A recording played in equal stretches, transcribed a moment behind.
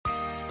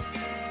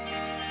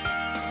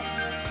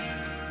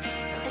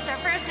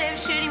first day of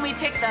shooting, we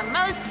picked the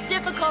most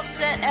difficult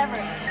set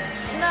ever.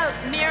 Smoke,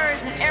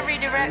 mirrors in every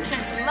direction.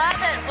 Love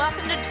it.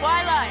 Welcome to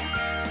Twilight.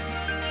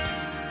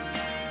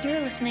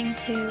 You're listening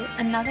to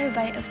Another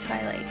Bite of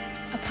Twilight,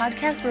 a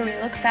podcast where we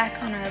look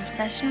back on our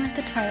obsession with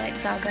the Twilight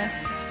Saga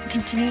and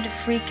continue to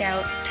freak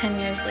out 10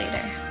 years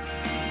later.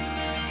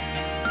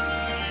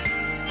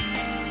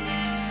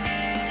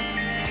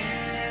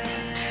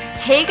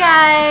 Hey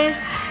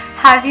guys!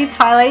 Happy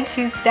Twilight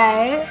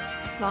Tuesday.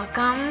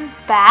 Welcome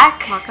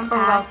back.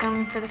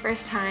 Welcome for the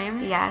first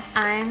time. Yes.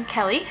 I'm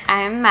Kelly.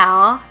 I'm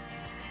Mel.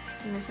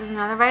 And this is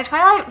Another Bite of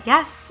Twilight.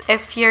 Yes.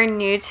 If you're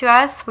new to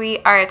us, we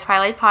are a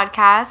Twilight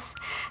podcast,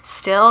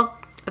 still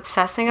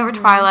obsessing over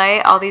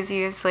Twilight all these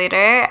years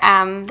later.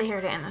 They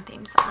heard it in the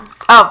theme song.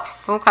 Oh,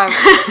 okay.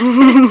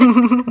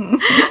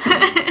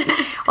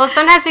 Well,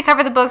 sometimes we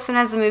cover the books,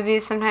 sometimes the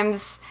movies,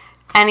 sometimes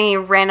any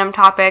random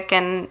topic,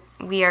 and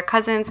we are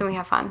cousins and we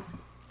have fun.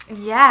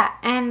 Yeah,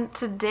 and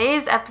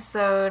today's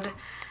episode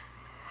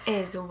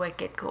is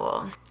wicked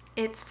cool.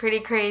 It's pretty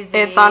crazy.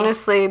 It's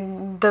honestly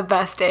the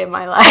best day of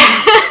my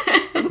life.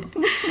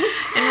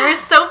 And we're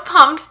so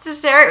pumped to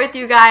share it with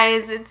you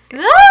guys. It's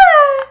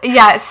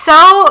Yeah,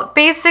 so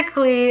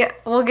basically,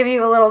 we'll give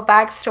you a little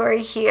backstory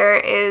here,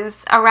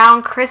 is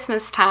around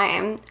Christmas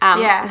time,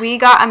 we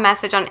got a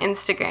message on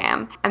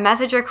Instagram, a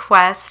message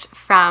request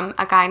from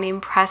a guy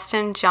named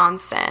Preston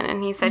Johnson,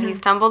 and he said he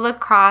stumbled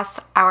across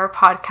our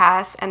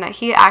podcast and that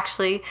he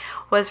actually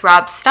was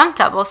Rob's stunt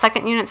double,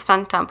 second unit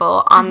stunt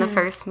double on the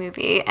first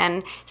movie,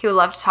 and he would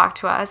love to talk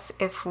to us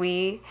if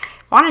we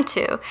wanted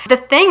to. The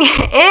thing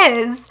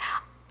is,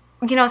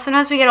 you know,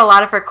 sometimes we get a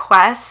lot of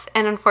requests,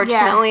 and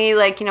unfortunately,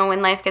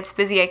 when life gets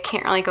busy, I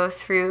can't really go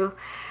through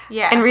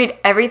and read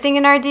everything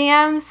in our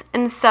DMs,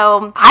 and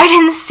so I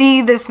didn't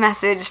see this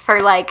message for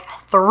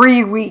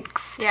 3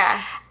 weeks.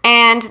 Yeah.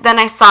 And then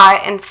I saw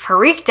it and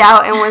freaked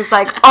out and was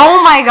like,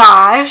 oh my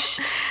gosh,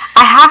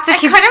 I have to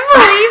keep... I couldn't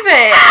believe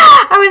it.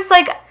 I was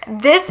like,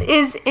 this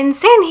is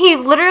insane. He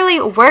literally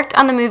worked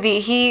on the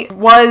movie. He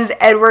was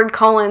Edward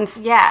Cullen's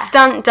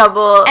stunt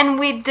double. And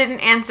we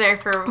didn't answer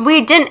for...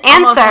 We didn't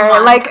answer. Almost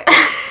a month.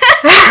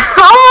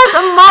 Almost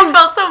a month. I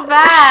felt so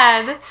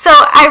bad. So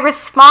I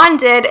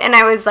responded and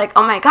I was like,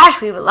 oh my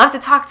gosh, we would love to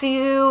talk to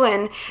you.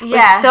 And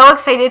we're so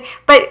excited.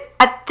 But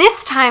at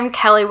this time,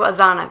 Kelly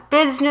was on a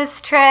business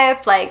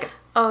trip.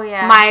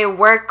 My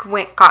work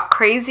got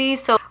crazy.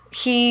 So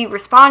he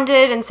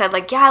responded and said,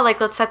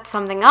 let's set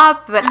something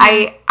up. But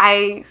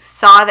I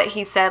saw that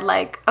he said,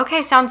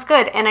 okay, sounds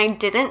good. And I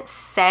didn't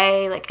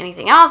say,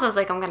 anything else. I was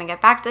like, I'm going to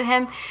get back to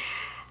him.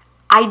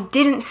 I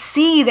didn't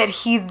see that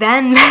he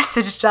then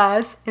messaged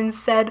us and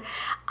said,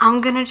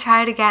 I'm going to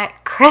try to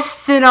get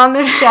Kristen on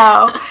the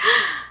show.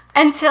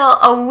 Until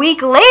a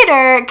week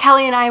later,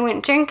 Kelly and I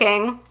went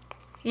drinking.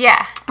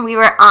 Yeah. We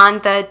were on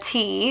the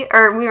T,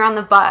 or we were on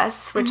the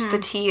bus, which the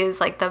T is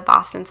the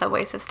Boston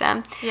subway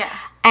system. Yeah.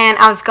 And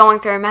I was going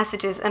through our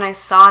messages, and I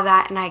saw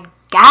that, and I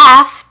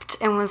gasped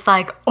and was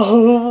like,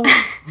 oh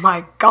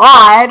my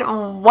God,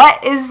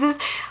 what is this?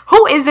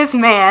 Who is this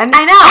man?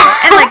 I know.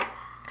 And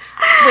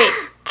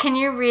wait, can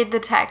you read the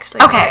text?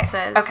 Okay. What it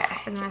says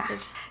in the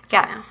message?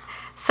 Yeah.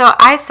 So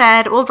I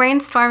said, we'll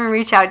brainstorm and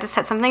reach out to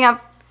set something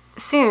up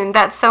soon.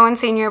 That's so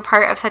insane. You're a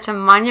part of such a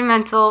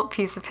monumental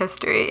piece of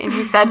history. And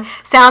he said,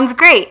 sounds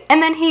great.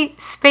 And then he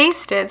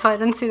spaced it, so I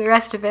didn't see the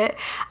rest of it.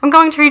 I'm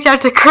going to reach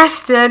out to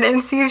Kristen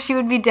and see if she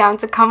would be down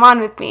to come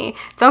on with me.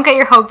 Don't get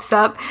your hopes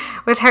up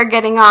with her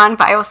getting on,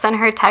 but I will send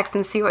her a text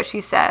and see what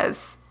she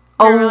says.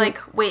 We were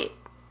like, wait,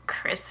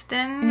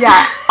 Kristen?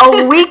 Yeah.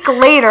 A week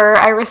later,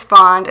 I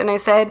respond, and I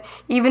said,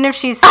 even if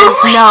she says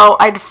no,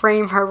 I'd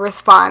frame her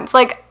response.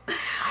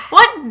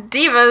 What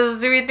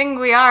divas do we think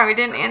we are? We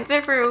didn't answer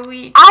for a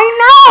week. I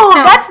know!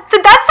 No.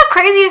 That's the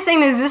craziest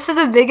thing, is this is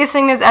the biggest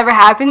thing that's ever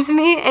happened to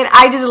me, and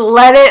I just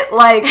let it,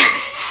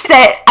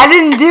 sit. I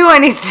didn't do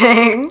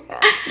anything.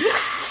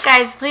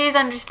 Guys, please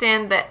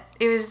understand that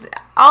it was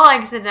all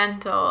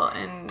accidental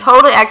and...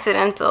 Totally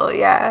accidental,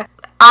 yeah.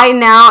 I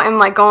now am,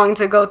 going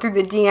to go through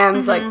the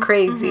DMs like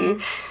crazy.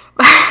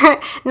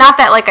 Not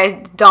that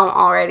I don't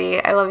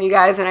already. I love you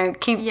guys, and I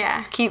keep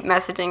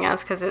messaging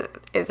us because it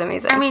is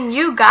amazing. I mean,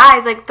 you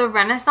guys, the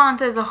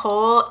Renaissance as a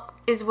whole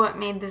is what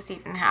made this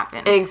even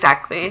happen.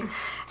 Exactly.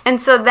 And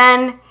so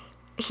then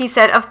he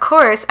said, of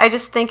course, I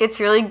just think it's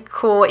really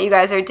cool what you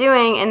guys are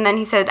doing. And then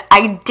he said,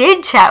 I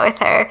did chat with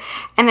her,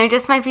 and there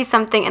just might be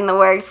something in the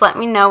works. Let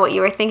me know what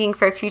you were thinking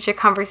for a future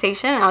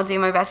conversation, and I'll do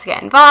my best to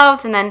get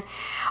involved. And then,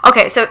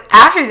 okay, so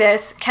after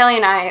this, Kelly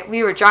and I,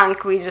 we were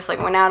drunk. We just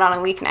went out on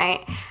a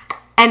weeknight.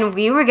 And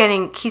we were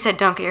he said,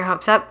 don't get your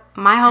hopes up.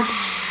 My hopes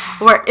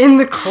were in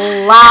the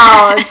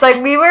clouds.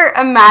 We were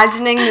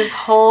imagining this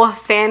whole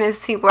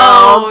fantasy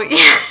world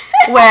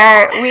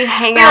where we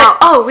hang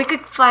out. We could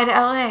fly to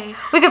LA.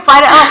 We could fly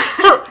to LA.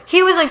 So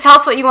he was tell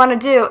us what you want to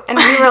do. And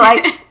we were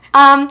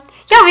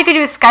yeah, we could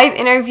do a Skype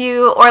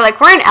interview, or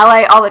we're in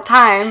LA all the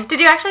time.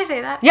 Did you actually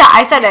say that? Yeah,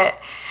 I said it.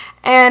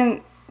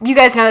 And you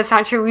guys know that's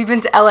not true. We've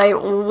been to LA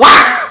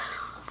once.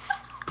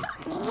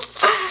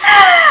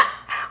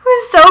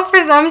 We're so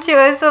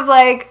presumptuous of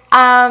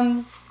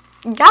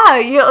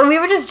Yeah, we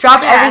would just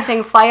drop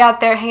everything, fly out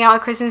there, hang out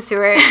with Kristen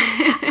Stewart,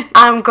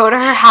 go to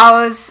her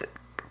house,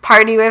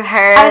 party with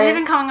her. I was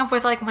even coming up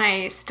with, like,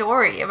 my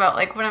story about,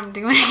 like, what I'm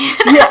doing.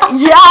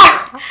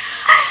 Yeah.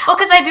 Well,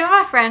 because I do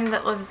have a friend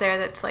that lives there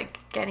that's, like,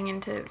 getting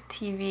into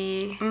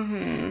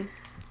TV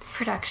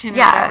production or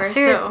whatever. So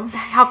you're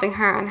helping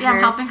her on her I'm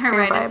helping her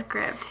write vibe. a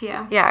script,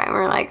 Yeah, and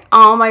we're like,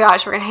 oh my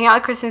gosh, we're going to hang out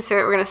with Kristen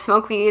Stewart, we're going to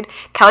smoke weed,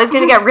 Kelly's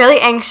going to get really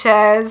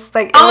anxious.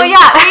 Like, we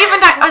even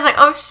talked, I was like,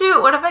 oh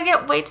shoot, what if I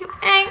get way too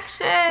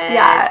anxious?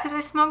 Yeah. Because I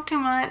smoke too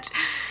much.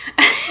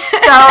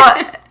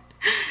 So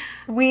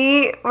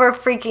we were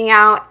freaking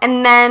out,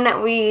 and then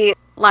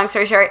long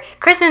story short,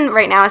 Kristen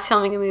right now is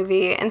filming a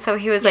movie, and so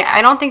he was like,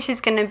 I don't think she's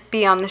going to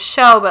be on the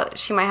show, but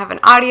she might have an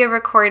audio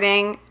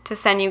recording to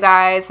send you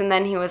guys. And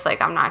then he was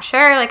like, I'm not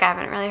sure, like, I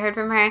haven't really heard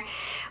from her.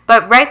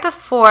 But right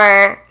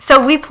before,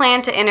 so we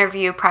planned to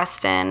interview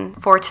Preston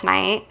for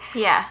tonight.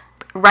 Yeah.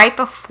 Right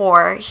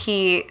before,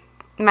 he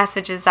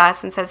messages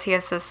us and says he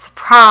has a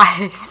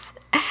surprise.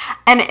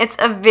 And it's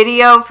a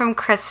video from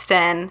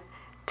Kristen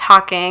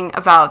talking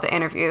about the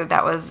interview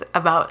that was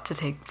about to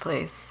take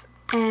place.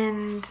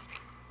 And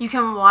you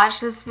can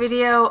watch this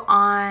video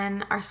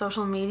on our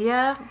social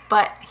media,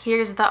 but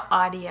here's the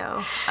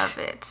audio of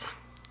it.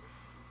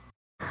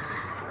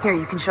 Here,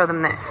 you can show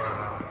them this.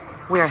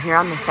 We are here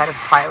on the set of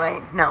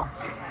Twilight. No,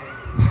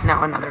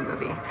 another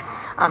movie.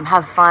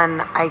 Have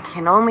fun. I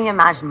can only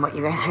imagine what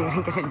you guys are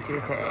going to get into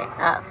today.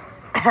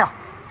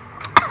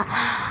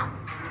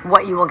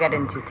 What you will get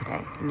into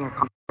today in your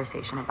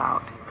conversation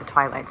about the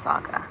Twilight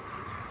Saga.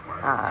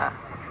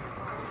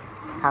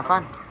 Have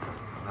fun.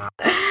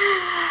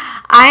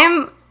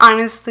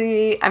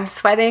 I'm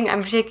sweating,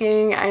 I'm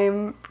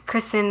shaking,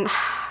 Kristen,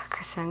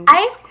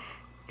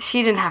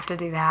 she didn't have to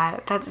do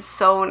that. That's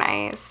so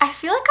nice. I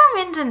feel like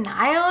I'm in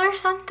denial or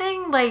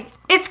something. Like,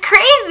 it's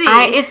crazy.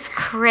 It's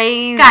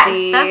crazy.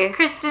 Guys, that's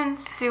Kristen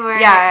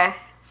Stewart. Yeah.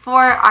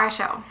 For our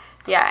show.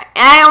 Yeah.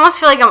 And I almost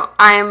feel like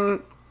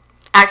I'm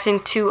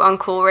acting too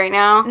uncool right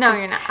now. No,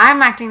 you're not.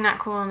 I'm acting not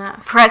cool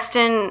enough.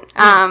 Preston,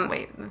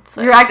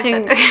 you're like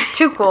acting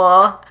too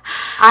cool.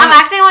 I'm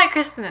acting like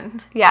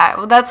Kristen. Yeah,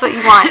 well, that's what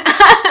you want.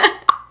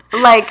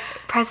 Like,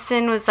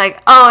 Preston was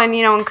like, oh, and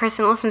when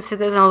Kristen listens to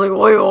this, and I was like,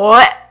 wait,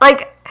 what?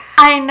 Like,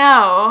 I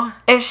know.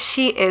 If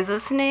she is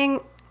listening,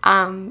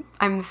 I'm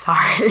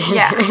sorry.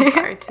 Yeah, I'm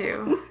sorry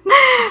too.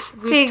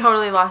 We've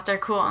totally lost our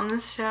cool on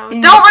this show.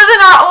 Don't listen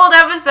to our old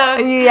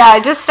episodes. Yeah,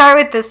 just start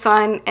with this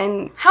one.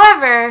 And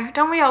however,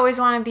 don't we always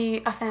want to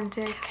be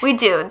authentic? We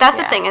do. That's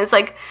the thing, is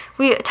like,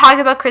 we talk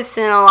about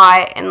Kristen a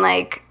lot, and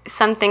like,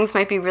 some things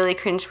might be really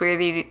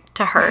cringeworthy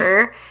to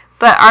her,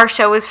 but our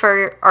show is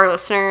for our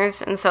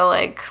listeners, and so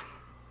like,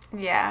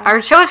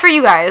 our show is for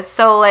you guys,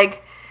 so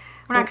like,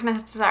 we're not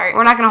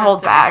gonna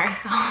hold back.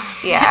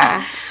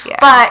 Yeah.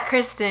 But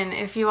Kristen,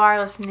 if you are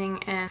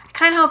listening, and I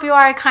kind of hope you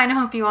are, I kind of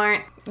hope you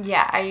aren't.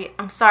 Yeah,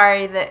 I'm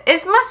sorry that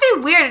it must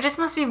be weird. It just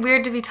must be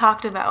weird to be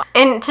talked about.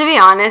 And to be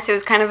honest, it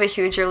was kind of a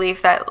huge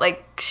relief that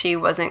like she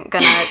wasn't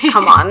gonna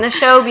come on the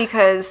show,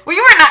 because we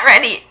were not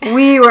ready.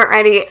 We weren't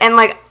ready, and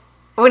like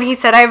when he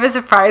said I have a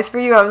surprise for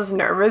you, I was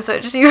nervous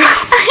that she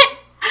was.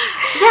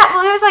 Yeah,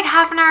 well, it was like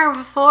half an hour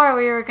before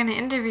we were gonna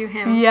interview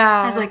him.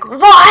 Yeah, I was like,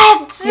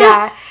 what?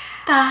 Yeah.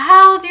 The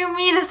hell do you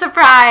mean a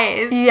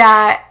surprise?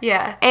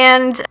 Yeah.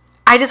 And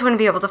I just wouldn't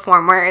be able to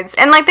form words.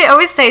 And like they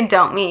always say,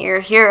 don't meet your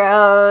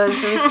heroes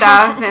and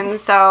stuff. And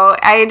so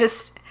I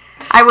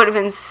would have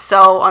been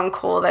so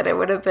uncool that it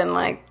would have been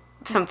like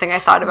something I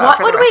thought about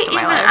for the rest of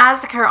my life. What would we even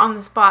ask her on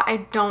the spot? I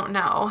don't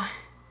know.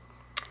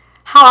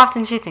 How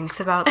often she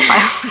thinks about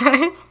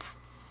Twilight.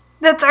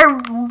 That's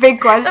our big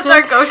question. That's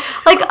our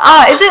go-to. Like,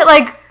 is it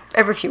like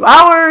every few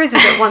hours?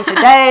 Is it once a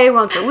day?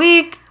 Once a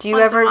week? Do you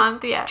ever? Once a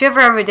month, yeah. Do you ever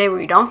have a day where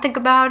you don't think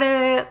about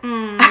it?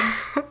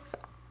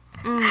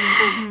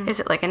 Mm-hmm. Is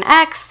it like an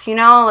ex?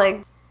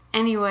 Like.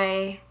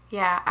 Anyway,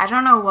 yeah. I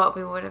don't know what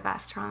we would have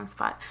asked her on the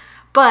spot,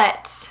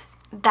 but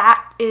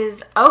that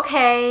is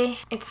okay.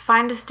 It's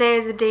fine to stay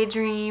as a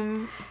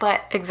daydream,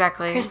 but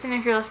exactly. Kristen,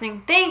 if you're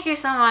listening, thank you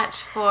so much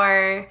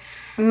for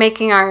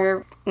making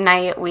our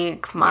night,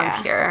 week,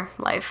 month, year,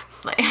 life.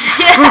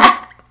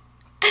 Yeah.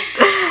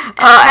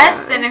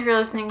 Preston, if you're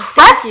listening,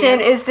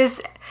 Preston is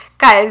this,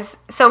 guys,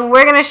 so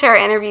we're going to share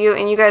an interview,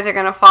 and you guys are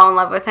going to fall in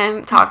love with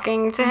him,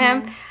 talking to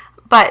him,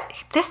 but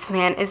this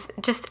man is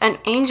just an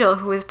angel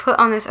who was put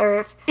on this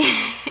earth.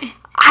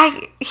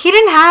 He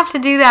didn't have to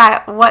do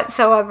that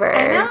whatsoever.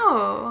 I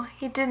know.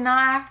 He did not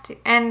have to.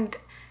 And,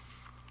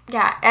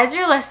 yeah, as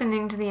you're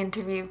listening to the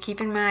interview, keep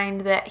in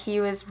mind that he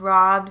was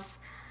Rob's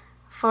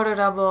photo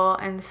double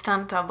and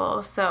stunt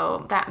double,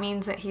 so that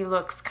means that he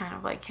looks kind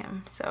of like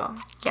him, so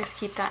just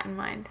keep that in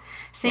mind.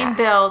 Same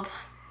build,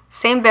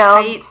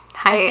 height,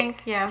 I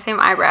think, same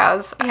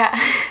eyebrows. Yeah.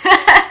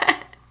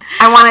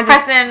 I wanted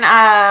Preston,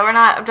 we're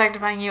not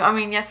objectifying you. I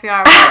mean, yes we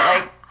are, but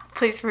like,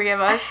 please forgive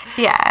us.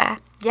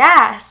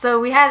 Yeah, so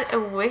we had a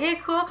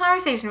wicked cool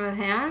conversation with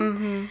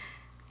him,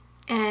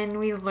 and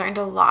we learned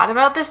a lot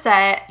about the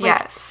set.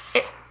 Yes.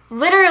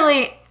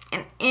 Literally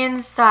an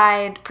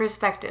inside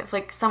perspective.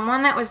 Like,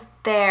 someone that was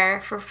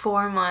there for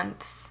 4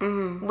 months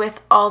with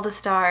all the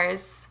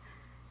stars.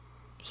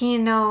 He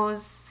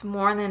knows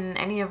more than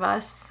any of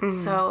us,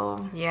 so...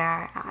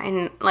 Yeah,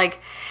 and, like,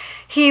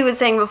 he was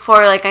saying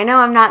before, like, I know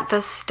I'm not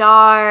the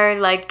star,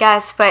 like,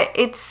 guest, but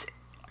it's...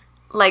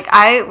 Like,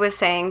 I was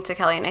saying to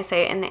Kelly, and I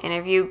say it in the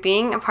interview,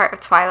 being a part of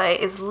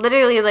Twilight is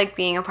literally like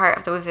being a part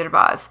of The Wizard of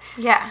Oz.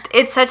 Yeah.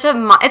 It's such a...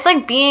 It's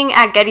like being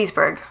at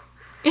Gettysburg.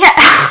 Yeah.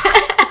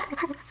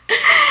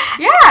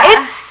 Yeah.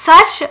 It's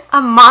such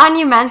a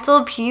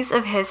monumental piece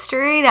of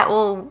history that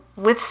will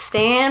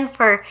withstand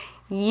for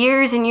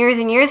years and years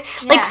and years.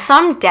 Yeah. Like,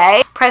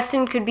 someday,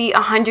 Preston could be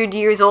 100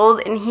 years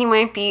old, and he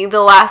might be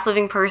the last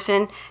living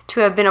person to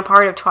have been a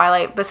part of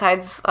Twilight,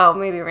 besides,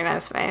 maybe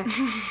Renesmee.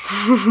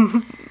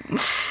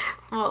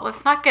 Well,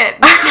 let's not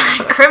get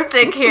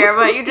cryptic here,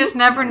 but you just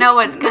never know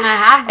what's going to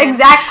happen.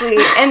 Exactly.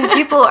 And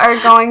people are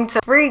going to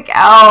freak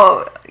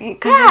out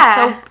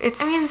because it's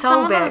so big.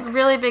 Some of those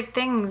really big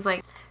things,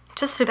 like,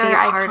 just to be a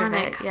part of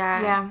it.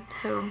 Yeah.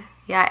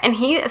 Yeah, and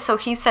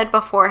he said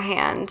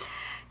beforehand,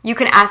 you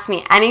can ask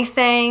me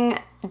anything,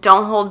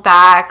 don't hold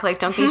back, like,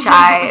 don't be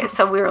shy.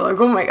 So we were like,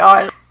 oh my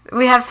God.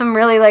 We have some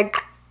really, like,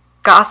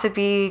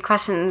 gossipy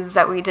questions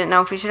that we didn't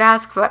know if we should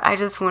ask, but I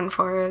just went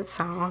for it,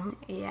 so.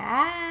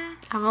 Yeah.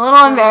 I'm a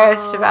little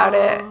embarrassed about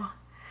it.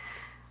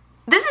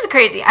 This is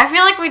crazy. I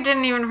feel like we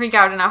didn't even freak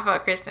out enough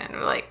about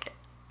Kristen. Like,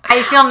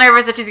 I feel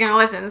nervous that she's going to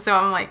listen, so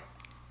I'm like...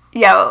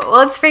 Yeah, well,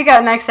 let's freak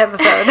out next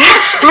episode.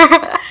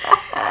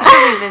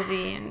 She'll be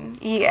busy. And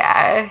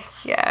yeah.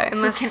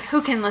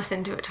 Who can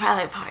listen to a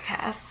Twilight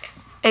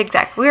podcast?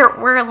 Exactly.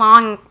 We're a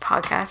long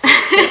podcast.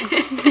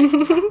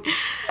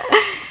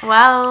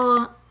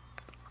 Well,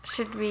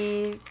 should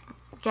we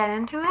get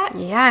into it?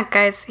 Yeah,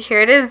 guys, here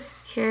it is.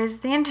 Here's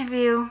the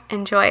interview.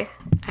 Enjoy.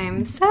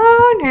 I'm so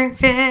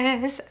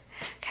nervous.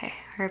 Okay,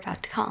 we're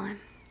about to call him.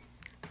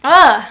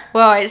 Ugh.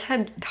 Whoa, I just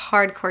had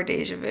hardcore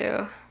deja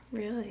vu.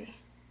 Really?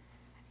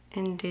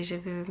 And deja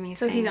vu of me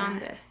so saying he's that. On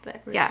this.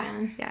 That we're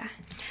on. Yeah.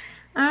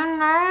 I'm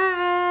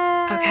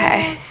nervous.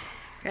 Okay.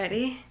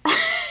 Ready?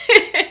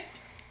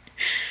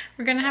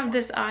 We're going to have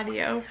this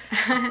audio.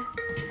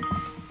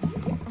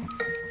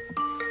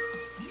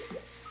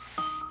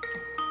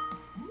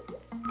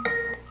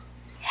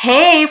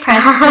 Hey,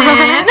 Preston.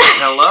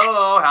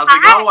 Hello. How's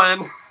it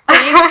going?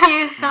 Thank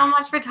you so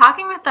much for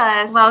talking with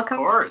us. Welcome.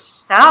 Of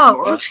course. Of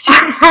course.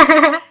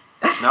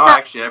 No,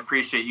 actually, I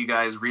appreciate you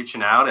guys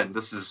reaching out, and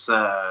this is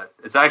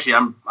it's actually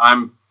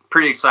I'm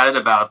pretty excited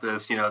about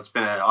this. You know, it's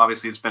been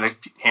a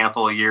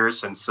handful of years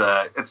since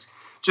it's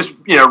just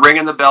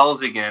ringing the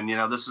bells again. You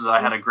know,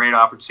 I had a great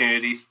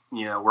opportunity.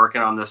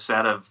 Working on the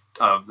set of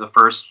the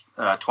first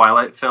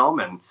Twilight film,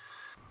 and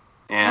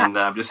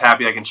I'm just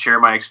happy I can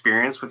share my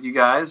experience with you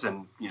guys,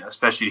 and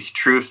especially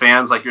true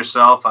fans like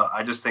yourself.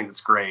 I just think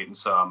it's great, and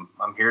so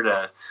I'm here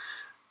to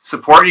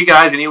support you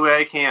guys any way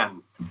I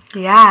can.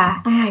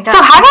 Yeah. Oh my God.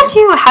 So how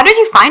did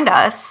you find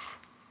us?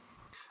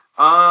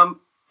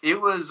 It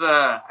was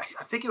I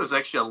think it was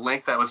actually a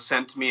link that was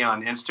sent to me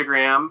on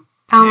Instagram.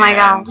 Oh my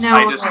God. No.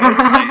 I'm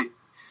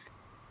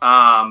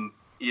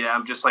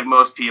just like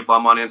most people.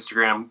 I'm on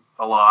Instagram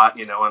a lot,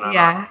 when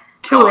I'm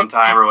killing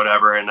time or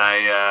whatever, and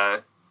I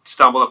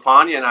stumbled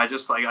upon you, and I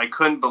just I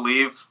couldn't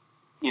believe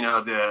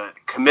the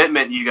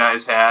commitment you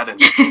guys had,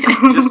 and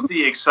just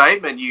the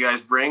excitement you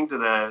guys bring to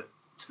the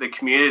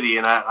community,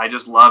 and I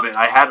just love it.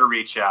 I had to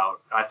reach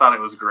out. I thought it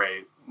was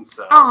great. And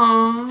so.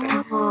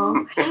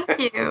 Oh,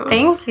 thank you.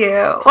 Thank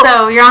you.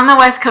 So you're on the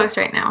West Coast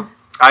right now.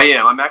 I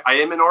am. I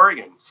am in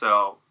Oregon.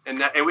 So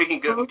and we can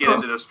get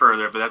into this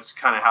further, but that's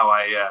kind of how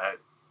I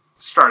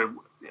started.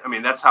 I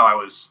mean, that's how I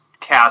was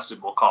casted.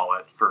 We'll call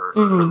it for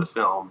the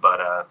film,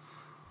 but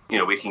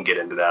we can get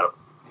into that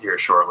here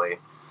shortly.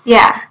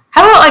 Yeah.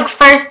 How about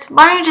first?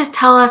 Why don't you just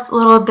tell us a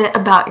little bit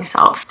about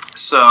yourself?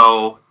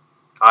 So.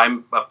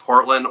 I'm a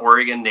Portland,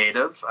 Oregon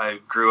native. I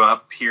grew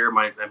up here.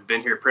 I've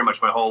been here pretty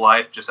much my whole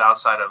life, just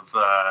outside of,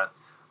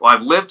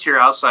 I've lived here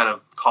outside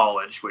of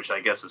college, which I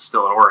guess is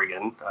still in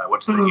Oregon. I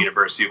went to the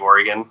University of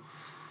Oregon.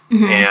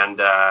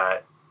 And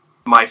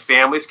my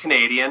family's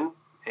Canadian,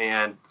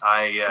 and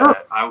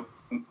I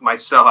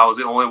myself, I was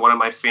the only one in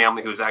my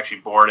family who was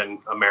actually born in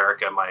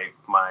America.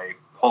 My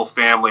whole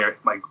family,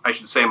 I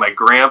should say my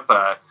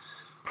grandpa,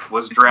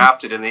 was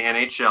drafted in the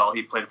NHL.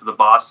 He played for the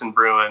Boston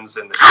Bruins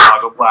and the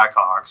Chicago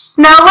Blackhawks.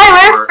 No way,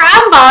 we're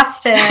from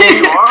Boston.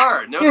 You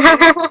are. No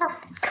kidding.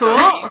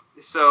 Cool.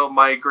 So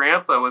my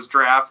grandpa was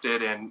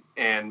drafted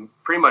and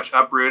pretty much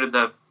uprooted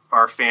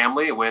our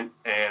family and went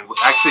and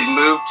actually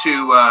moved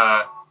to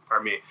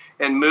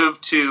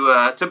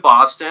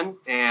Boston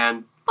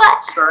and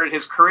started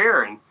his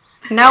career.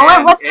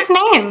 What's his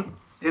name?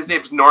 His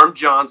name's Norm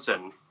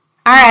Johnson.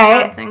 All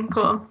right. Johnson,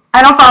 cool.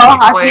 I don't follow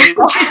hockey.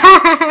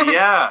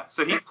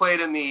 So he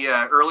played in the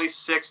early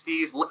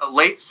 60s,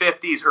 late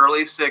 50s,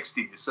 early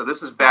 60s. So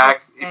this is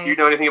back, if you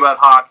know anything about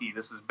hockey,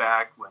 this is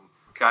back when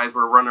guys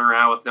were running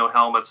around with no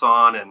helmets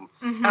on, and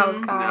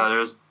oh, God.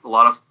 there's a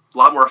lot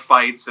more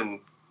fights and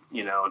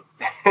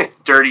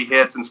dirty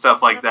hits and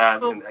stuff like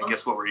that, and I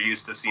guess what we're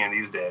used to seeing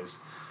these days.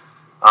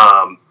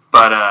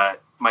 But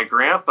my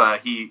grandpa,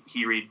 he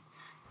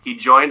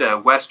joined a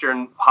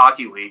Western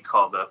hockey league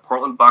called the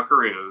Portland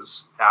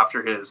Buckaroos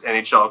after his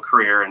NHL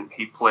career, and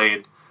he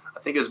played, I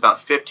think it was about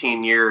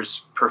 15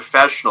 years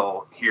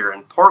professional here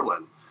in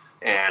Portland,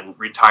 and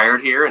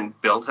retired here and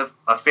built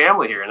a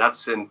family here, and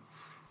that's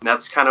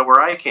kind of where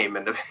I came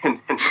into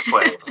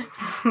play.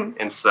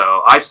 And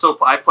so I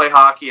play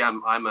hockey.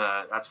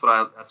 That's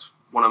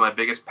one of my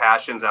biggest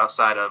passions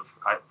outside of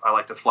I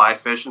like to fly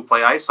fish and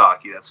play ice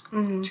hockey. That's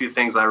two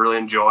things I really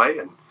enjoy,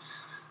 and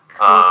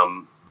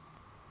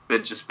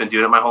I've just been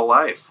doing it my whole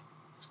life.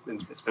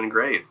 It's been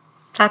great.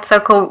 That's so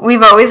cool.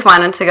 We've always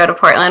wanted to go to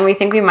Portland. We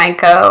think we might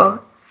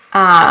go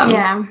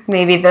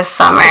maybe this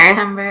summer.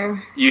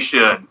 September. You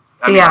should.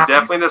 I mean,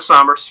 definitely this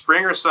summer,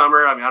 spring or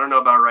summer. I mean, I don't know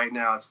about right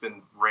now. It's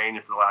been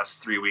raining for the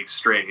last 3 weeks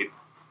straight.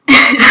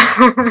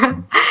 That's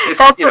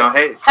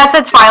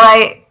a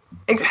Twilight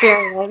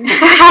experience.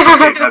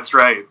 That's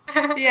right.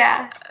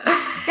 Yeah,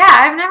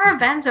 I've never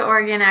been to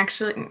Oregon,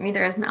 actually.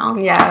 Neither has Mel.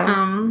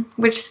 Yeah.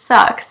 Which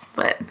sucks,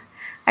 but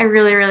I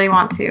really, really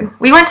want to.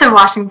 We went to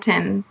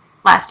Washington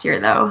last year,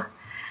 though.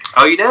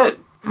 Oh, you did?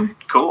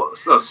 Cool.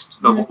 So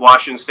the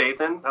Washington State,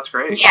 then? That's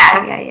great.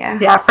 Yeah.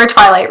 Yeah, for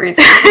Twilight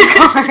reasons.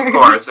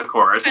 Of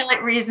course.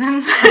 Twilight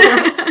reasons.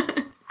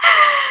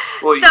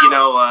 Well,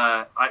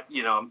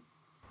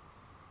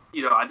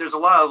 there's a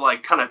lot of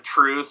like kind of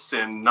truths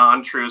and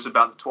non-truths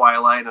about the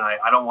Twilight, and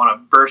I don't want to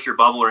burst your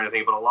bubble or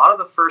anything, but a lot of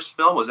the first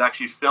film was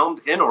actually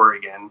filmed in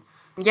Oregon.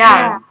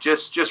 Yeah. And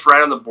just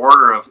right on the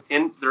border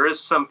there is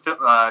some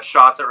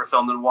shots that were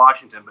filmed in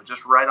Washington, but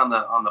just right on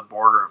the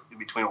border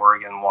between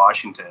Oregon and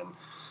Washington.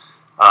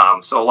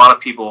 So a lot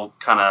of people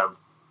kind of,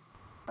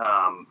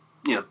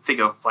 think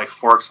of like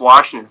Forks,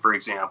 Washington, for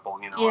example.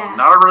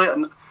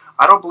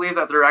 I don't believe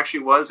that there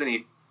actually was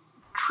any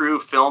true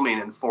filming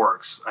in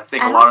Forks. I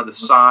think a lot of the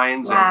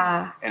signs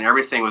and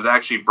everything was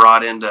actually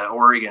brought into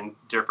Oregon,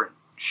 different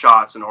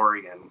shots in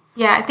Oregon.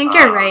 Yeah, I think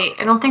you're right.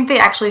 I don't think they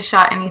actually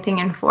shot anything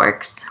in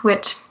Forks,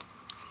 which,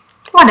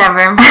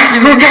 whatever.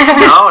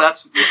 No,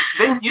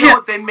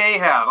 what they may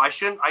have. I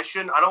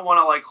don't want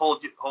to like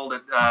hold it,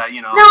 No,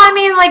 I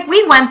mean, like,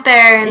 we went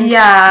there and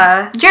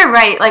you're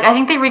right. Like, I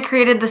think they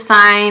recreated the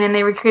sign and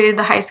they recreated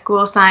the high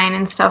school sign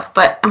and stuff,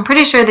 but I'm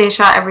pretty sure they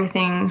shot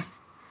everything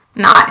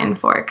not in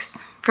Forks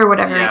for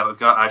whatever. Yeah, but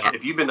gosh,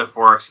 if you've been to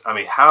Forks, I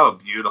mean, how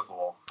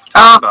beautiful.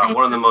 About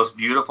one of the most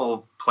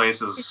beautiful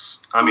places,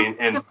 I mean,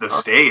 in the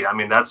state. I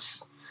mean,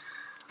 that's...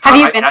 Have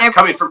you been there?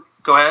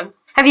 Go ahead.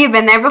 Have you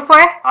been there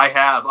before? I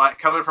have.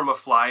 Coming from I'm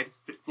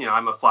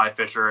a fly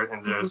fisher,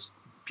 and there's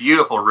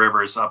beautiful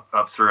rivers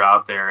up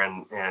throughout there,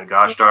 and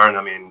gosh darn,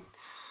 I mean,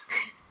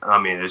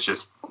 it's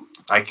just,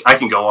 I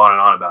can go on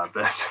and on about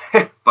this,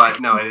 but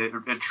no,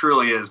 it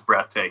truly is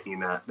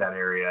breathtaking, that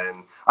area,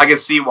 and I can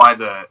see why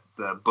the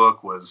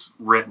book was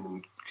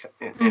written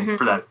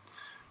for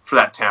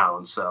that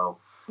town, so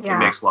it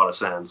makes a lot of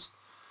sense.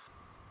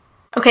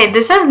 Okay,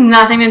 this has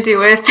nothing to do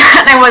with,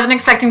 and I wasn't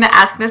expecting to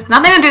ask this,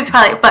 nothing to do with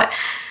Twilight, but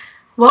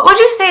what would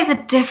you say is the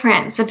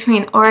difference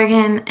between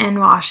Oregon and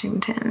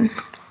Washington?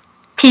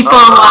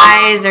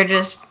 People-wise, or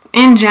just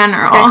in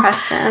general? Good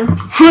question.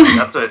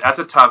 That's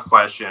a tough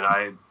question.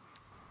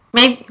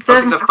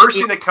 The first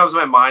thing that comes to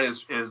my mind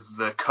is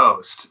the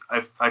coast.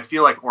 I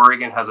feel like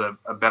Oregon has a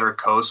better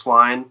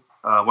coastline.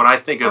 When I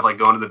think of like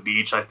going to the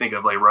beach, I think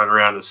of like running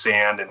around the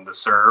sand and the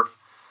surf.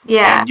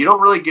 Yeah. And you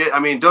don't really get, I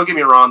mean, don't get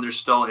me wrong, there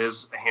still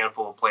is a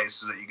handful of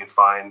places that you can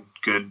find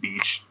good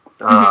beaches,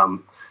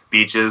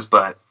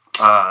 but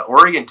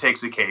Oregon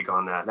takes the cake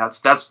on that.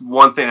 That's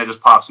one thing that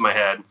just pops in my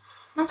head.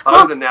 That's cool.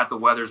 Other than that, the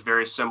weather's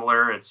very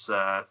similar. It's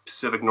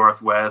Pacific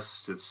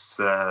Northwest. It's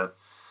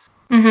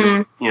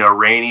just,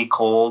 rainy,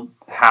 cold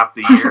half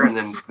the year, and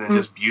then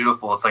just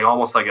beautiful. It's like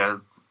almost like a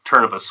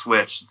turn of a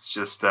switch. It's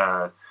just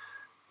the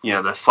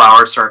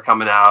flowers start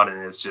coming out,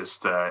 and it's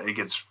just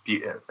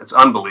it's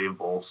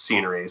unbelievable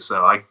scenery.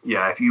 So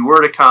if you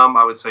were to come,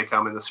 I would say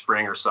come in the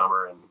spring or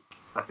summer, and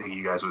I think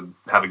you guys would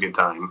have a good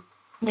time.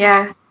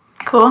 Yeah.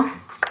 Cool.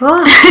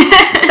 So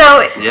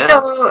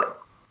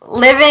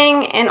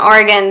living in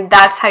Oregon,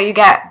 that's how you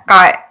got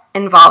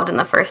involved in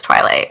the first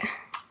Twilight.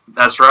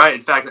 That's right.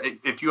 In fact,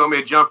 if you want me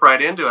to jump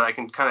right into it, I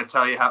can kind of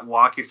tell you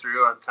walk you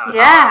through kind of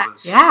how it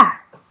was. Yeah.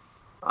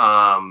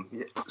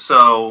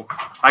 So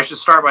I should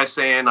start by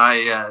saying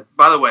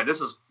by the way,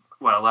 this is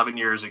 11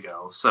 years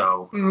ago.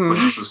 So when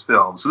this was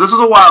filmed, so this is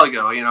a while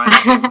ago,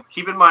 and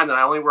keep in mind that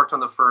I only worked on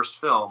the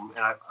first film,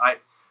 and I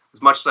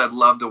as much as I'd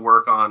love to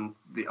work on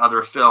the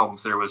other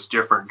films, there was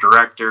different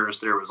directors,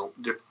 there was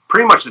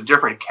pretty much a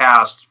different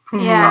cast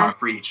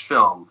for each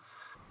film.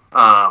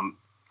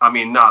 I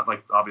mean,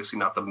 obviously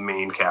not the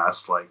main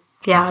cast, but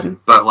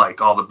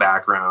like all the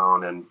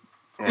background and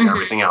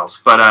everything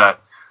else. But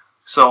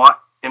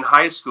in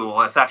high school,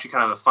 that's actually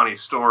kind of a funny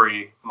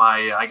story.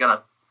 I got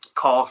a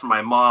call from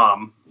my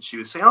mom. She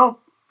was saying, "Oh,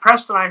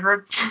 Preston, I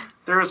heard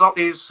there's all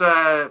these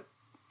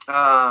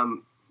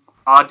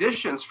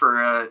auditions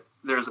for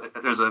there's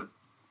a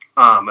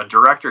a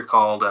director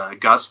called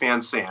Gus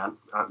Van Sant.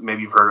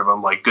 Maybe you've heard of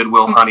him, like Good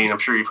Will Hunting. I'm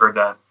sure you've heard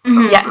that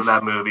of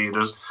that movie.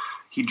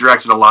 He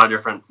directed a lot of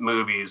different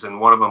movies, and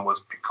one of them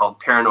was called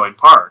Paranoid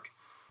Park,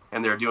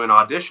 and they're doing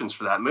auditions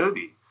for that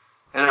movie.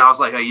 And I was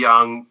like a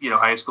young,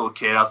 high school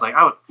kid. I was like,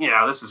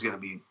 this is going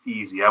to be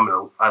easy.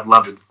 I'd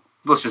love to.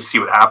 Let's just see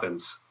what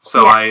happens.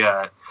 So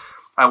I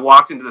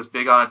walked into this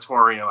big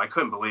auditorium. I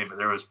couldn't believe it.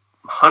 There was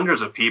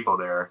hundreds of people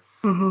there.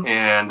 Mm-hmm.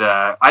 And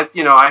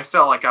I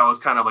felt like I was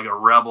kind of like a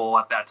rebel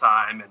at that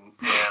time, and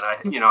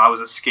I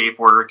was a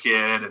skateboarder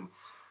kid,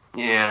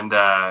 and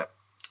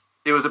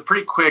it was a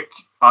pretty quick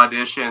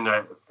audition,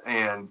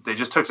 and they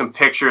just took some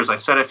pictures. I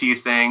said a few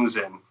things,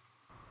 and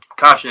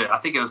gosh, I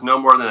think it was no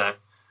more than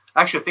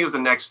I think it was the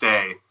next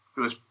day.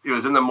 It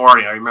was in the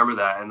morning. I remember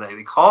that, and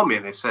they called me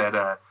and they said,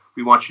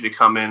 "We want you to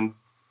come in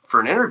for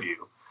an interview."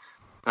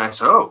 And I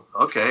said, "Oh,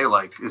 okay.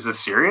 Like, is this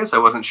serious?" I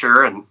wasn't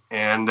sure, and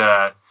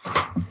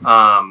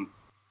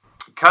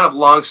kind of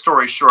long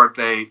story short,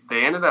 they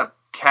ended up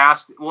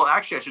casting. Well,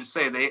 actually, I should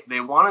say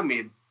they wanted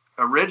me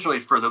originally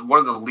for one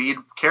of the lead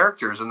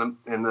characters in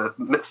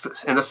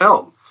the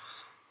film,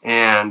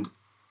 and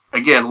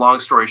again, long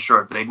story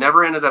short, they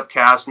never ended up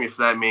casting me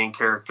for that main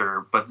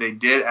character, but they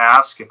did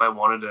ask if I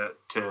wanted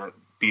to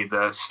be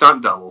the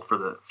stunt double for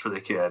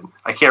the kid.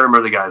 I can't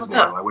remember the guy's name.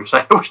 I wish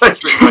I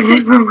could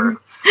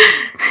remember.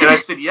 And I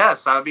said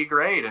yes, that would be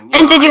great. And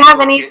did you have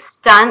any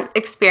stunt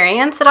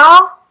experience at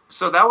all?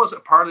 So that was a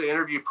part of the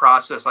interview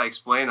process. I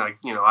explained,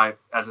 I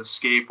as a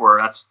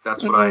skateboarder,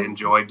 that's what I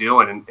enjoy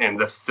doing, and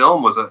the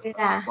film was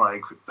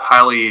like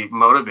highly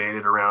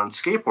motivated around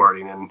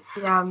skateboarding, and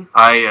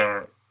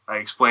I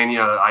explained,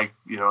 I've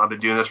been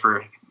doing this for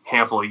a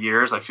handful of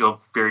years. I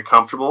feel very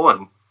comfortable,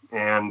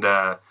 and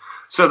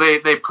so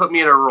they put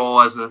me in a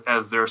role as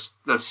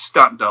the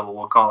stunt double,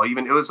 we'll call it.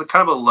 Even it was a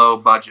kind of a low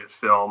budget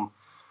film,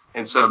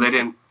 and so they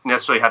didn't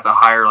necessarily have to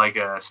hire like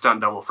a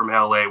stunt double from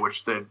LA,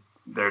 which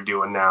they're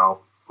doing now.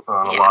 A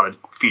lot of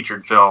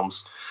featured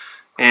films,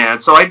 and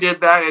so I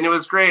did that, and it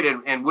was great.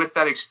 And with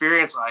that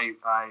experience,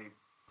 I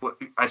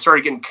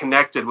started getting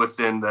connected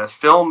within the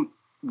film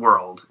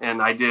world,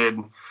 and I did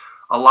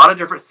a lot of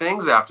different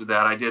things after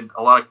that. I did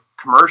a lot of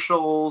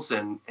commercials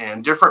and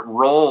different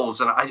roles,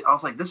 and I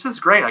was like, this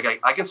is great.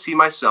 I can see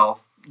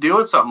myself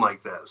doing something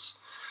like this.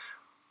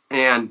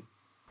 And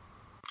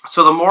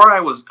so the more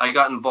I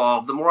got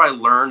involved, the more I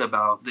learned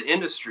about the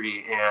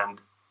industry and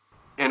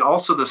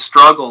also the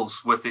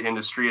struggles with the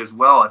industry as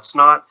well. It's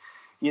not,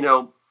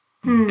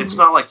 it's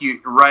not like you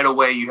right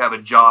away you have a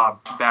job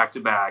back to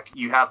back.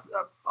 You have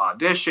to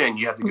audition.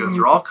 You have to go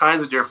through all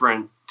kinds of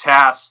different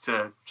tasks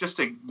to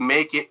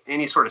make it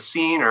any sort of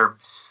scene, or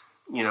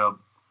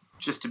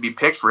just to be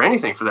picked for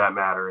anything for that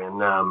matter. And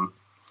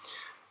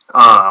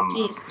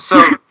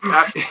so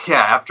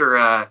after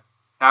a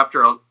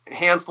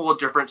handful of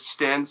different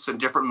stints and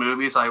different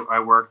movies I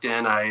worked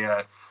in,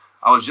 I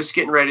was just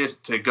getting ready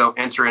to go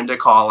enter into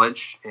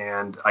college,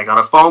 and I got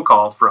a phone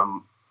call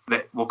from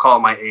we'll call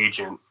it my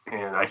agent,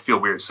 and I feel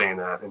weird saying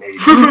that, an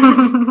agent.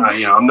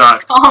 I'm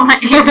not. Oh my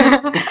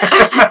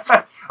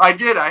God. I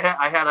did. I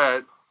had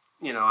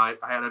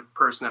a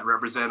person that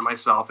represented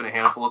myself and a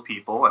handful of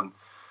people, and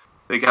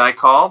the guy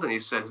called, and he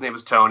said his name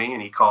was Tony,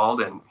 and he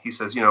called and he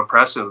says,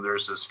 Preston,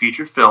 there's this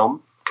featured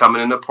film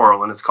coming into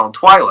Portland. It's called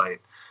Twilight,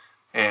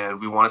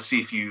 and we want to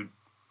see if you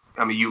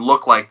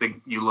look like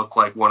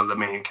one of the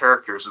main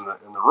characters in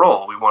the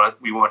role. We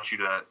want you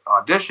to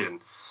audition.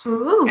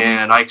 Ooh.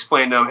 And I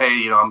explained to him,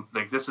 hey, I'm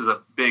like, this is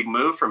a big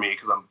move for me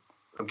because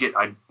I'm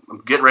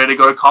getting ready to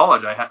go to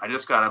college. I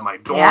just got out of my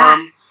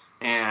dorm,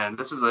 and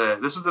this is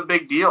a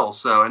big deal.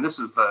 So, and this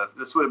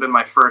would have been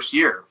my first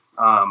year.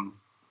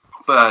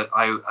 But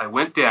I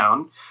went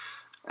down,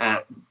 and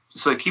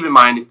so keep in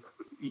mind,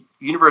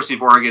 University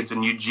of Oregon's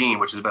in Eugene,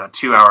 which is about a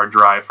 2-hour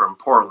drive from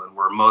Portland,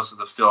 where most of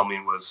the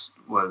filming was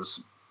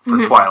for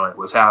Twilight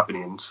was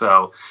happening.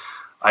 So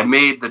I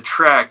made the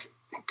trek,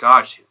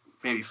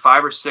 maybe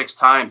 5 or 6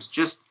 times,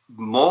 just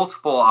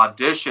multiple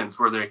auditions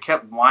where they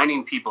kept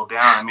winding people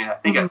down. I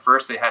think at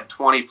first they had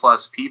 20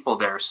 plus people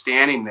there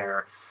standing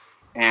there,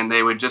 and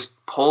they would just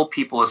pull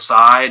people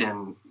aside,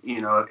 and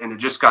and it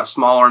just got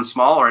smaller and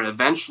smaller, and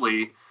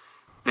eventually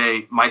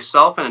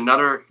myself and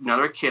another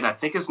kid, I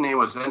think his name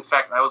was, in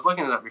fact, I was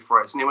looking it up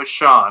before, his name was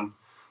Sean.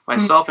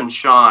 Myself and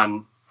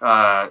Sean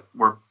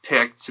were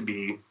picked to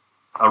be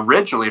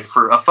originally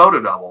for a photo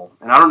double,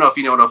 and I don't know if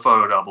you know what a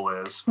photo double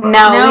is.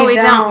 No, we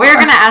don't. We're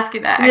gonna ask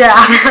you that.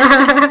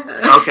 Actually.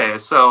 Yeah. Okay,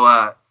 so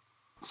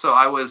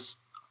I was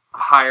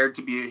hired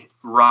to be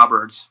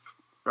Edward's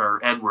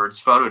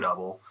photo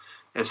double.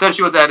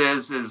 Essentially, what that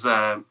is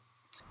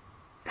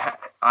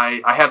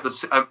I have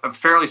a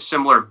fairly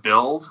similar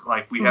build.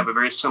 Like we have a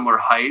very similar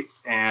height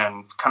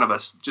and kind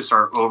of just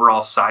our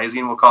overall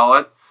sizing, we'll call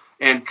it.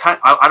 And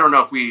I don't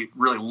know if we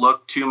really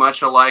look too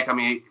much alike.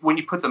 When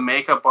you put the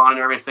makeup on and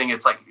everything,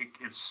 it's like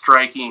it's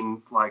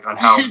striking, like on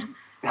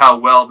how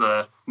well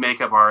the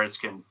makeup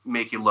artist can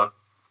make you look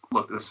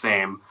look the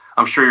same.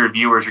 I'm sure your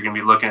viewers are going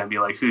to be looking at me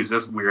like, who's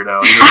this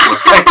weirdo?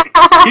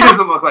 He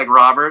doesn't look like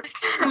Robert.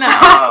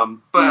 No.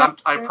 But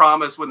I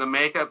promise, when the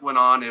makeup went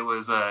on, it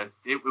was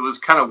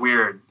kind of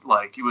weird.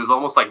 Like, it was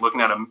almost like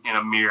looking at him in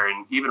a mirror,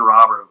 and even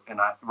Robert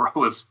and I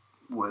was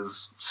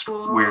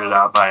weirded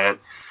out by it.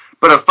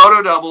 But a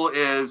photo double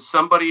is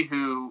somebody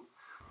who,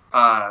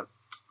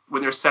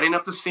 when they're setting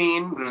up the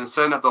scene, when they're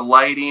setting up the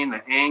lighting,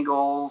 the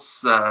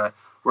angles,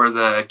 where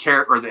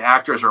the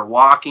actors are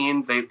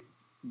walking,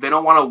 they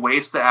don't want to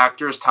waste the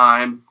actor's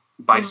time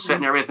by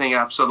setting everything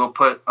up, so they'll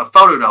put a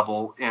photo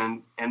double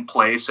in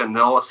place, and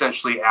they'll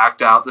essentially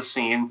act out the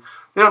scene.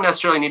 They don't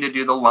necessarily need to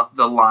do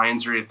the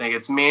lines or anything.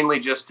 It's mainly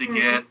just to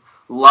get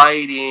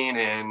lighting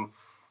and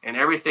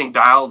everything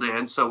dialed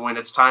in, so when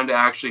it's time to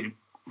actually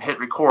hit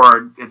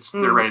record,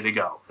 they're ready to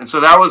go. And so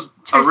that was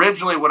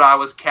originally what I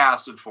was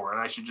casted for,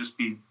 and I should just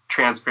be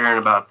transparent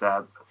about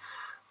that.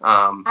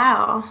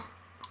 Wow.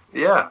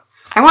 Yeah.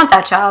 I want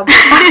that job.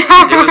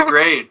 It was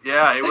great.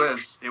 Yeah, it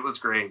was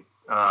great.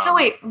 So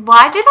wait,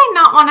 why do they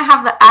not want to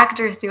have the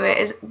actors do it?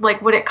 Is like,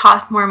 would it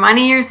cost more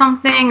money or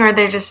something, or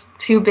they're just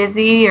too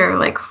busy, or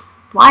like,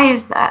 why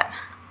is that?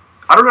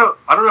 I don't know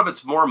if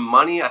it's more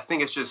money. I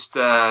think it's just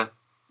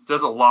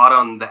there's a lot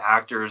on the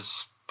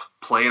actors'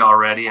 plate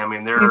already. I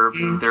mean, they're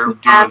doing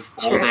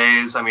full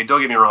days. I mean,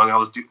 don't get me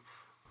wrong.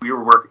 We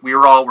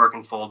were all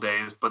working full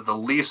days, but the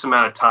least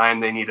amount of time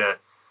the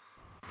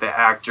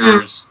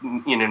actors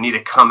need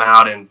to come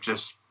out and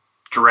just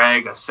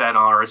drag a set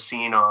on or a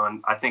scene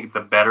on, I think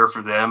the better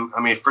for them. I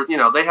mean,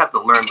 they have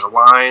to learn their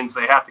lines.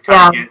 They have to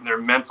kind of get in their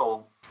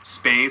mental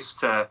space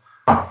to,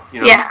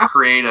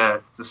 create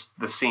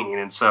the scene.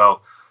 And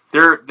so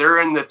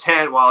they're in the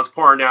tent while it's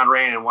pouring down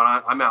rain, and when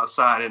I'm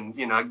outside and,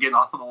 getting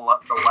all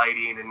the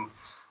lighting and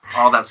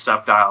all that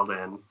stuff dialed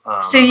in.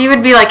 So you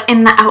would be like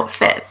in the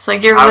outfits,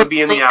 like I would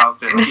be in the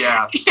outfits,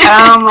 yeah.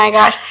 Oh my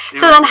gosh.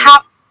 So then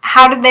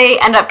how did they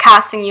end up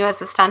casting you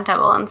as a stunt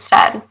double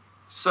instead?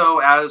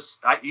 So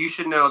you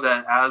should know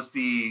that as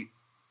the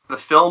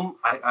film,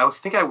 I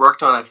think I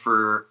worked on it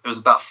it was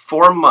about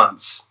 4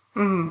 months.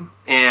 Mm-hmm.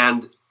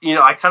 And,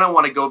 I kind of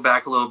want to go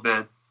back a little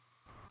bit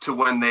to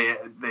when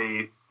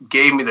they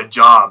gave me the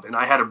job, and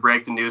I had to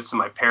break the news to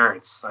my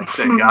parents. I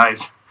said,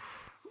 guys,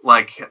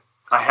 like,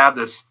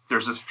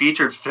 there's this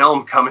featured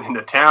film coming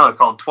into town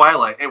called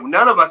Twilight, and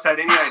none of us had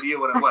any idea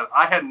what it was.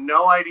 I had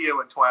no idea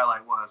what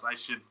Twilight was.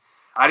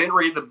 I didn't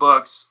read the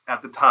books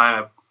at the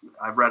time.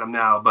 I've read them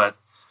now, but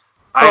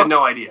I had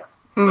no idea.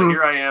 So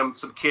here I am,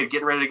 some kid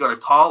getting ready to go to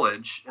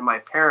college, and my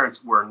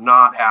parents were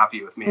not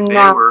happy with me. No.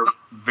 They were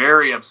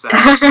very upset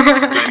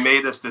that I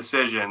made this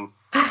decision.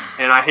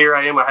 And here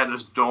I am, I had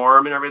this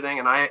dorm and everything,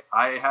 and I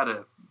had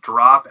to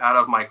drop out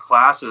of my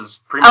classes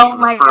pretty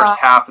much for the first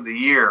half of the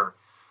year.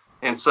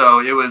 And so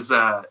it was,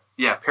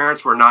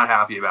 parents were not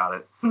happy about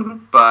it.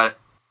 Mm-hmm. But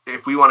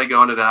if we want to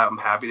go into that, I'm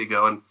happy to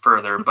go in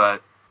further.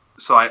 But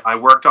so I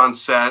worked on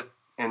set,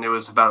 and it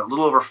was about a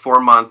little over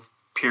 4-month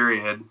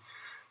period.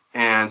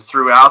 And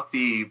throughout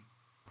the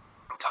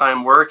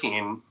time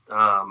working,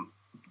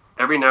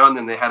 every now and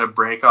then they had to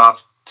break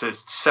off to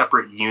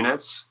separate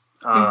units.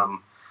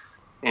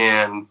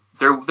 And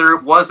there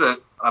was a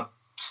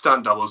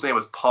stunt double. His name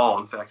was Paul.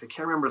 In fact, I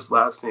can't remember his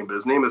last name, but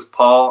his name is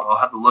Paul. I'll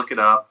have to look it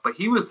up. But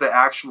he was the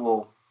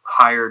actual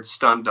hired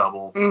stunt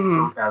double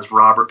as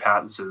Robert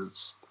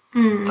Pattinson's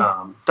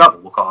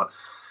double, we'll call it.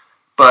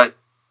 But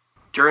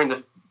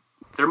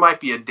there might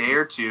be a day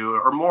or two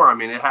or more. I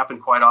mean, it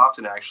happened quite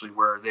often, actually,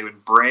 where they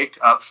would break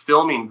up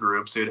filming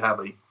groups. They would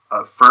have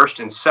a first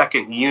and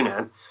second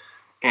unit,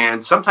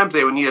 and sometimes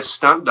they would need a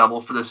stunt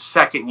double for the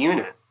second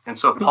unit. And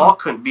so Paul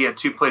couldn't be at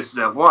two places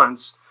at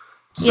once.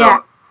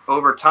 So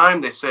over time,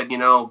 they said,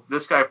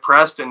 this guy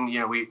Preston,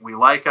 we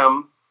like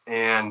him,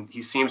 and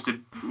he seems to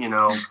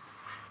know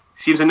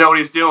what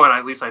he's doing.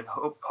 At least I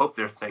hope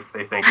they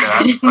think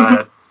that.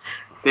 But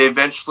they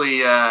eventually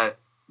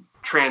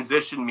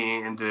transitioned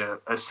me into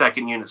a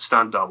second unit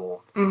stunt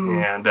double.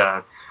 And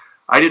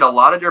I did a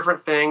lot of different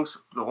things.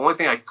 The only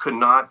thing I could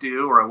not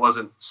do, or I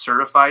wasn't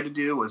certified to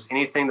do, was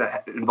anything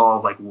that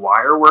involved like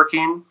wire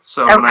working.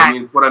 So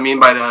what I mean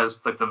by that is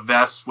like the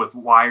vests with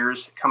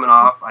wires coming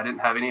off. I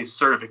didn't have any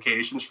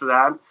certifications for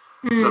that.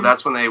 So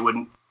that's when they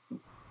wouldn't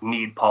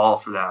need Paul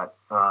for that.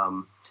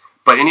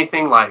 But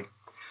anything like,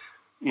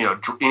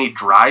 any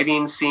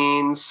driving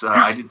scenes,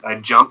 I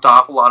jumped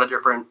off a lot of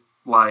different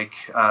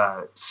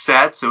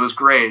sets. It was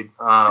great.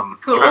 Cool. I'm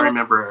trying to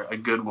remember a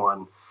good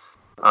one.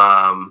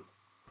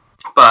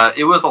 But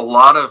it was a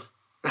lot of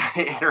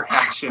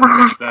interaction.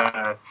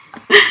 It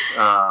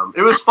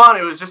was fun.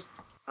 It was just,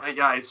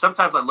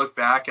 sometimes I look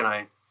back and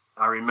I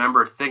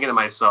remember thinking to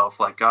myself,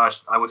 like,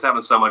 gosh, I was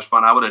having so much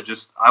fun. I would have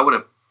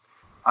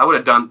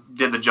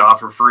did the job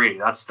for free.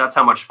 That's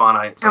how much fun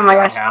I had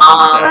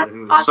on set.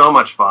 It was so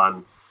much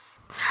fun.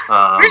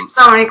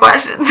 So many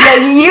questions.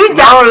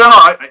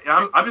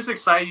 I'm just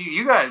excited.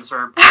 You guys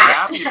are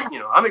happy.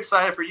 I'm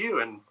excited for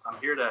you, and I'm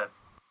here to,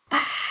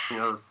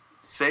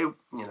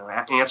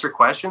 answer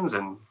questions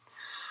and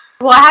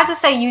Well, I have to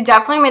say, you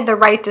definitely made the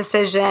right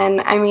decision.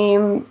 I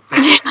mean,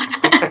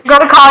 go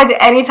to college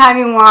anytime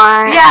you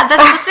want. Yeah,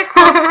 that's such a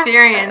cool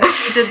experience.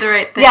 You did the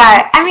right thing.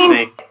 Yeah, I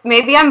mean,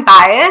 maybe I'm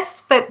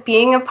biased, but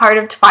being a part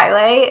of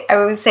Twilight, I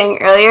was saying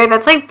earlier,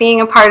 that's like being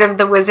a part of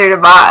The Wizard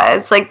of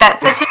Oz. Like,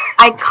 that's such an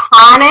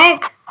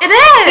iconic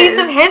piece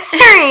of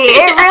history.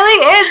 It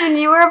really is, and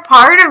you were a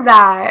part of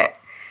that.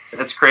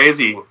 That's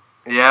crazy.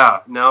 Yeah,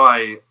 no,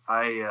 I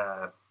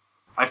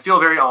feel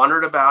very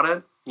honored about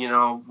it. You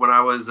know, when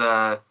I was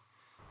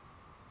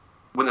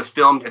when the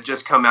film had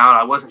just come out,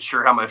 I wasn't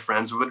sure how my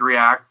friends would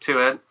react to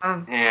it,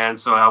 and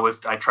so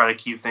I try to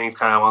keep things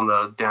kind of on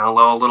the down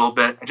low a little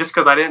bit, just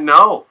because I didn't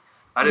know.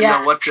 I didn't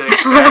know what to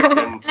expect,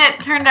 and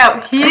it turned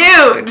out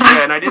huge.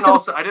 Yeah, and I didn't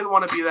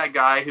want to be that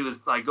guy who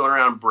was like going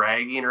around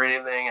bragging or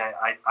anything.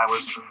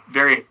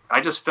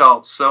 I just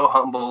felt so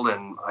humbled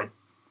and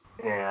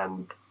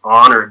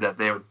honored that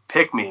they would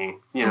pick me.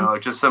 You know,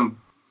 just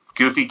some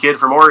goofy kid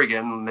from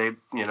Oregon. They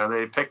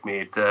picked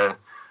me to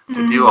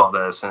do all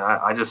this, and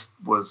I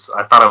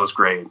thought it was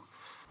great.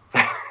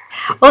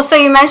 Well, so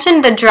you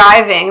mentioned the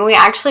driving. We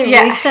actually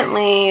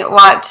recently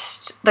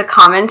watched the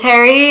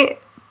commentary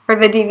for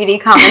the DVD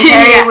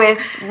commentary with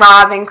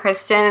Rob and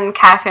Kristen and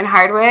Catherine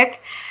Hardwicke,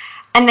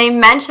 and they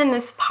mentioned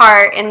this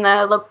part in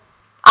the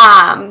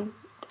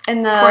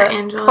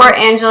Port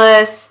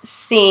Angeles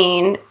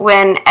scene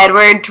when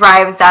Edward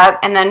drives up,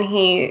 and then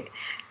he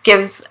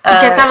gets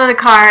out of the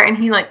car and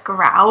he like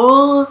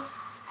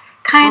growls,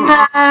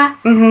 kinda.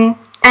 Mm-hmm.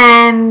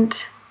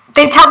 And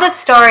they tell the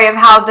story of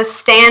how the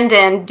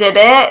stand-in did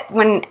it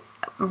when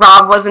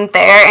Rob wasn't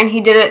there, and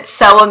he did it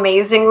so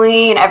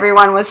amazingly, and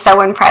everyone was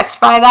so impressed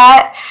by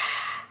that.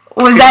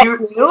 Was that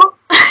you?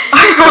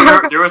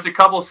 So there was a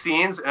couple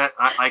scenes, and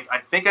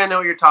I think I know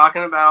what you're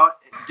talking about.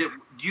 Do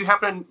you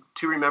happen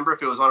to remember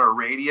if it was on a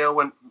radio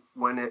when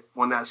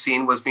that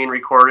scene was being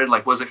recorded?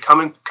 Like, was it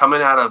coming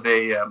out of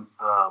a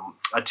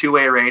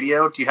two-way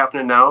radio? Do you happen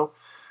to know?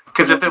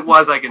 Because if it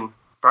was, I can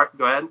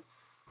go ahead.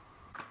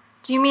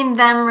 Do you mean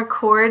them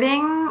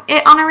recording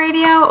it on a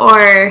radio,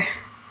 or?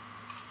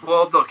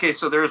 Well, okay,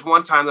 so there's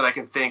one time that I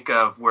can think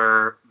of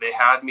where they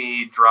had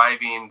me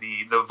driving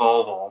the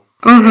Volvo.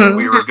 Mm-hmm.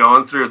 We were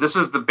going through. This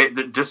is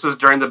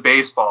during the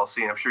baseball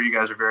scene. I'm sure you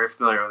guys are very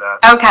familiar with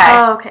that. Okay.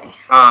 Oh, okay.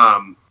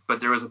 But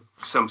there was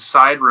some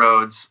side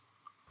roads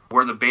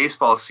where the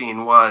baseball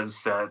scene was.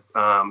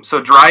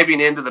 So driving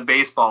into the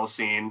baseball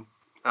scene,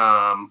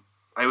 I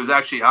was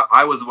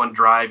the one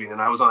driving, and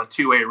I was on a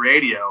two-way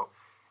radio,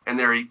 and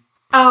they're.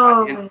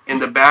 In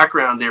the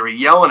background, they were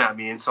yelling at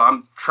me, and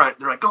so they're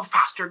like, go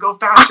faster,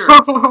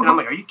 and I'm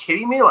like, are you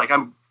kidding me? Like,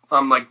 I'm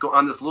like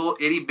on this little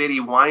itty bitty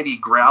windy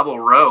gravel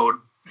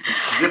road,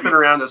 zipping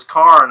around this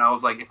car, and I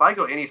was like, if I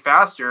go any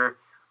faster,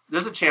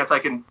 there's a chance I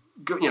can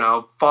go,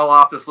 fall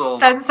off this little.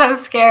 That's so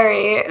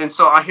scary. And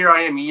so here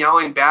I am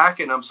yelling back,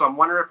 and I'm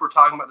wondering if we're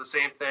talking about the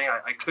same thing.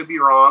 I could be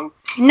wrong.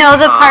 No,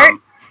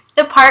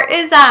 the part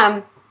is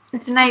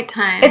It's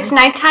nighttime. It's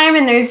nighttime,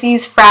 and there's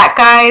these frat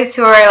guys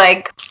who are,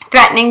 like,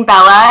 threatening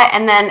Bella,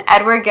 and then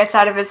Edward gets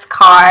out of his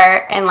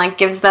car and, like,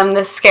 gives them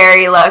this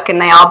scary look,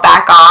 and they all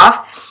back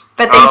off.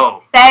 But they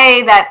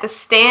say that the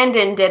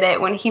stand-in did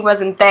it when he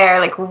wasn't there,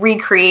 like,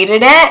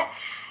 recreated it,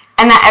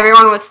 and that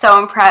everyone was so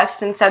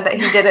impressed and said that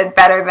he did it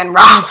better than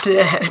Rob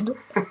did.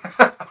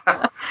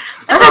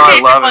 I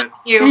love it.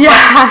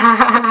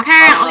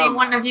 Apparently,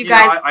 one of you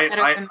guys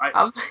better than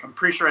Rob. I'm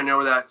pretty sure I know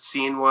where that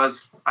scene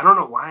was. I don't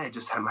know why.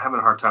 I'm having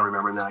a hard time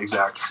remembering that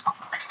exact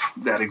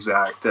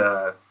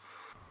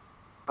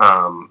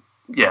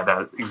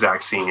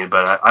scene.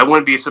 But I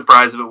wouldn't be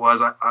surprised if it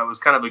was. I was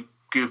kind of a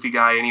goofy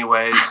guy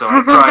anyway, so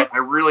I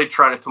really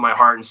try to put my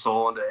heart and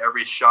soul into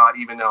every shot,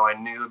 even though I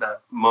knew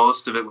that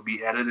most of it would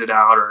be edited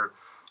out, or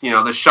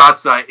the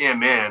shots that I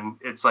am in,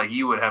 it's like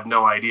you would have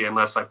no idea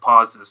unless I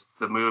pause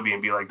the movie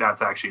and be like,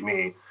 that's actually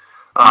me.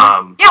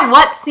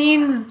 What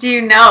scenes do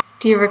you know?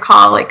 Do you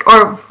recall, like,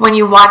 or when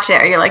you watch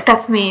it, or you're like,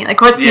 that's me?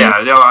 Like, what scene?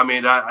 Yeah, no, I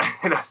mean,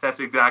 that's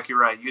exactly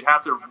right.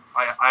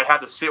 I'd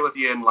have to sit with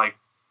you and, like,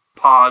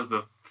 pause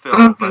the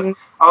film. Mm-hmm. But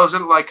I was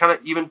in, like, kind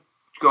of, even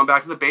going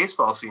back to the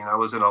baseball scene, I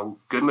was in a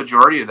good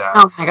majority of that.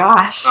 Oh my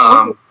gosh.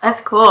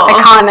 That's cool.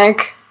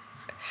 Iconic.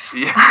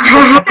 Yeah.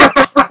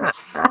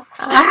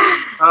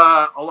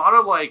 A lot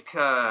of, like,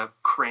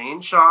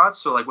 crane shots,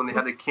 so, like, when they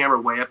had the camera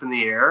way up in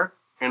the air,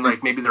 and,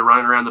 like, maybe they're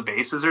running around the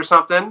bases or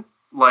something,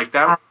 like,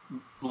 that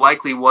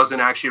likely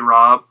wasn't actually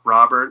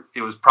Robert.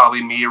 It was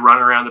probably me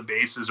running around the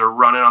bases or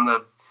running on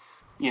the,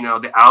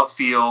 the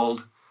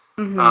outfield.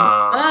 Mm-hmm.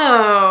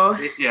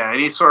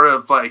 Any sort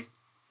of, like,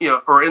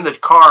 or in the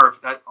car,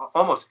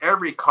 almost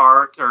every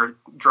car or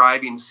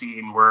driving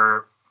scene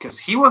because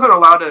they weren't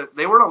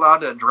allowed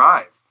to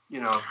drive.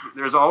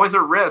 There's always a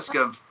risk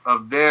of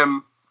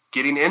them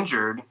getting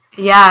injured.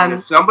 Yeah. And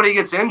if somebody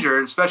gets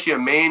injured, especially a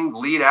main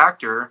lead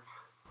actor,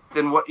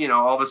 then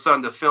all of a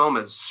sudden the film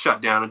is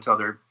shut down until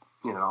they're,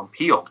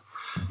 healed.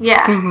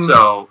 Yeah. Mm-hmm.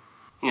 So,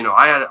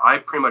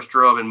 I pretty much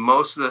drove in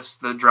most of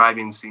the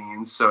driving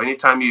scenes. So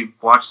anytime you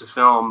watch the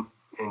film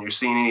and you're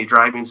seeing any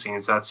driving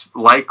scenes, that's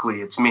likely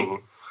it's me.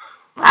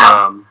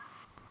 Wow.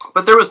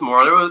 But there was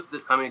more. There was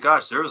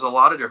a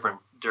lot of different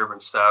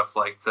stuff,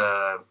 like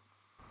the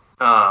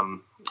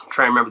trying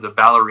to remember the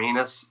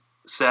ballerina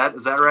set.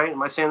 Is that right?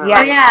 Am I saying that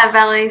right? Yeah,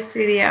 ballet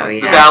studio.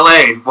 Yeah. The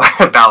ballet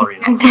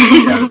ballerina.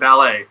 Yeah, the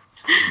ballet.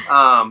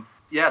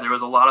 Yeah, there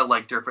was a lot of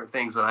like different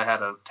things that I had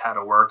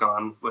to work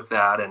on with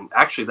that, and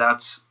actually there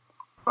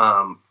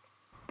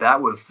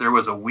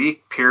was a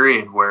week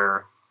period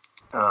where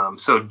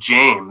so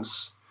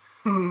James,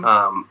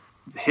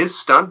 his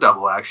stunt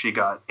double actually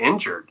got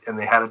injured, and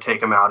they had to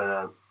take him out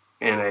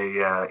in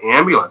a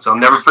ambulance. I'll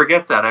never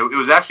forget that. It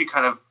was actually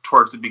kind of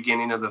towards the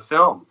beginning of the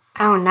film.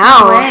 Oh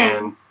no!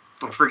 And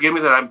forgive me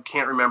that I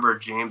can't remember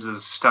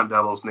James's stunt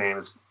double's name.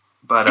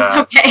 But it's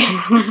okay.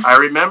 I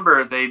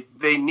remember they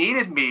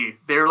needed me.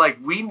 They're like,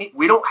 we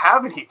don't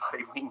have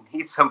anybody. We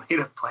need somebody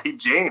to play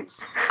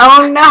James.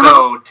 Oh no!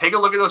 So take a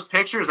look at those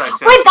pictures I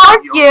sent. Wait, that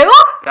was you?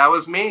 That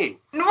was me.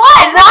 What?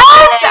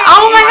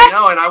 Oh my gosh! I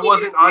know, and I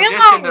wasn't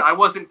auditioned. I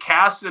wasn't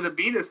casted to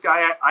be this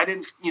guy. I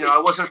didn't. I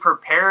wasn't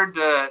prepared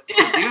to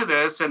do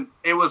this. And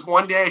it was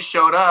one day I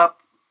showed up.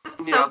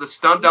 The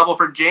stunt double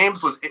for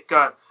James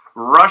got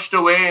rushed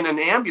away in an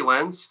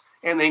ambulance,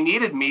 and they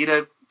needed me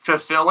to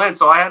fill in.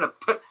 So I had to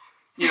put.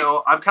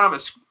 I'm kind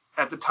of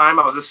at the time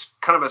I was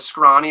kind of a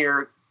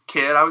scrawnier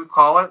kid, I would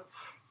call it.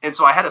 And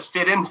so I had to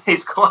fit in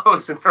these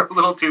clothes, and they're a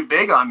little too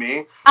big on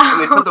me.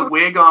 And they put the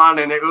wig on,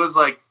 and it was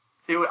like,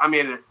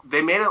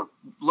 they made it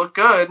look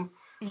good.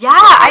 Yeah,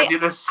 I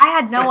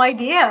had no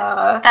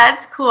idea.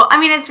 That's cool. I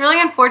mean, it's really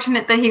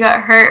unfortunate that he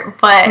got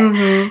hurt, but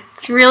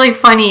it's really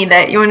funny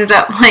that you ended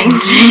up playing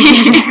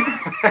James.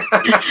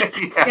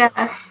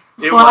 Yeah.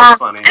 It was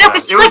funny. No,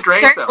 because he's like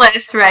great,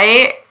 shirtless, though.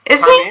 Right?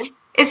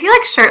 Is he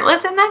like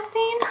shirtless in that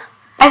scene?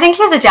 I think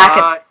he has a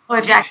jacket.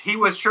 He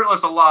was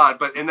shirtless a lot,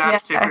 but in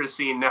that particular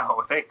scene,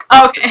 no. Thank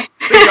okay.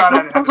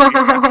 God.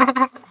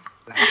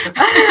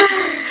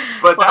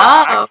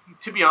 But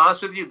to be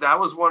honest with you, that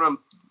was one of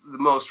the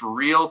most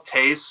real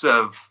tastes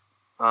of,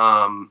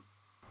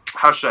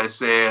 how should I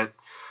say it?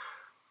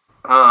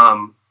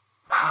 I'm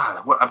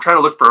trying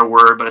to look for a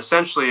word, but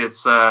essentially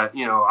it's,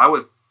 I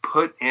was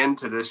put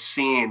into this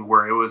scene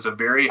where it was a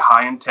very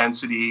high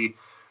intensity,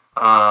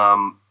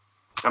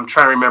 I'm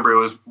trying to remember.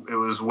 It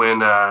was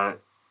when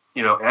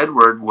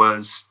Edward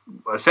was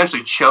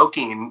essentially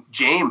choking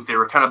James. They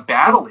were kind of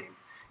battling,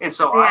 and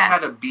so I had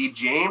to be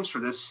James for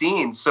this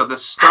scene. So the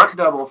stunt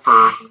double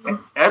for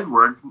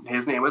Edward,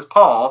 his name was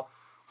Paul,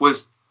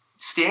 was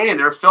standing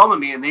there filming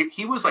me, and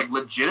he was like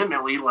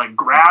legitimately like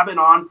grabbing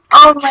on,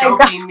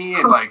 choking me,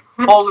 and like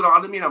holding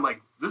on to me. And I'm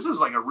like, this is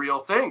like a real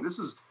thing. This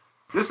is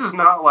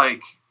not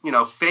like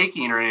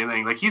faking or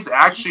anything. Like he's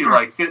actually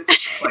like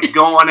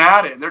going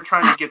at it, and they're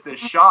trying to get this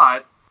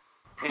shot.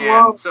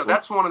 And so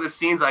that's one of the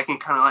scenes I can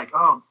kind of like,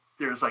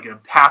 there's like a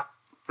half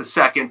a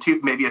second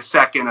to maybe a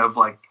second of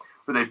like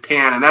where they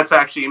pan, and that's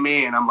actually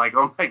me. And I'm like,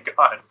 oh my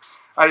God,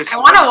 I want to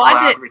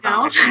watch it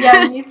now.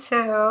 Yeah, me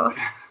too.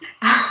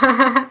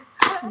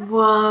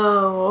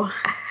 Whoa.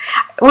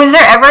 Was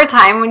there ever a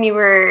time when you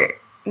were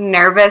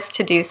nervous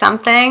to do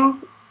something?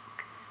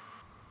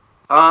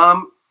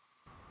 Not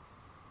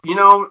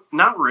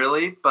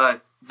really,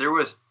 but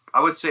I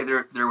would say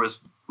there was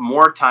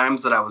more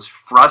times that I was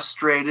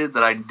frustrated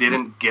that I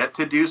didn't get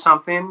to do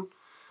something.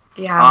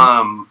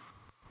 Yeah.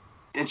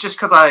 It's just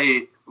because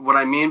what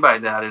I mean by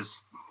that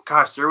is,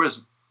 gosh, there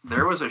was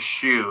a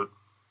shoot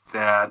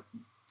that,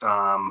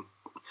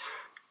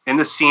 in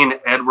the scene,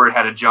 Edward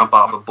had to jump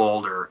off a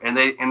boulder, and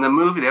in the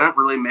movie, they don't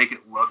really make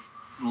it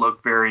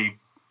look very,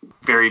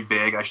 very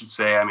big, I should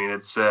say. I mean,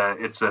 it's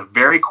a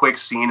very quick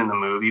scene in the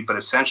movie, but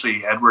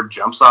essentially Edward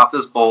jumps off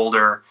this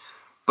boulder.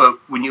 But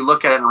when you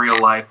look at it in real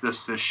life,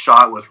 this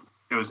shot was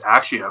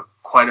actually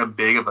quite a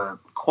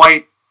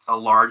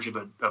large of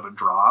a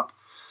drop.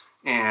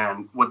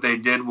 And what they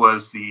did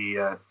was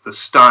the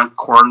stunt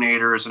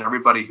coordinators and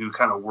everybody who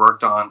kind of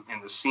worked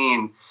in the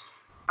scene,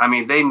 I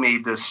mean, they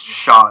made this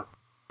shot.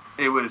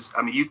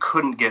 You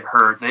couldn't get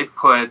hurt. It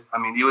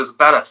was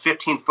about a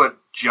 15-foot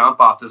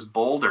jump off this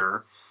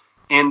boulder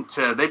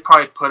they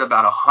probably put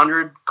about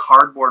 100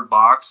 cardboard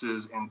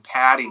boxes and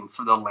padding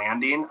for the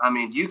landing. I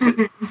mean, you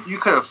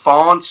could have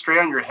fallen straight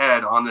on your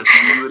head on this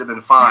and you would have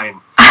been fine.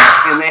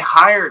 And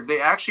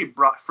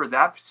for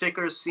that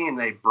particular scene,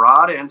 they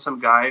brought in some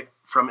guy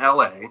from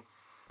LA, and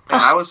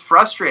I was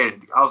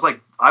frustrated. I was like,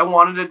 I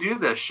wanted to do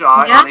this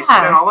shot, and they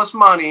spent all this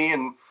money,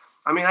 and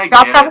I mean, I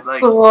get it.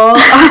 Like, cool.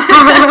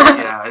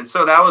 Yeah, and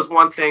so that was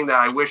one thing that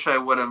I wish I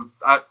would have.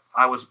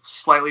 I was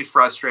slightly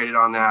frustrated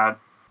on that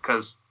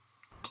because,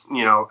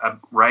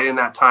 right in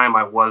that time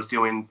I was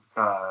doing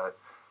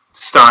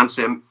stunts,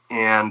 and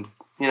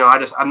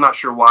I'm not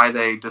sure why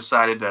they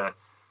decided to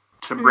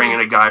bring in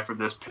a guy for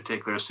this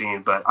particular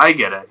scene, but I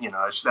get it.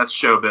 That's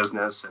show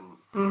business and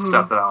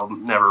stuff that I'll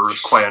never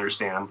quite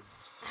understand.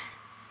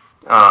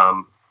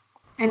 I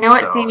know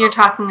what scene you're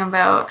talking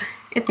about.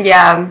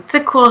 It's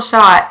a cool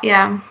shot.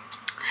 Yeah.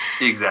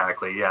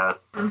 Exactly. Yeah.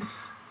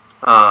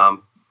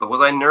 But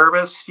was I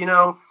nervous?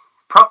 Yeah,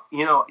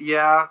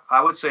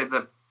 I would say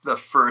that the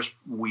first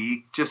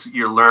week, just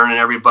you're learning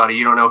everybody.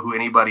 You don't know who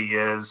anybody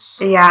is.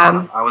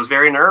 Yeah. I was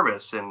very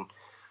nervous, and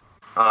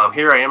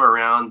here I am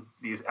around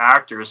these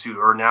actors who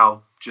are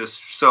now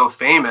just so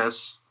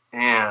famous,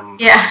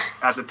 and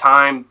at the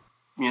time,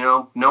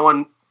 no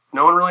one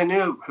really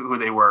knew who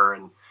they were,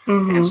 and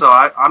so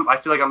I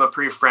feel like I'm a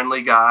pretty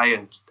friendly guy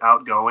and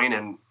outgoing,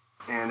 and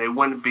it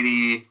wouldn't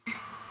be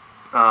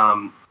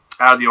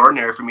out of the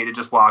ordinary for me to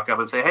just walk up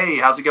and say, hey,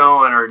 how's it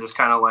going? Or just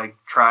kind of like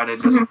try to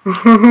just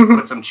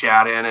put some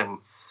chat in. And,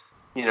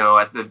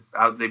 at the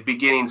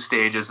beginning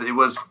stages, it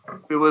was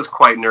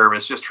quite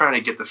nervous, just trying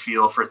to get the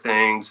feel for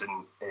things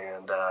and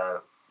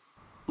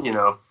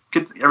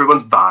get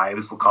everyone's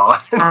vibes, we'll call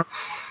it.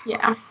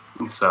 Yeah.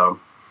 And so.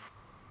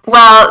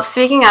 Well,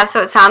 speaking of,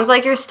 so it sounds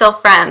like you're still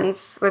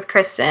friends with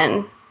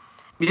Kristen.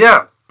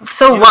 Yeah.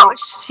 So what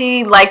was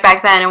she like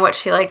back then and what's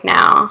she like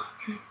now?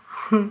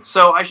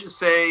 So I should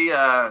say,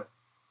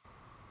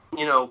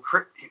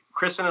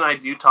 Kristen and I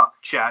do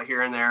chat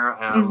here and there.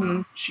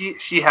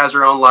 She has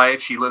her own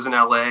life. She lives in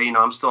LA.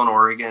 I'm still in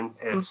Oregon.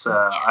 It's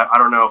I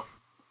don't know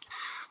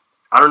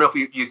if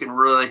you can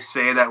really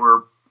say that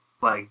we're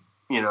like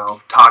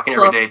talking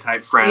every day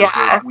type friends.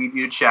 Yeah. We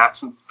do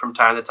chat from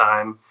time to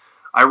time.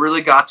 I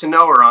really got to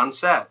know her on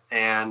set,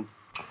 and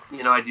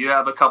I do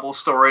have a couple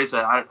stories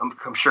that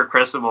I'm sure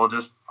Kristen will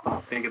just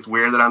think it's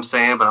weird that I'm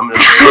saying, but I'm going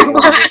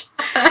to say it.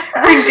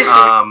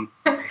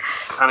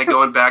 Kind of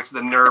going back to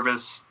the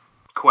nervous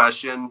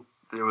question,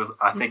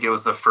 I think it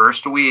was the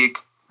first week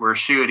we're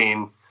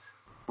shooting.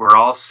 We're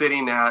all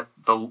sitting at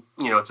when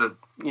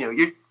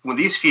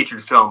these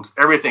featured films,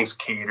 everything's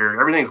catered,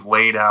 everything's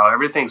laid out,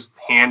 everything's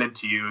handed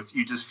to you.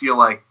 You just feel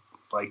like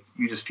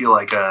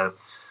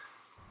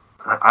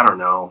I don't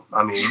know.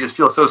 I mean, you just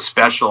feel so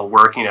special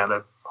working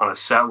on a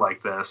set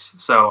like this.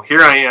 So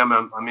here I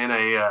am.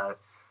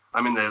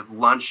 I'm in the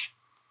lunch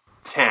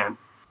tent,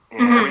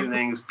 and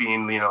everything's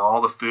being,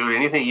 all the food,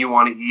 anything you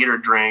want to eat or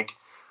drink.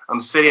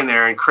 I'm sitting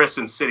there, and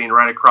Kristen's sitting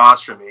right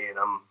across from me, and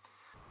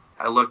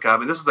I look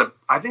up, and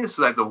I think this is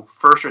like the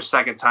first or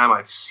second time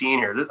I've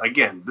seen her.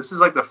 This is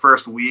like the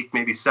first week,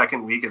 maybe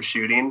second week of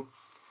shooting.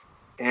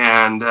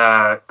 And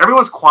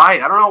everyone's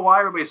quiet. I don't know why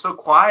everybody's so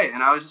quiet.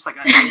 And I was just like,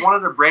 I wanted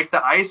to break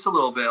the ice a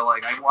little bit.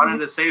 Like, I wanted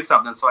to say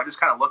something. So I just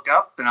kind of looked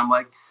up, and I'm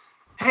like,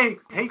 hey,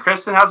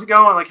 Kristen, how's it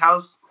going? Like,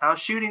 how's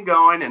shooting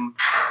going? And,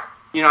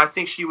 I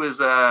think she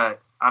was,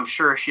 I'm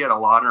sure she had a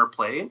lot on her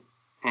plate.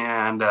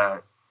 And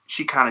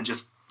she kind of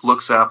just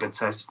looks up and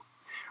says,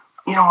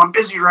 I'm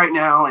busy right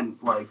now. And,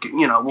 like,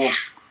 we'll.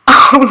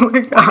 Oh,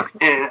 my God.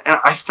 And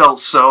I felt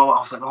I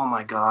was like, oh,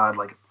 my God.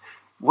 Like,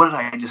 what did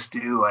I just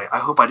do? I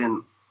hope I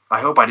didn't I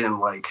hope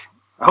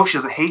she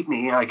doesn't hate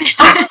me. Like,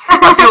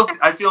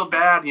 I feel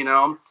bad,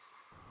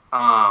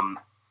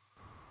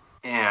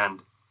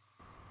 and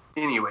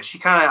anyway, she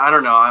kind of, I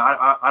don't know.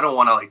 I don't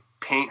want to like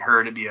paint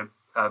her to be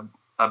a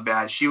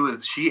bad.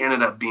 She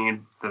ended up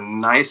being the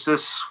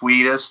nicest,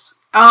 sweetest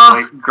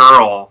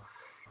girl.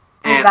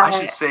 And I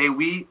should say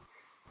we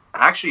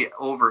actually,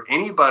 over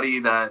anybody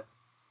that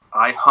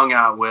I hung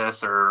out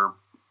with or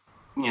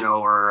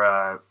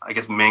I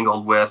guess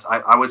mingled with,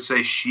 I would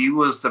say she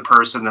was the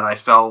person that I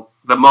felt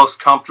the most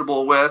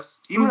comfortable with.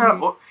 Even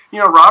though,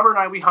 Robert and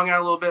I, we hung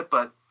out a little bit,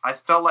 but I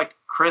felt like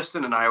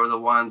Kristen and I were the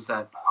ones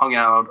that hung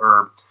out,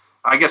 or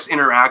I guess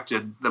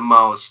interacted the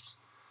most.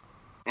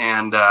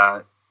 And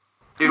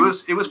it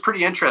was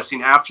pretty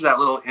interesting. After that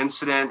little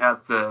incident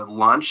at the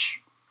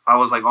lunch, I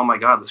was like, oh my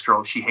God, this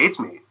girl, she hates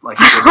me. Like,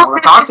 she doesn't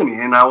want to talk to me.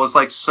 And I was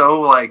like,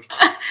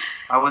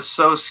 I was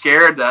so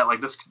scared that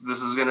like this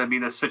is going to be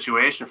the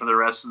situation for the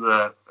rest of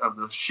the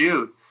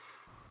shoot.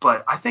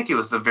 But I think it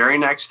was the very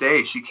next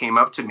day she came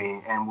up to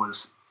me and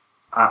was,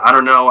 I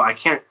don't know, I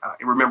can't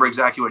remember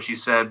exactly what she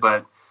said,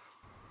 but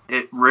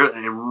it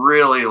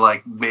really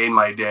like made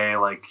my day.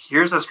 Like,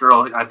 here's this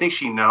girl, I think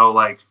she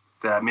like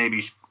that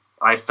maybe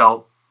I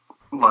felt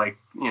like,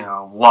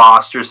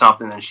 lost or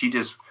something. And she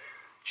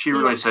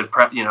really said,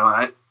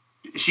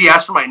 she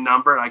asked for my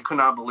number, and I could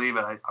not believe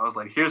it. I was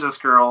like, here's this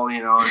girl,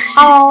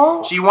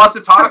 she wants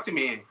to talk to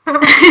me.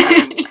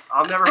 And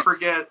I'll never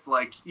forget,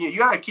 like, you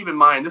got to keep in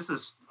mind, this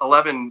is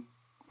 11,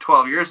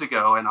 12 years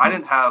ago, and I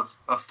didn't have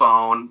a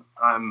phone.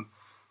 I'm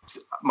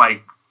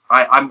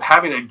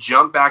having to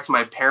jump back to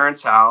my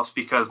parents' house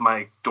because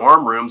my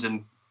dorm room's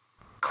in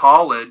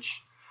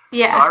college.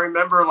 Yeah. So I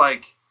remember,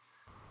 like,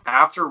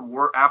 after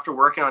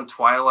working on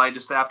Twilight,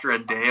 just after a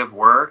day of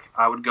work,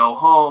 I would go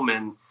home,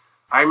 and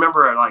I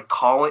remember like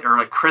calling, or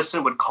like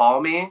Kristen would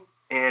call me,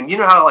 and you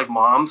know how like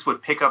moms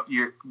would pick up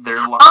their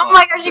line. Oh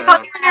my gosh, you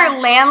called you on your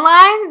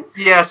landline?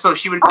 Yeah, so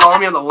she would call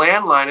me on the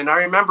landline, and I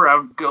remember I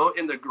would go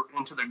into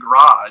the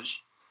garage,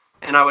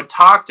 and I would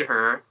talk to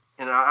her,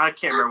 and I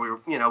can't remember,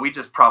 we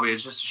just probably,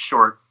 it's just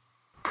short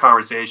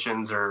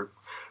conversations, but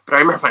I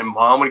remember my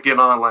mom would get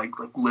on like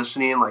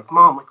listening, like,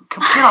 Mom, like,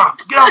 come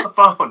get off the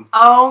phone.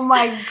 Oh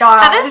my God,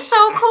 that is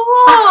so cool.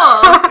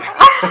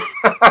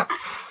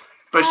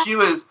 But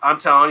I'm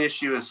telling you,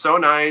 she was so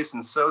nice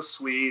and so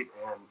sweet,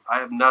 and I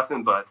have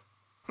nothing but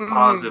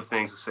positive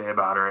things to say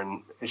about her,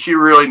 and she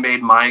really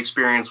made my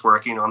experience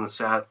working on the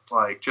set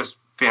like just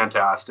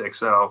fantastic.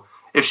 So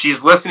if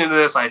she's listening to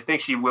this, I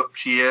think she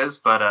is,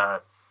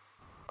 but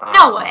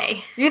no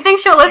way. You think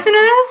she'll listen to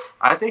this?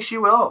 I think she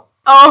will.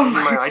 Oh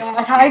my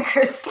God. Hi,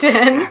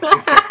 Kristen.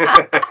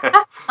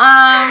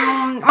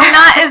 We're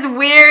not as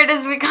weird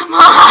as we come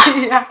off.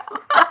 Yeah.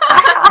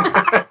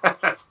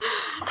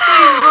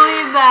 Please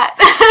believe that.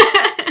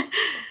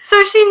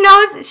 So she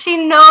knows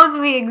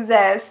we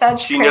exist.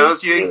 That's she crazy.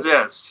 knows you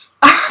exist.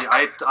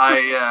 I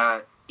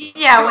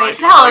wait,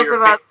 tell us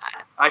about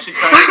that. I should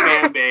tell your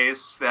fan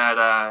base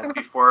that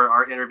before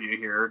our interview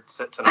here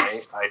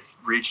tonight, I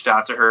reached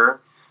out to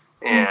her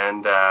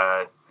and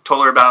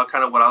told her about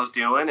kind of what I was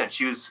doing, and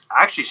she was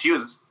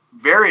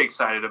very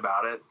excited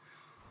about it.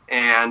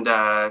 And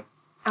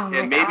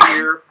maybe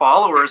your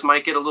followers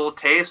might get a little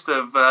taste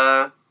of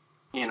a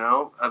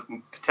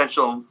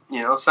potential,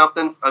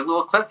 something, a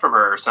little clip from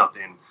her or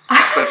something.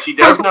 But she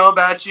does know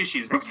about you.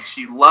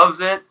 She loves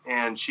it,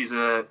 and she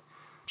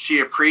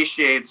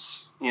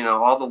appreciaes,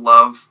 all the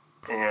love.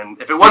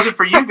 And if it wasn't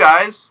for you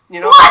guys,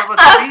 none of us would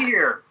be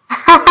here.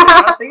 So you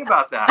gotta think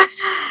about that.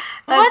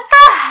 What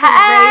the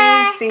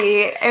heck?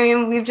 Crazy. I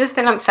mean, we've just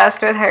been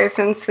obsessed with her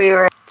since we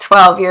were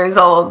 12 years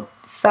old.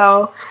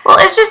 So, well,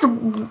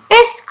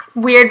 it's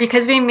weird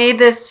because we made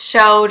this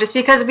show just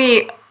because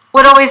we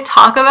would always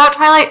talk about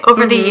Twilight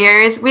over the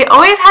years. We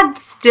always had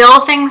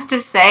still things to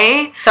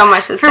say. So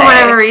much to say. For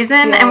whatever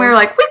reason. Yeah. And we were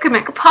like, we could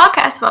make a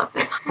podcast about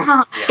this.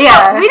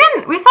 Yeah.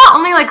 We thought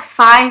only like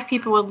 5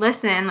 people would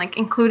listen, like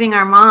including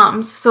our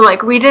moms. So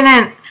like we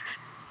didn't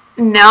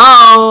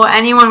know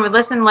anyone would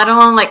listen, let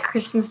alone like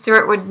Kristen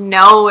Stewart would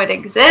know it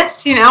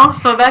exists,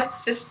 So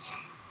that's just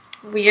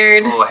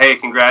weird. Well, hey,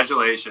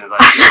 congratulations.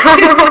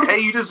 Hey,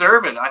 you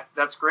deserve it.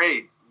 That's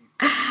great.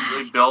 You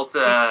really built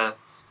a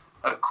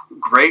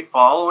great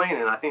following,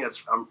 and I think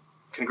that's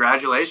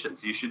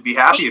congratulations. You should be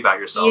happy about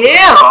yourself.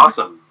 Yeah, that's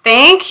awesome.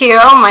 Thank you.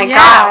 Oh my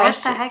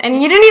gosh!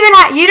 And you didn't even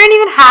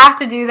have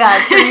to do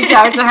that to reach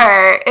out to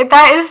her.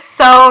 That is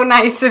so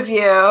nice of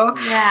you.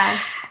 Yeah.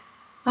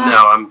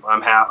 No,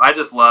 I'm happy. I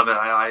just love it.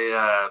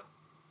 I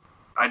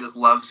just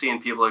love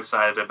seeing people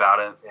excited about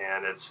it,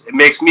 and it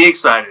makes me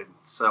excited.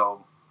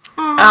 So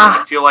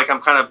I feel like I'm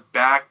kind of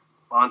back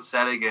on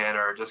set again,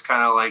 or just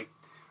kind of like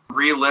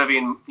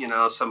reliving,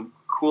 some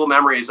cool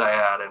memories I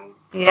had, and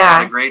I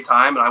had a great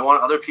time. And I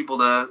want other people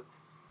to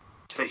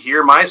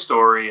hear my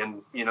story,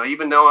 and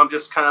even though I'm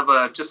just kind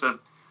of just a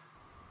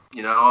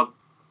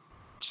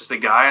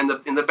guy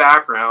in the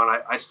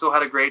background, I still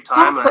had a great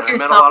time, and I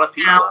met a lot of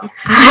people.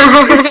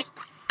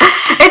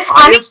 It's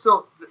funny.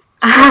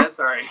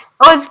 Sorry.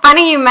 Oh, it's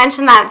funny you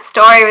mentioned that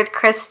story with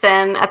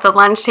Kristen at the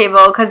lunch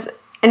table, because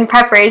in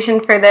preparation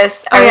for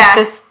this, I was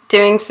just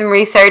doing some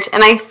research,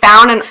 and I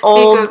found an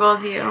old...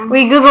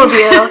 We Googled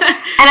you.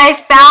 And I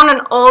found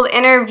an old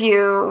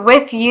interview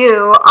with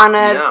you on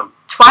a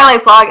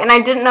Twilight vlog, and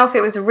I didn't know if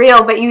it was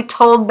real, but you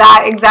told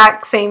that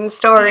exact same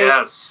story.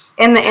 Yes.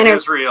 In the interview. It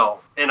is real.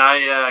 And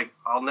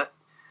right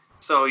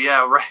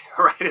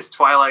as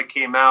Twilight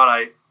came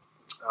out,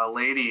 a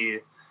lady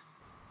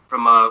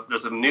from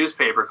there's a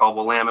newspaper called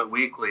Willamette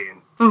Weekly,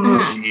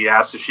 and she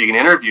asked if she can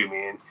interview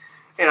me,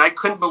 and I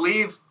couldn't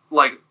believe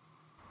like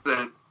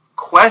the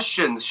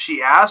questions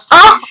she asked me.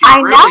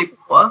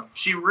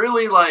 She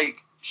really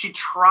like she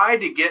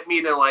tried to get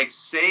me to like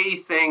say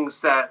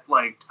things that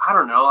like I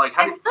don't know, like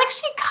I feel like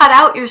she cut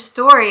out your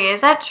story.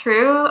 Is that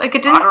true? Like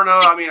it didn't. I don't know.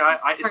 I mean,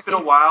 it's been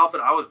a while,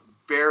 but I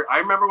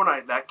remember when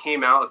that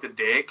came out, like the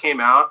day it came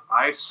out,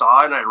 I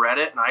saw it and I read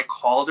it and I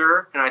called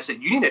her and I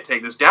said, "You need to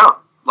take this down.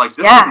 Like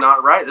this is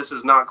not right. This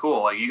is not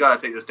cool. Like you got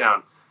to take this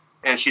down."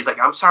 And she's like,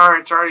 "I'm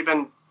sorry. It's already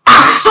been."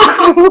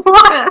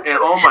 And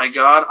oh my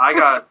God,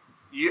 I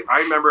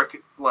remember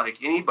like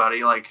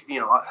anybody, like,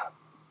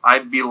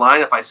 I'd be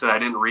lying if I said I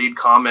didn't read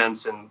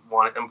comments and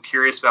I'm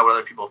curious about what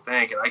other people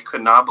think. And I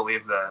could not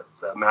believe the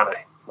amount of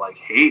like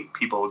hate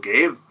people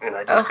gave, and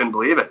I just couldn't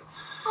believe it.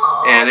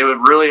 And it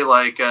would really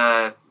like,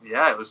 it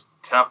was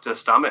tough to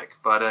stomach,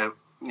 but I'm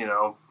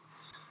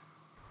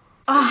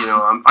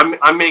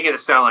making it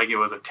sound like it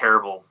was a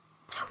terrible.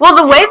 Well,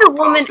 the way the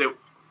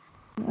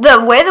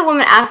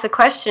woman asked the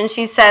question,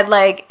 she said,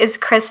 like, is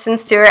Kristen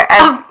Stewart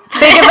as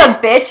big of a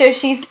bitch as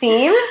she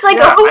seems? Like,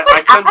 I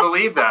couldn't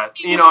believe that.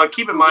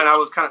 Keep in mind, I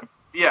was kind of,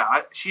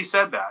 she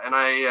said that. And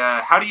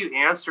how do you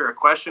answer a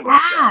question like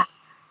that?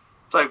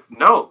 It's like,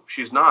 no,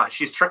 she's not.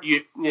 She's,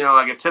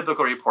 like a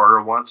typical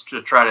reporter wants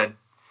to try to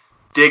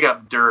dig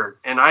up dirt.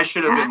 And I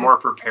should have been more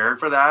prepared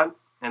for that.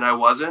 And I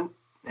wasn't.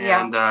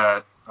 And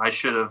I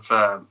should have,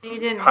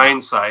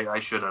 hindsight, I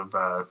should have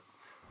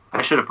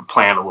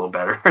planned a little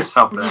better or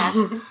something.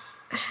 Yeah.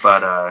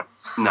 But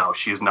no,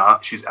 she's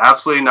not. She's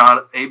absolutely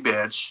not a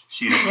bitch.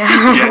 She's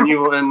a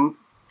genuine,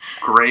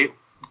 great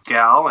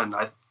gal, and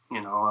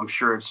I'm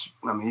sure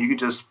you could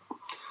just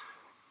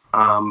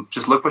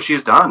look what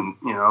she's done.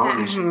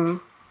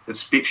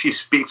 She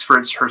speaks for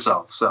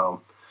herself.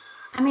 So.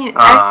 I mean,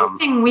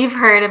 everything we've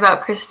heard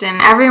about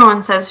Kristen,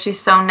 everyone says she's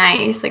so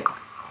nice. Like.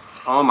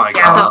 Oh my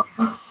God.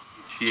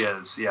 She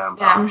is,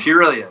 yeah. She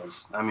really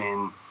is. I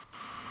mean,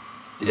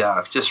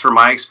 yeah, just from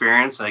my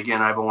experience, and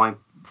again, I've only,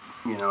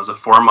 it was a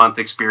 4-month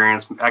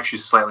experience, actually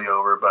slightly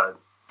over, but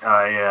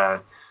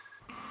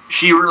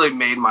she really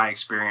made my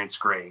experience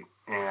great.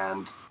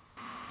 And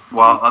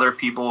while other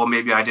people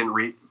maybe I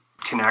didn't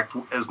connect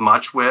as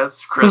much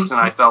with, Kristen,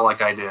 I felt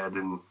like I did,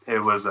 and it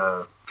was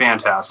a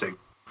fantastic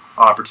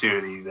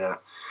opportunity.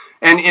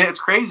 And it's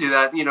crazy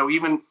that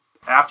even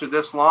after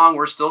this long,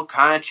 we're still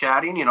kind of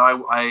chatting. Who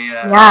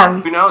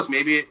knows?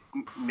 Maybe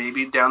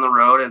down the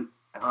road,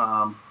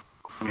 and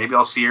maybe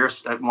I'll see her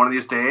at one of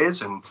these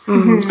days. And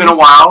it's been a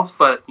while,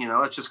 but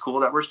it's just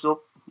cool that we're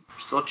still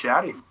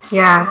chatting.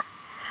 Yeah.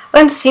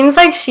 Well, it seems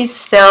like she's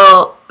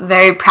still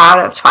very proud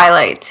of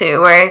Twilight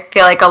too, where I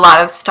feel like a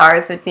lot of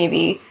stars would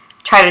maybe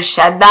try to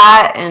shed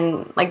that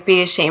and like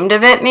be ashamed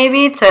of it,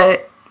 maybe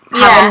to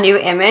have a new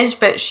image,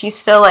 but she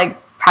still like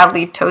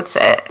proudly totes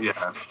it.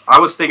 Yeah, I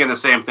was thinking the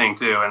same thing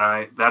too,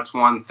 and that's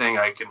one thing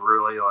I can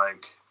really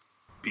like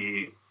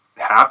be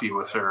happy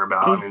with her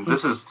about. I mean,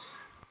 this is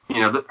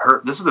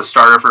this is the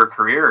start of her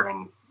career,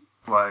 and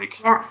like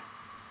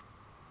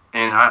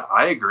and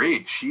I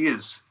agree.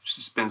 She's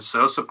been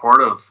so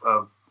supportive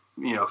of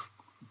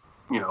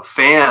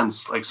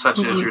fans like such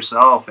as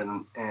yourself,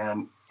 and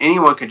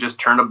anyone could just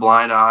turn a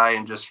blind eye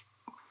and just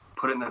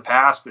put it in the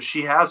past, but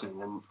she hasn't,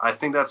 and I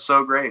think that's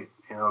so great.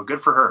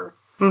 Good for her.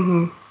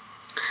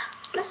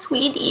 A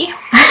sweetie.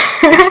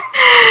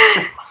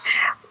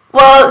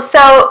 Well,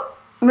 so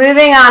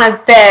moving on a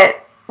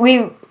bit,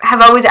 we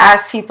have always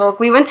asked people.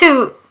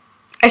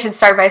 I should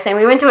start by saying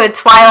we went to a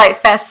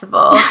Twilight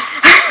festival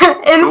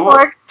in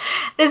Forks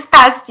this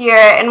past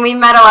year, and we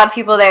met a lot of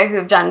people there who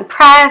have done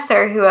press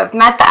or who have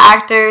met the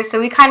actors. So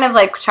we kind of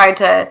like tried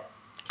to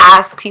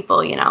ask people,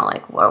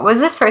 like, what was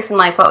this person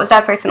like? What was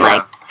that person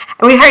like?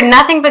 And we heard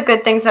nothing but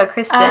good things about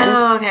Kristen.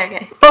 Oh,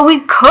 okay. But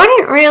we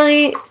couldn't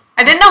really.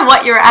 I didn't know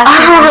what you were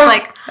asking. I was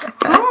like,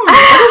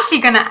 what is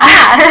she gonna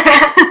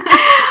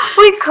ask?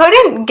 We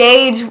couldn't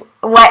gauge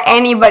what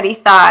anybody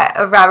thought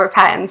of Robert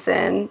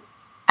Pattinson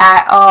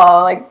at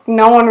all. Like,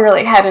 no one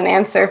really had an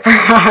answer for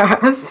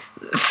us.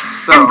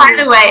 And by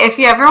the way, if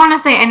you ever want to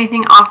say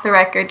anything off the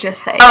record,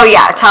 just say. Oh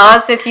yeah, tell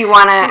us if you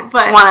want us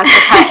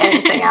to cut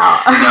anything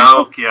out.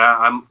 No, yeah,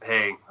 I'm.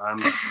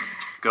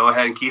 Go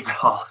ahead and keep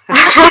it all.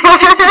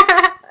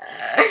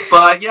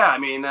 But yeah, I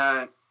mean,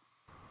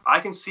 I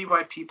can see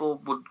why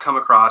people would come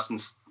across and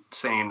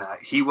saying that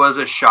he was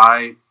a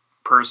shy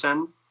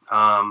person.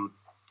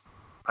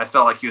 I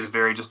felt like he was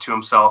very just to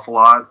himself a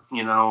lot.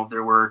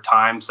 There were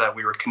times that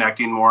we were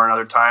connecting more, and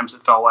other times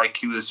it felt like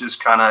he was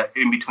just kind of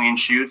in between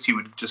shoots. He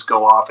would just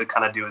go off and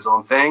kind of do his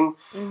own thing.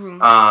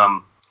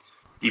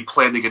 He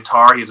played the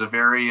guitar. He's a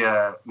very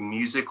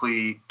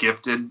musically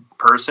gifted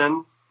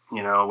person,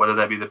 whether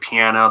that be the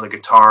piano, the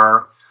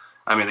guitar.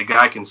 I mean, the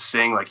guy can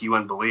sing like you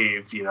wouldn't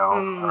believe, I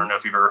don't know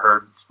if you've ever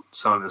heard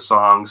some of his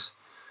songs,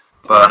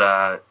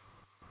 but,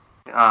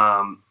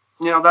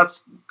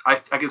 that's, I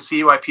can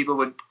see why people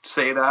would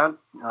say that.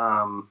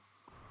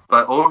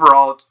 But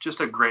overall,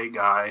 just a great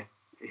guy.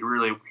 He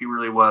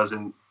really was.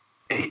 And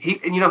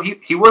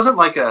he wasn't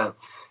like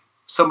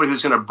somebody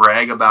who's going to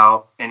brag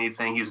about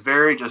anything. He's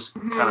very just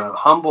kind of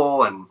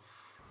humble and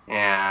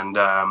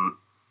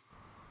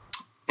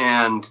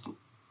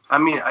I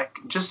mean,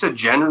 just a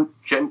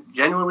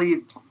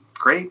genuinely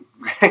great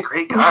guy.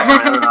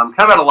 I'm kind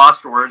of at a loss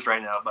for words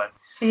right now, but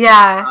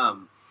yeah.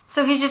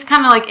 So he's just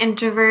kind of like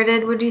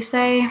introverted, would you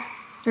say,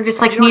 or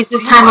just like needs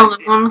his time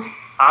alone?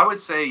 I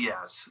would say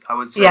yes. I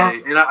would say,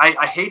 and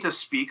I hate to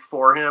speak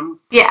for him,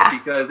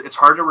 because it's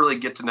hard to really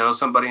get to know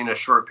somebody in a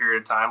short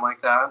period of time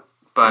like that.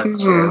 But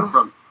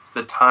from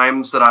the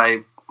times that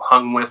I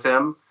hung with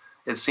him,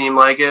 it seemed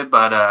like it.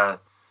 But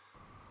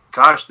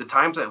gosh, the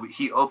times that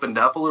he opened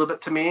up a little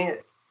bit to me,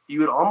 you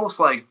would almost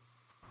like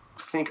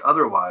think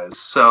otherwise.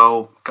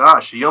 So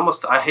gosh,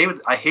 I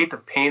hate to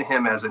paint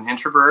him as an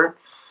introvert.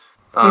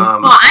 Well,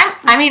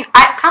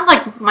 it sounds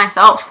like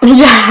myself.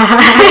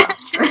 Yeah.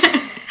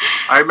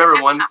 I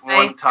remember one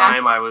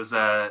time I was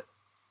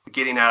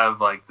getting out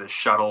of like the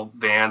shuttle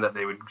van that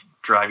they would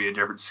drive you to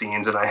different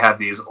scenes, and I had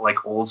these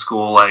like old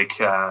school like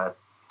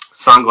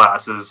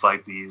sunglasses,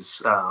 like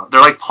these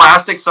they're like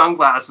plastic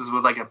sunglasses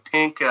with like a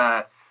pink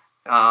what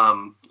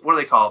do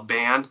they call it?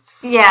 Band?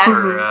 Yeah.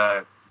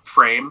 Or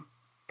frame.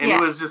 And it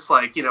was just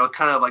like,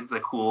 kind of like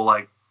the cool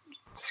like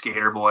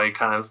skater boy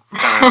kind of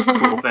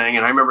cool thing.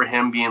 And I remember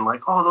him being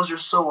like, "Oh, those are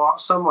so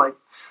awesome." Like,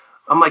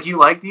 I'm like, "You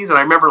like these?" And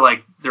I remember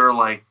like they were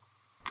like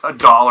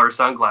 $1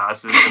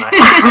 sunglasses, and I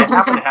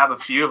happen to have a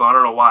few of them. I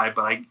don't know why,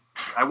 but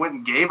I went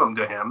and gave them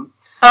to him.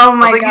 Oh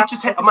my god!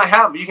 I might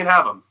have them. You can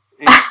have them.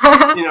 And,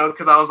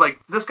 because I was like,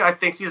 this guy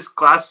thinks his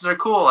glasses are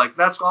cool. Like,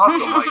 that's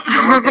awesome. Like,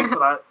 someone thinks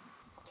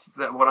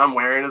that what I'm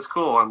wearing is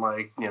cool. I'm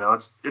like,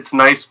 it's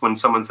nice when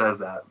someone says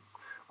that,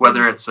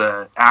 whether it's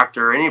an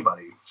actor or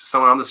anybody.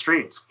 someone on the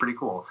street. It's pretty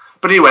cool.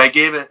 But anyway, I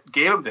gave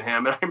them to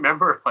him, and I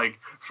remember like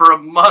for a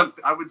month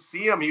I would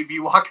see him. He'd be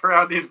walking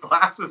around with these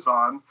glasses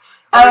on.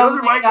 Those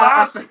are my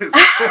glasses.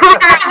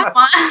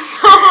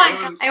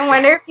 I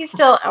wonder if he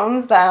still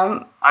owns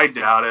them. I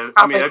doubt it.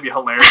 Probably. I mean, that'd be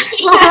hilarious.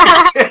 He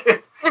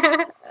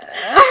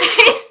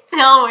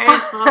still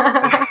wears them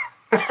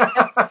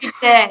every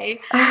day.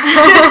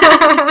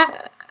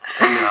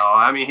 No,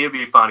 I mean, he'd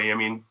be funny. I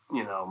mean,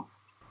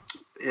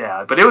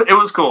 yeah, but it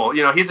was cool.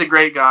 He's a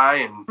great guy,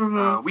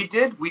 and we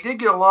did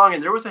get along.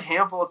 And there was a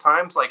handful of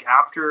times, like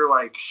after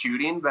like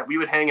shooting, that we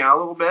would hang out a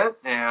little bit,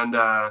 and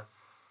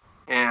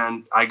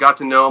I got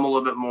to know him a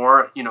little bit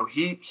more.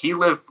 He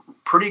lived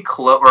pretty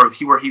close, or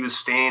where he was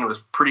staying was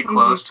pretty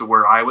close to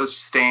where I was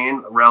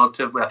staying.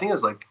 Relatively, I think it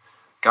was like,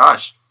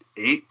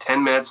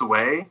 8-10 minutes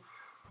away.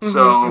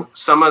 So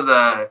some of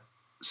the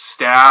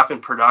staff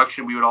and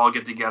production, we would all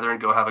get together and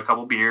go have a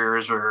couple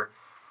beers, or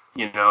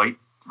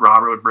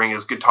Robert would bring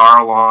his guitar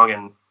along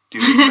and do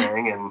his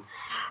thing,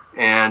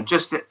 and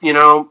just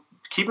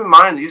keep in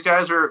mind, these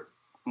guys are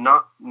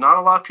not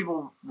a lot of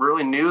people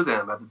really knew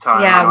them at the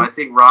time. Yeah. I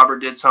think Robert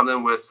did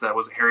something that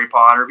was Harry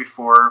Potter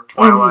before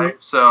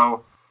Twilight,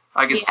 so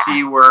I could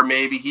see where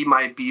maybe he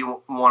might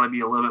want to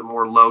be a little bit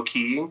more low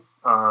key,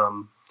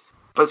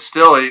 but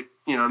still,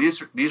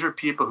 these are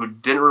people who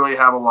didn't really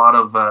have a lot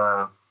of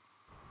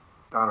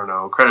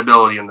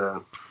credibility in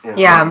the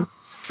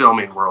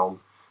filming world.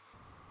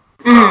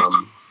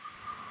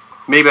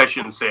 Maybe I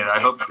shouldn't say it. I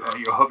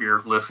hope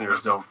your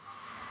listeners don't.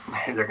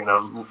 They're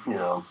gonna,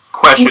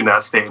 question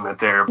that statement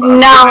there. But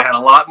they had a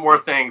lot more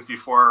things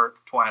before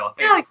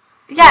Twilight.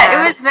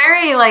 Yeah, it was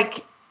very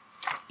like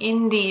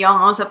indie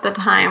almost at the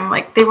time.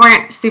 Like they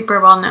weren't super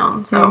well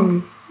known,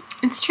 so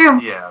it's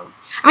true. Yeah.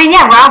 I mean,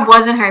 Rob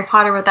was in Harry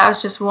Potter, but that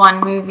was just one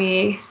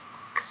movie.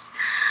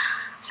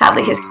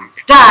 Sadly, his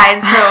character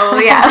died. So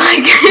yeah,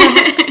 like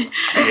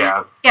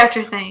yeah. Get what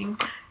you're saying.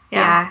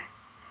 Yeah.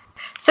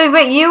 So,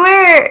 but you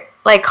were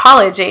like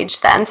college age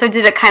then, so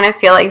did it kind of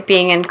feel like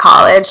being in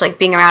college, like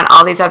being around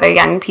all these other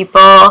young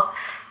people?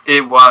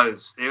 It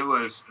was,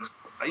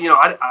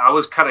 I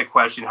was kind of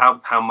questioning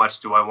how much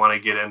do I want to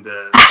get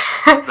into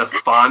the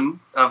fun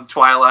of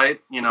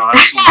Twilight,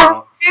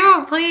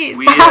 Do, please.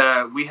 We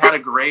had a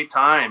great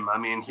time. I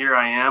mean, here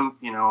I am,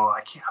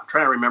 I'm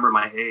trying to remember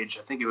my age.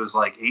 I think it was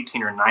like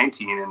 18 or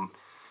 19,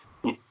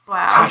 and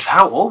wow. Gosh,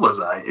 how old was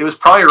I? It was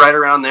probably right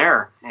around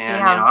there.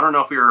 And I don't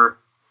know if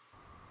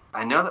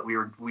I know that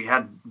we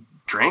had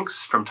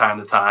drinks from time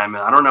to time,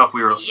 and I don't know if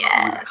we were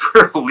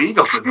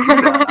legal to do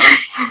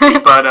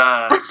that. But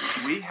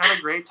we had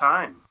a great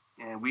time,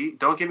 and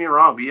don't get me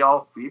wrong, we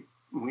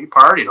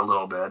partied a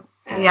little bit.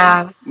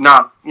 And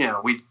not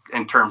we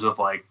in terms of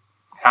like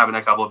having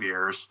a couple of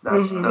beers.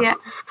 That's and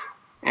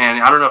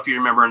I don't know if you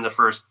remember in the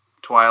first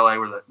Twilight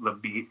where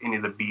any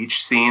of the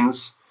beach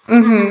scenes.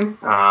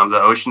 The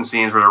ocean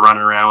scenes where they're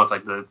running around with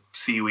like the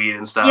seaweed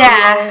and stuff.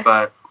 Yeah.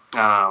 But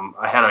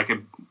I had like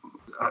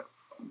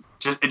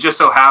it just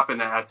so happened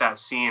that at that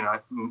scene,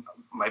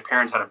 my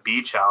parents had a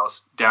beach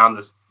house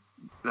down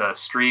the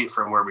street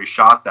from where we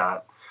shot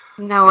that.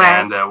 No way.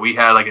 And we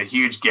had like a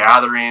huge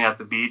gathering at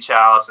the beach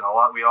house, and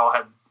we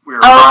were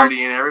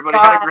partying, and everybody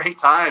had a great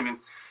time. And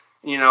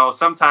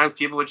sometimes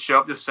people would show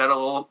up to set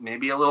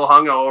maybe a little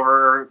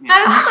hungover.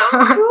 That's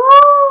so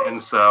cool.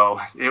 And so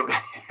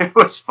it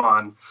was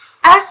fun.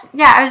 I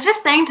was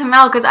just saying to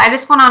Mel, because I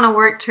just went on a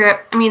work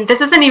trip. I mean,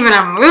 this isn't even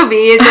a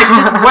movie. It's like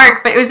just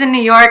work. But it was in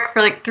New York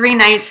for like 3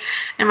 nights.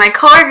 And my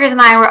coworkers and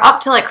I were up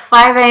till like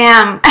 5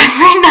 a.m.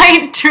 every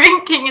night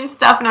drinking and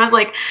stuff. And I was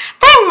like,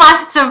 they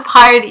must have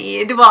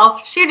partied while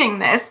shooting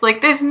this.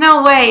 Like, there's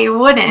no way you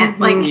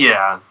wouldn't. Like,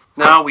 yeah.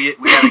 No, we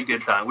had a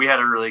good time. We had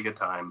a really good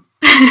time.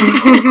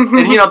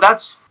 And,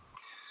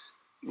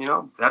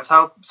 that's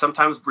how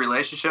sometimes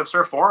relationships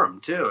are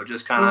formed, too.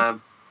 Just kind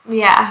of...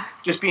 Yeah.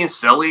 Just being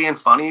silly and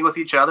funny with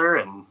each other,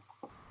 and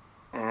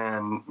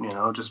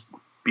just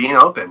being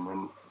open,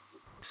 and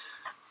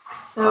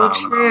so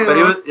true. But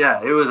it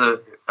was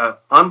a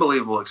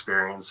unbelievable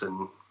experience,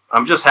 and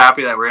I'm just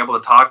happy that we're able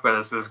to talk about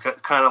this. This is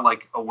kind of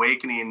like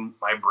awakening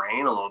my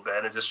brain a little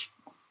bit and just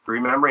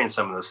remembering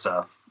some of this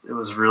stuff. It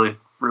was really,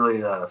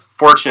 really a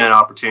fortunate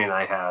opportunity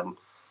I had.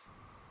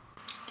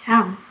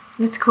 Yeah,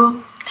 it's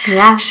cool.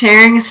 Yeah,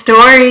 sharing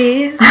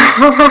stories.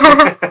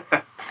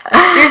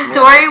 Your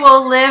story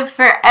will live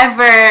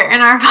forever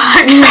in our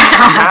podcast.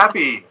 I'm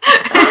happy.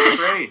 That's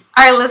great.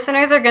 Our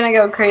listeners are going to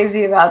go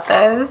crazy about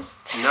this.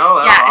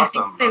 No, that's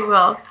awesome. I think they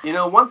will.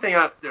 One thing,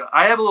 I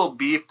have a little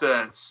beef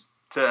to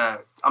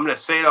I'm going to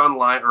say it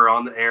online or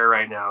on the air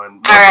right now. And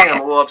one thing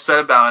I'm a little upset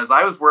about is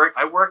I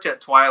worked at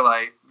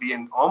Twilight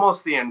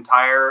almost the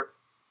entire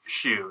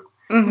shoot.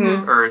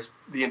 Or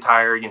the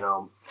entire,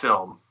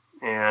 film.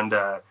 And,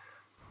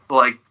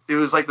 it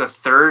was like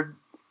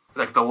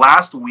the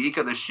last week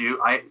of the shoot,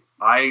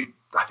 I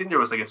think there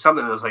was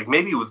something that was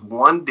maybe it was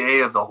one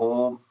day of the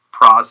whole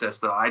process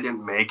that I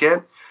didn't make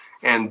it,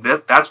 and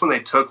that's when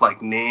they took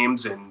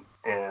names and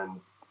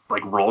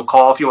roll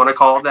call, if you want to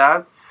call it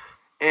that,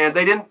 and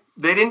they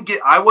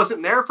I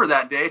wasn't there for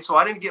that day, so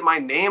I didn't get my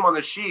name on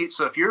the sheet.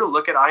 So if you're to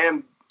look at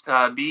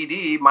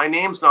IMBD, my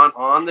name's not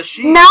on the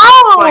sheet. No!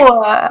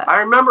 I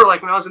remember,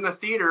 like, when I was in the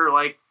theater,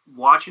 like,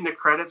 watching the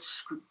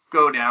credits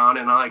go down,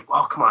 and I'm like,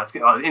 oh, come on, it's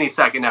any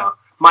second now.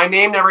 My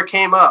name never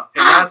came up,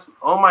 and that's,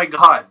 oh my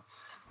God.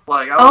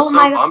 Like, I was so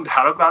bummed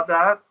out about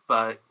that,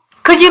 but...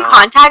 Could you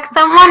contact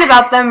someone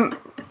about them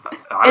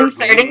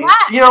inserting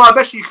that? You know, I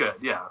bet you could,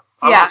 yeah.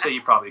 I would say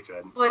you probably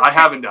could. I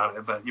haven't done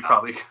it, but you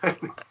probably could.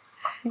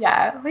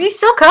 Yeah, well, you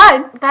still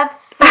could.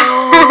 That's so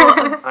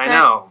upsetting. I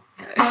know.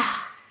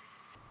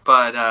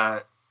 But,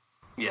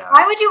 yeah.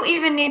 Why would you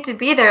even need to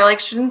be there? Like,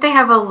 shouldn't they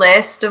have a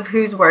list of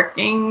who's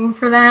working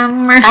for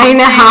them or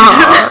something? I know.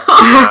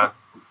 Yeah,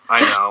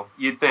 I know.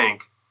 You'd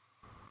think.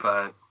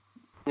 But,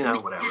 you know,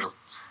 whatever.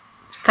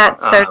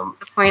 That's so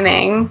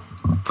disappointing.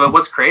 But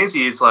what's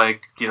crazy is,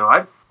 like, you know,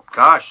 a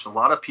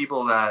lot of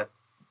people that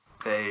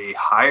they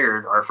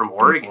hired are from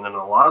Oregon, and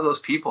a lot of those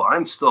people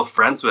I'm still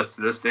friends with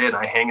to this day, and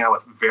I hang out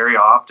with very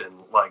often,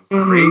 like,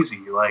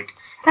 crazy. Like,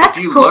 if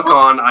you look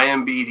on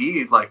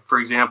IMBD, like, for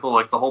example,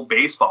 like, the whole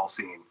baseball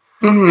scene,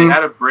 they had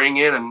to bring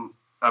in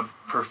a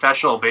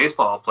professional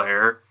baseball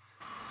player,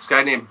 this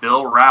guy named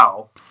Bill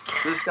Rao.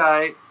 This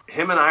guy,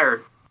 him and I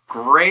are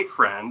great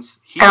friends.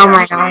 Him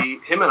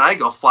and I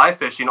go fly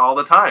fishing all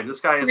the time.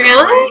 This guy is a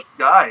great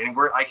guy, and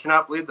I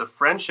cannot believe the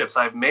friendships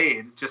I've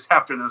made just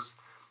after this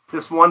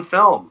one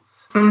film.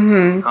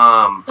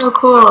 So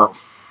cool. So,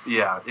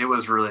 yeah, it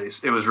was really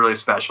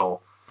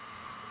special.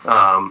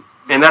 And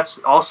that's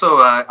also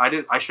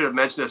I should have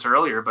mentioned this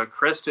earlier, but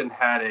Kristen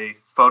had a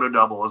photo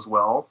double as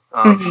well.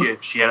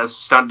 She had a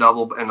stunt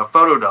double and a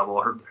photo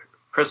double.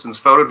 Kristen's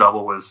photo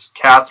double was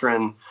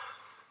Catherine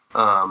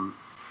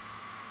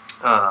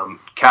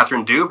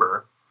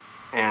Duber.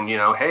 And, you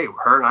know, hey,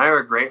 her and I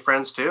are great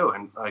friends too.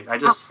 And I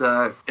just,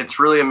 it's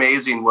really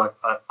amazing what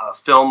a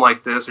film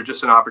like this, or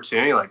just an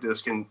opportunity like this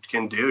can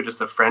do, just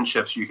the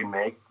friendships you can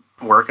make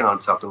working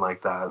on something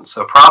like that. And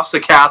so props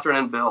to Catherine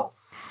and Bill.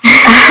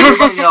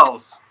 Everybody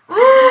else.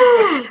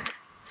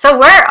 So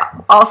we're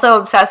also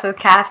obsessed with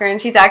Catherine.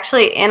 She's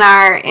actually in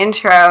our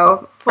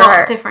intro for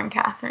her. Different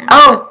Catherine.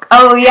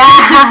 Oh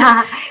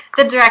yeah.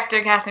 The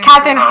director, Catherine.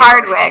 Catherine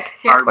Hardwick.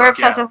 We're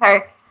obsessed with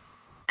her.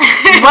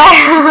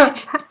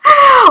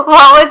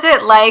 What was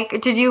it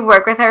like? Did you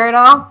work with her at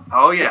all?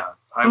 Oh yeah,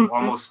 I'm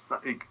almost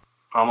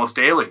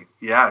daily.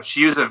 Yeah,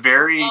 she was a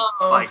very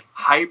kind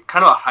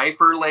of a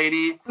hyper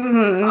lady.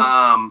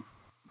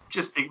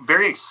 Just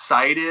very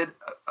excited.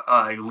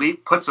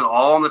 Puts it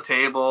all on the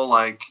table.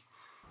 Like,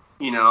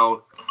 you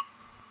know,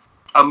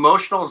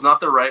 emotional is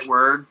not the right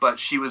word, but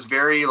she was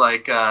very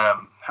like,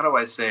 how do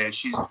I say it?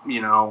 She's,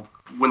 you know,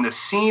 when the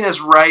scene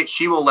is right,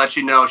 she will let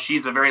you know.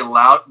 She's a very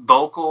loud,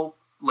 vocal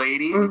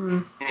lady,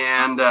 and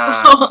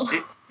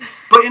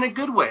but in a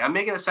good way. I'm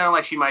making it sound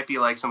like she might be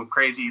like some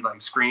crazy like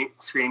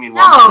screaming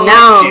woman.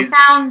 No, she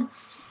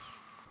sounds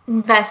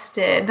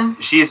invested.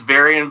 She's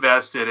very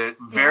invested.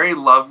 Very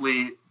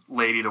lovely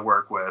lady to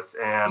work with,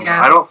 and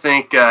I don't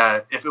think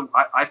I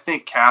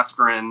think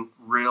Catherine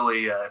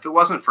really, if it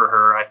wasn't for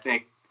her, I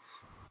think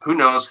who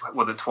knows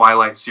what the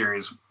Twilight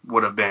series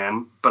would have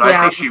been. But I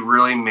think she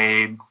really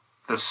made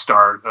the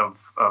start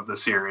of the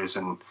series,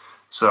 and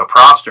so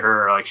props to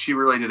her. Like, she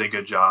really did a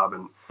good job,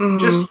 and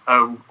just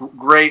a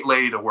great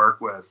lady to work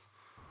with.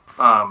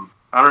 I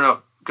don't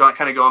know,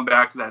 kind of going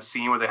back to that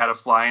scene where they had to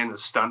fly in the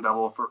stunt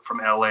double from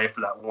LA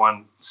for that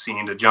one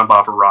scene to jump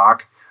off a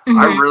rock.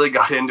 I really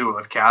got into it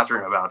with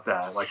Catherine about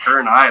that. Like, her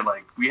and I,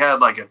 like, we had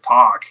like a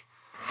talk.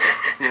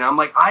 You know, I'm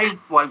like,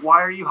 why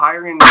are you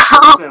hiring this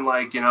person?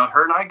 Like, you know,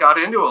 her and I got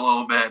into it a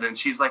little bit, and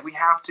she's like, we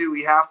have to.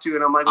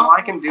 And I'm like, well,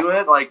 I can do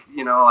it. Like,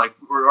 you know, like,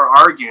 we're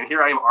arguing.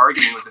 Here I am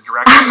arguing with the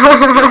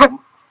director.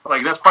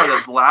 Like, that's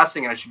probably the last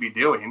thing I should be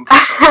doing.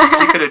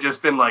 She could have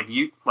just been like,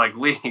 you, like,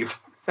 leave.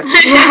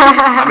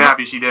 I'm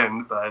happy she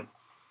didn't, but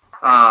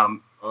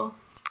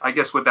I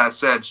guess with that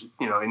said,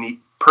 you know, any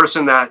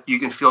person that you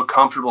can feel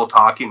comfortable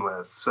talking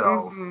with.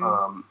 So,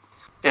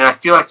 and I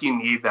feel like you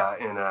need that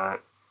in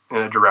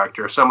a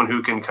director, someone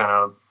who can kind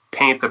of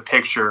paint the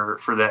picture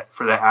for the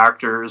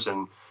actors,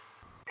 and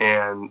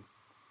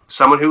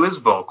someone who is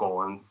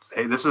vocal and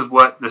say, this is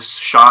what this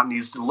shot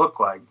needs to look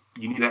like.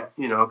 You need to,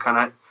 you know, kind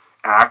of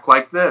act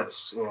like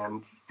this.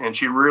 And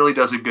she really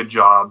does a good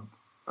job,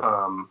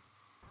 you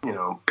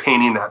know,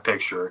 painting that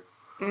picture.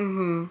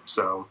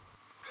 So.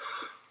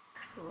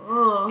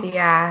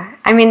 Yeah.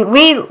 I mean,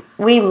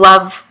 we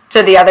love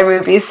the other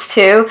movies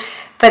too,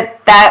 but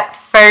that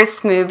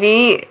first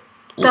movie,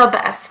 the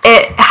best.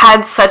 It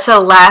had such a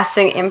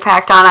lasting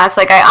impact on us.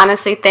 Like, I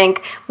honestly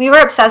think we were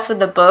obsessed with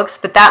the books,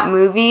 but that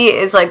movie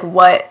is like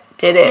what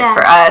did it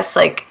for us.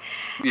 Like,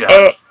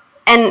 it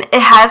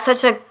has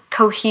such a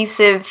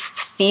cohesive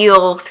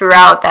feel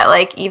throughout that,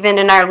 like, even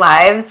in our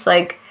lives,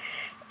 like,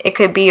 it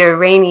could be a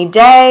rainy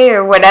day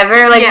or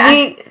whatever. Like,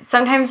 we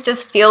sometimes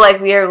just feel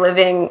like we are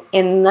living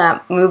in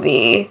that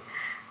movie,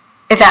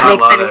 if that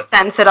makes any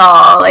sense at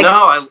all. Like, no,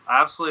 I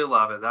absolutely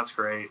love it. That's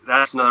great.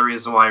 That's another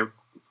reason why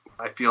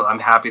I feel I'm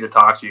happy to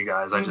talk to you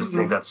guys. I just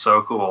think that's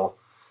so cool.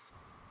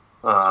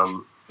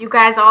 You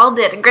guys all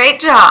did a great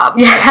job.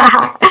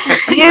 Yeah.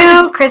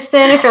 You,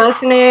 Kristen, if you're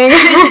listening.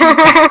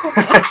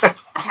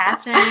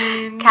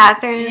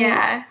 Catherine.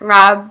 Yeah.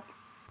 Rob.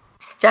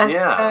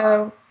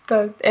 Jessica.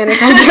 Anna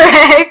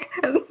Kendrick.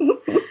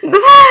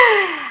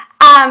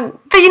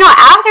 But you know,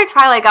 after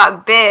Twilight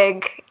got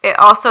big, it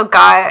also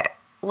got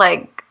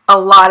like a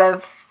lot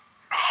of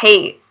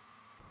hate.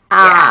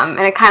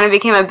 And it kind of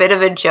became a bit of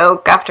a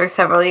joke after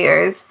several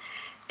years.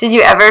 Did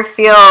you ever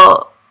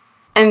feel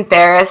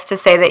embarrassed to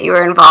say that you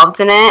were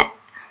involved in it?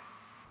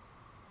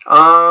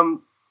 Not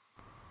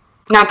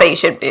that you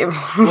should be.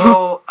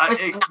 Well, when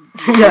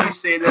you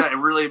say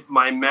that,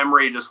 my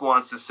memory just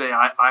wants to say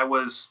I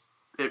was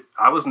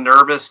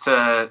nervous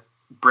to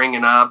bring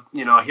it up.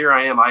 You know, here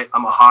I am.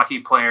 I'm a hockey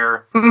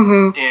player,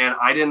 and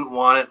I didn't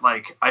want it.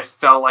 Like, I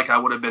felt like I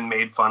would have been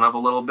made fun of a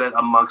little bit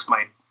amongst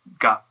my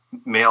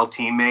male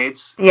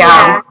teammates.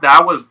 Yeah,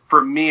 that was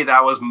for me.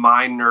 That was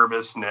my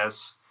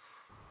nervousness,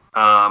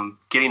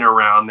 getting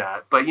around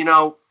that. But you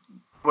know,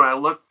 when I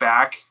look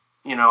back,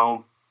 you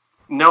know,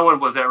 no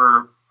one was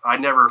ever. I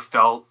never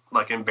felt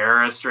like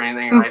embarrassed or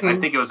anything. I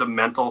think it was a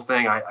mental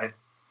thing.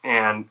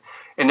 And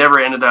it never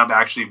ended up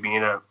actually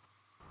being an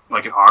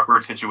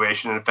awkward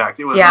situation. In fact,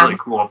 it was really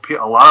cool.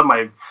 A lot of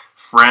my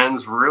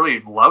friends really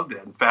loved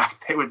it. In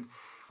fact, they would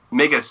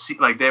make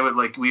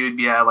we would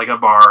be at like a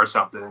bar or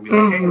something and be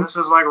like, hey, this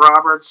is like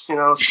Robert's, you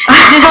know,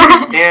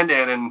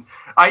 stand-in, and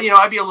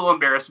I'd be a little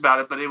embarrassed about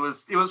it, but it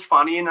was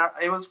funny, and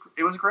it was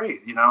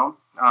great, you know.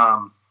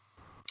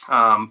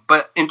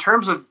 But in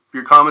terms of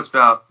your comments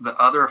about the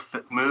other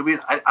movies,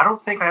 I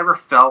don't think I ever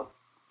felt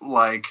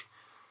like,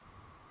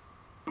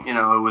 you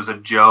know, it was a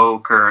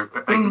joke or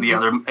the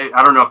other.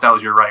 I don't know if that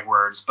was your right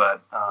words,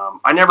 but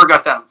I never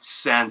got that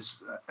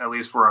sense, at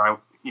least where I,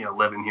 you know,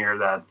 living here,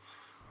 that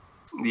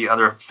the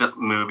other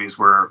movies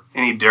were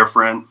any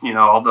different. You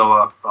know,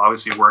 although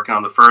obviously working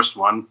on the first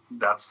one,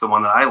 that's the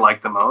one that I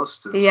like the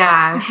most.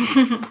 Yeah.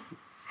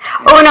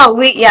 Oh no,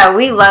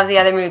 we love the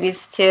other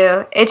movies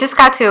too. It just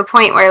got to a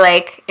point where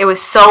like it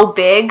was so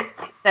big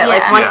that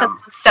like once it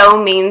was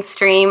so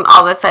mainstream,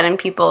 all of a sudden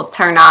people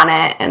turn on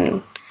it,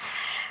 and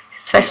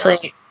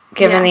especially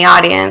given the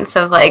audience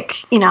of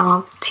like, you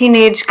know,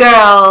 teenage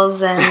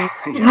girls and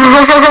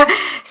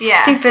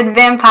stupid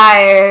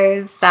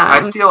vampires.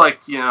 I feel like,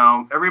 you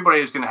know,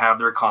 everybody's going to have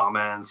their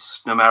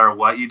comments no matter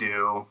what you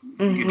do.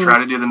 You try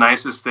to do the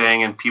nicest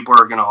thing, and people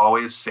are going to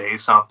always say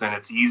something.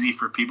 It's easy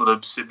for people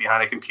to sit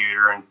behind a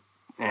computer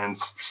and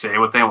say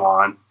what they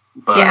want.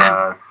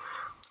 But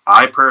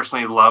I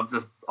personally loved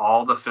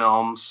all the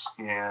films,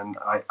 and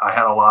I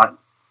had a lot,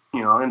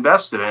 you know,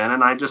 invested in,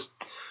 and I just,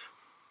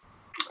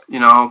 you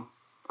know,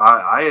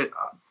 I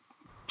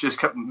just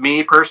kept,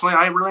 me personally,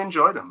 I really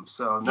enjoyed them.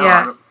 So no,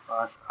 yeah.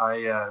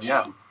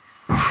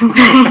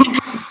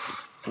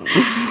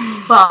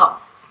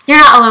 Well, you're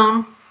not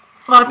alone.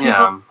 A lot of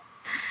people,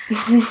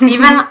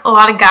 even a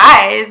lot of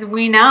guys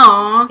we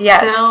know,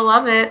 still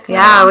love it. So.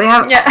 Yeah, we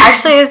have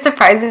actually a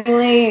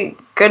surprisingly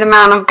good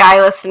amount of guy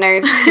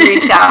listeners who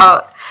reach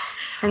out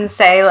and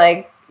say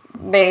like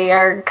they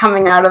are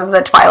coming out of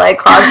the Twilight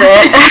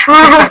closet.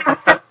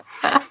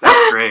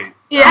 That's great.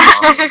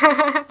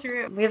 Yeah.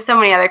 True. We have so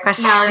many other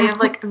questions. No, we have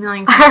like a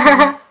million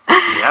questions.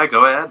 Yeah,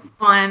 go ahead.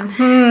 One.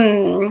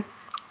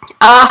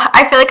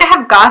 I feel like I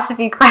have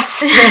gossipy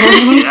questions.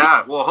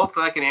 Yeah, well,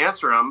 hopefully I can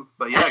answer them.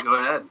 But yeah, go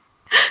ahead.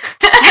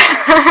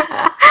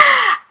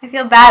 I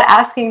feel bad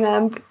asking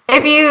them.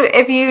 If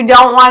you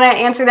don't want to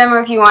answer them, or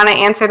if you want to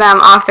answer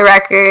them off the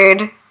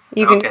record,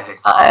 you can tell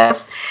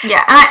us.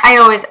 Yeah, and I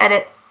always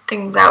edit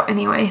things out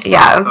anyway. So.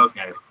 Yeah.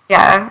 Okay.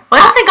 Yeah.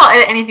 Well, I don't think I'll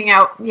edit anything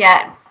out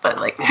yet, but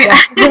like. Yeah.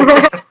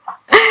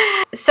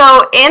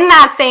 So in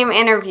that same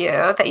interview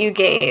that you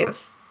gave,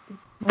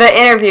 the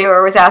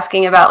interviewer was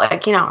asking about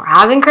like, you know,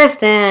 Rob and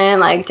Kristen,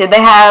 like, did they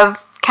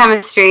have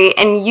chemistry?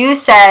 And you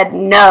said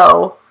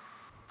no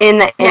in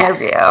the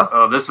interview.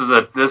 Oh, this is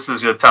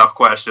a tough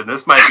question.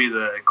 This might be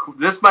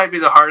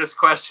the hardest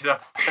question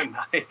of the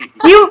night.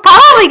 You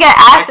probably get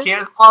asked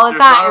all the time. There's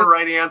not a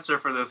right answer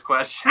for this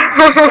question.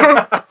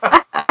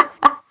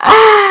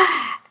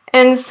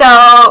 And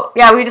so,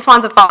 yeah, we just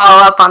wanted to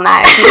follow up on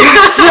that. If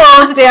you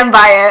still stand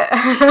by it.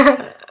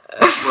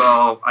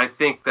 Well, I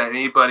think that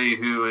anybody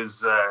who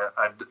is a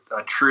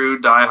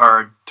true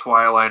diehard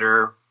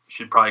Twilighter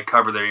should probably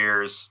cover their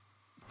ears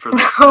for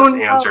this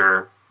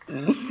answer.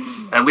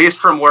 At least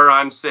from where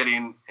I'm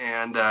sitting.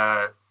 And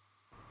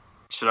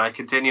should I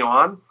continue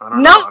on? I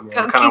don't know. I mean,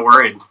 I'm kind of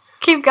worried.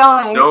 Keep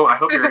going. No, I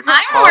hope your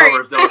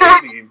followers don't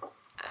hate me.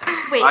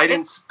 Wait, I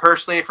didn't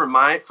personally, from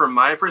my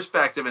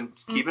perspective, and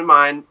keep in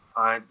mind,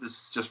 this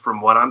is just from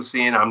what I'm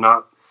seeing. I'm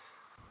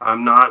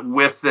not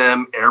with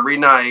them every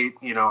night.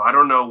 You know, I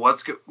don't know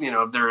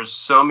there's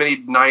so many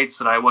nights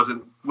that I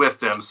wasn't with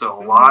them,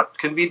 so a lot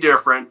can be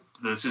different.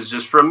 This is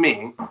just from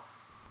me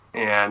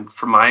and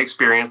from my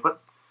experience.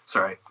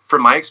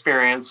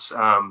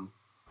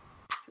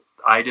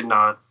 I did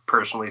not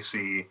personally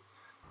see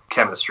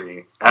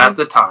chemistry at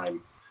the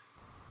time.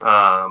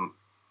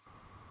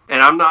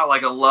 and I'm not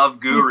like a love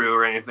guru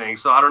or anything,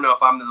 so I don't know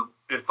if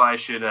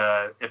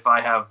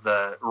I have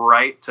the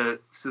right to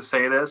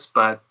say this,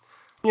 but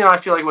I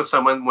feel like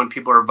when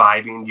people are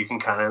vibing, you can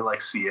kind of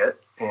like see it.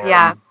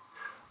 And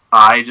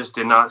I just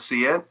did not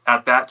see it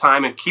at that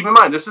time. And keep in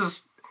mind, this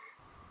is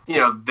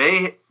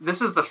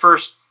the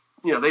first,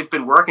 they've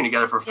been working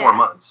together for 4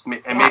 months,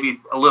 and maybe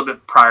a little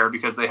bit prior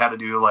because they had to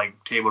do like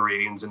table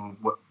readings and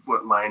what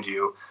mind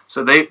you.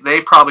 So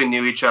they probably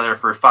knew each other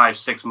for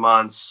 5-6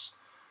 months,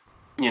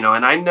 and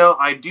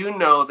I do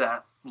know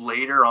that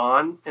later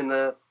on in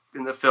the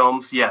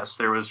films, yes,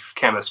 there was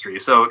chemistry.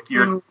 So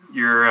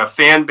your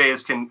fan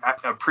base can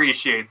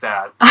appreciate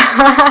that.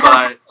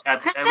 But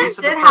at least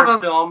in the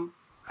first film,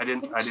 I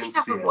didn't see it. Did she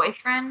have a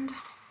boyfriend?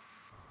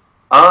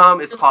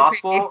 It's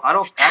possible. I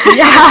don't.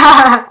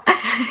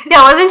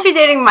 Yeah, wasn't she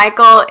dating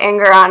Michael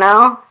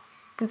Angarano?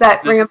 Does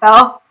that ring a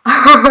bell?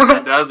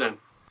 It doesn't.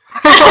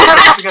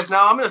 Because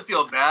now I'm gonna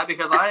feel bad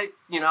because I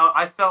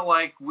felt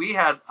like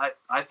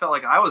I felt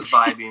like I was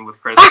vibing with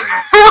Kristen.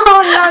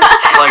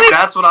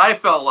 That's what I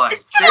felt like.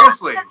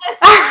 Seriously.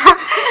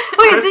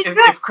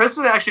 If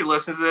Kristen actually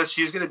listens to this,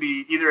 she's gonna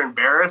be either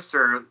embarrassed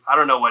or I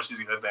don't know what she's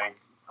gonna think.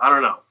 I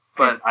don't know,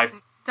 but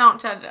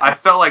don't judge us. I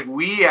felt like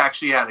we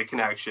actually had a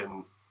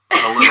connection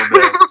a little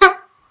bit.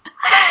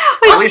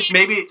 At least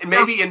maybe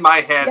in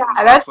my head.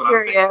 Yeah, that's what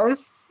curious.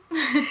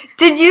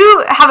 Did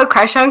you have a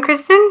crush on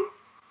Kristen?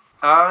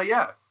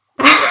 Yeah.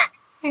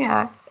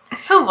 Yeah.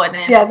 Who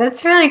wouldn't? Yeah,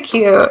 that's really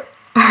cute.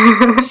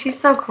 She's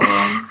so cool.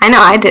 I know,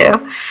 I do.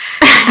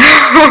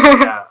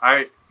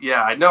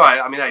 I know.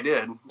 I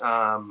did.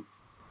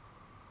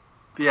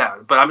 Yeah,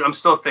 but I'm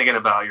still thinking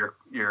about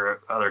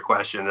your other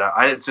question.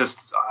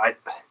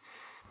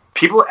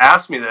 People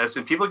ask me this,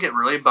 and people get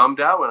really bummed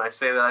out when I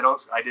say that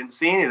I didn't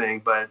see anything.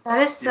 But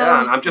that is so.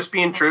 Yeah, I'm just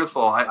being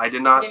truthful. I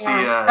did not see.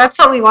 That's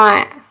what we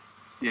want.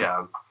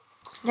 Yeah.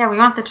 Yeah, we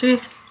want the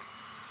truth.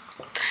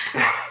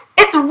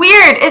 It's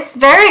weird. It's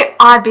very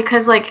odd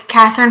because, like,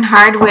 Catherine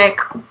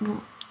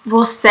Hardwicke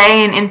will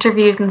say in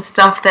interviews and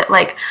stuff that,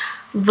 like,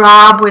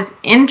 Rob was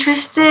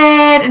interested,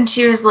 and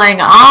she was like,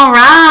 "Oh,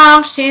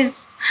 Rob,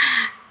 she's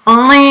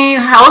only,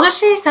 how old is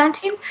she?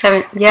 17?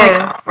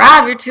 Yeah. Like,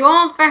 Rob, you're too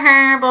old for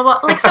her, blah, blah."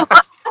 Like, so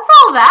what's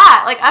all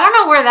that? Like, I don't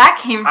know where that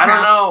came from. I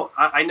don't know.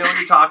 I know what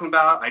you're talking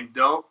about. I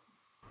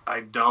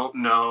don't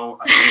know.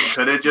 It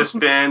could have just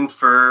been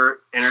for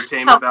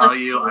entertainment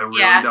value. I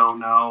really don't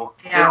know.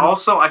 Yeah. And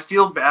also, I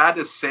feel bad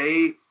to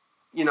say,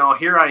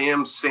 here I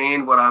am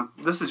saying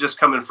this is just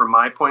coming from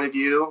my point of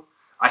view.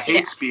 I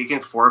hate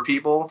speaking for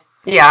people.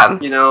 Yeah.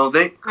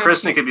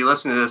 Kristen could be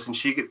listening to this and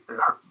she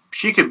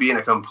could be in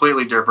a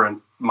completely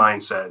different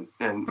mindset.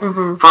 And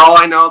for all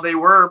I know, they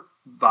were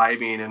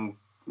vibing and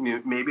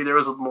maybe there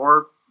was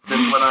more than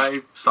what I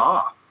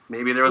saw.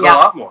 Maybe there was a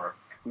lot more.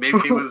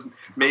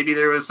 Maybe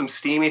there was some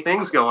steamy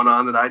things going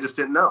on that I just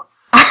didn't know.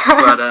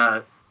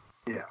 But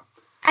yeah,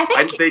 I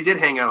think they did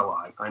hang out a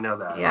lot. I know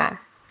that. Yeah,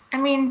 I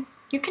mean,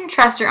 you can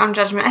trust your own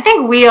judgment. I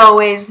think we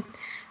always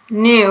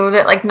knew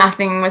that like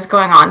nothing was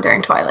going on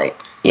during Twilight.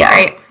 Yeah,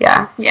 right.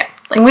 Yeah.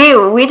 Like,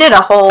 we did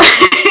a whole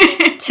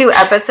 2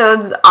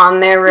 episodes on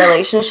their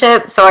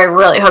relationship, so I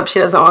really hope she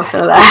doesn't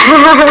listen to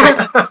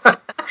that.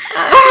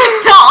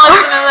 Don't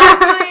listen to that,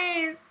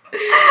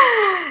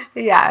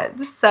 please. Yeah.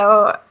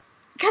 So.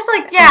 Because,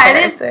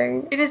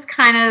 it is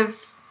kind of,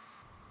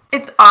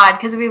 it's odd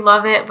because we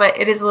love it, but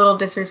it is a little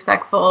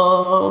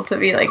disrespectful to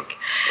be, like,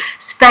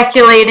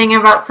 speculating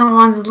about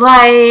someone's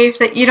life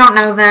that you don't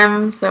know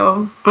them,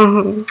 so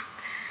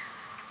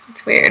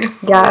it's weird.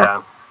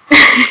 Yeah.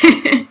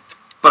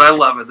 But I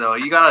love it, though.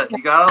 You gotta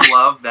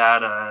love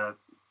that,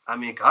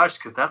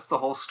 because that's the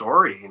whole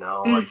story,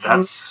 like,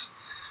 that's,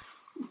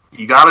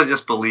 you gotta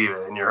just believe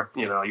it, and you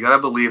gotta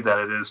believe that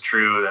it is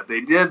true, that they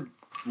did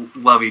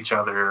love each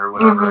other or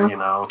whatever,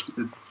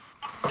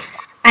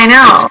 I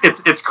know.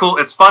 It's cool.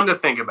 It's fun to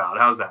think about.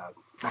 How's that?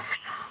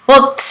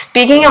 Well,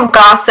 speaking of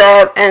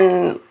gossip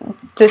and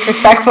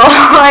disrespectful,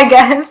 I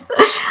guess,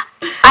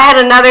 I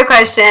had another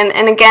question,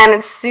 and again,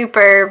 it's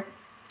super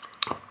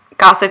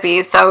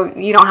gossipy, so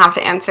you don't have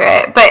to answer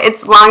it, but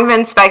it's long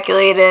been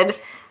speculated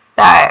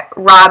that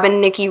Rob and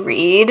Nikki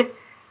Reed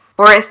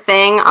were a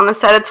thing on the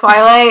set of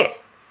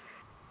Twilight.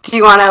 Do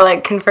you want to,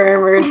 like,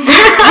 confirm or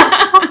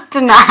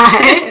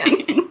deny?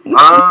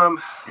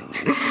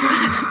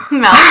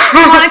 Mel, do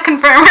you want to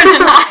confirm or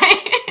deny?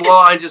 Well,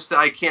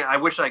 I can't. I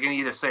wish I could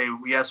either say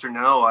yes or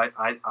no.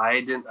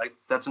 I didn't.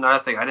 That's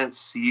another thing. I didn't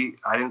see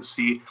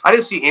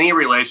any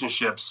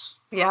relationships.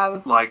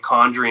 Yeah. Like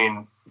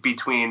Conjuring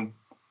between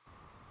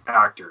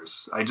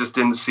actors. I just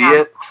didn't see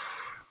it.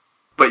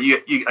 But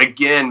you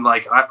again,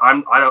 like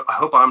I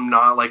hope I'm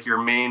not like your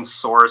main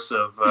source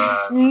of.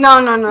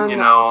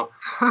 No.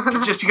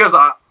 Just because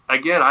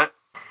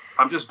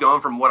I'm just going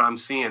from what I'm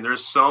seeing.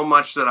 There's so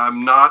much that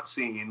I'm not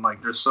seeing.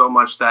 Like, there's so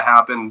much that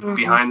happened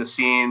behind the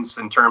scenes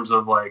in terms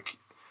of, like,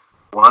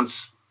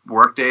 once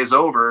work day is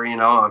over,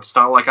 it's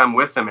not like I'm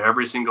with them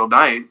every single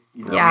night.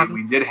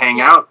 We did hang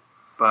out,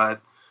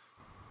 but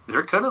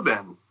there could have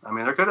been.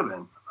 There could have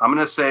been. I'm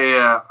going to say,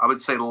 I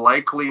would say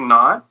likely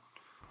not.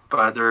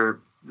 but there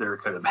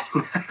could have been.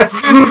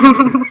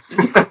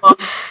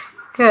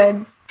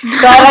 Good.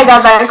 Glad I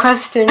got that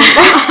question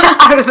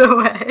out of the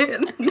way.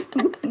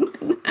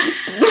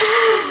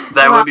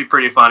 That would be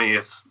pretty funny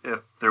if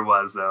there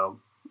was, though.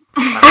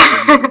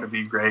 It'd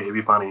be great. It'd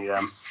be funny,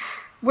 yeah.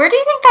 Where do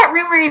you think that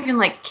rumor even,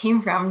 like,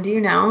 came from? Do you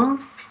know?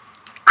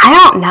 I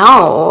don't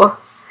know.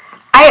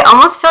 I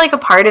almost feel like a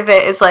part of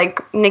it is,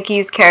 like,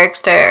 Nikki's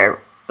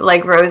character,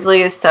 like,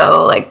 Rosalie is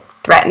so, like,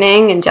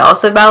 threatening and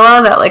jealous of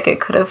Bella that, like, it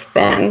could have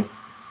been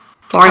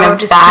born of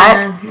just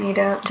that. Made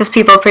up. Just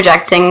people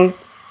projecting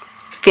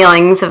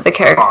feelings of the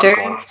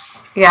characters.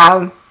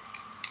 Yeah.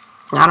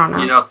 I don't know.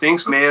 You know,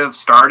 things may have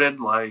started,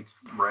 like,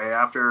 right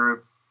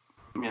after,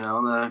 you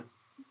know,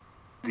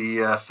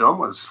 the film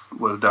was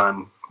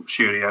done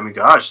shooting. I mean,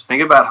 gosh,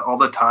 think about all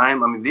the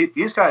time. I mean,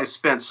 these guys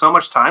spent so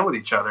much time with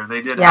each other.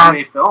 They did how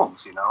many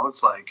films, you know?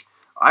 It's like,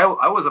 I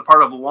was a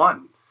part of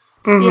one.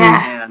 Mm-hmm.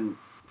 Yeah. And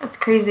that's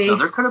crazy. So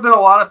there could have been a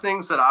lot of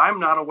things that I'm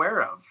not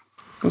aware of.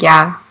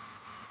 Yeah.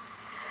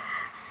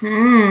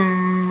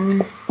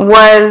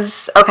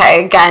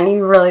 Okay, again,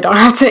 you really don't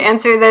have to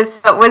answer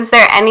this, but was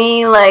there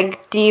any,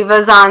 like,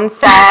 divas on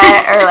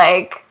set, or,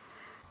 like,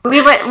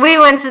 we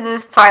went to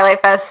this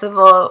Twilight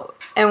Festival,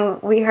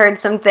 and we heard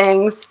some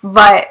things,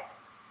 but...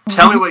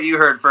 Tell me what you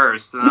heard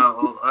first, and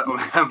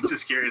I'm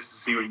just curious to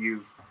see what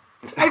you...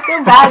 I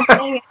feel bad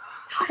saying it.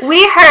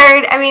 We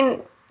heard, I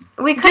mean,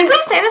 we couldn't... Did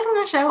we say this on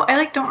the show? I,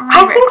 like, don't remember.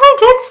 I think we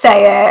did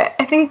say it.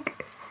 I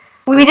think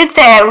we did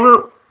say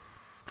it.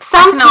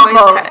 Some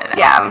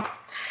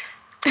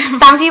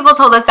people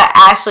told us that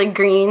Ashley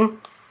Greene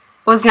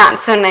was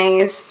not so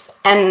nice,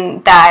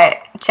 and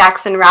that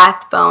Jackson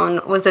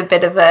Rathbone was a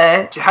bit of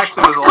a...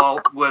 Jackson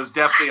was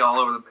definitely all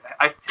over the...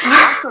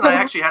 Jackson and I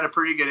actually had a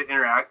pretty good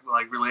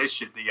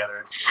relationship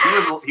together.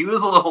 He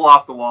was a little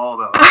off the wall,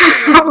 though.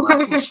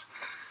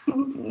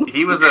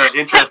 He was an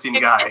interesting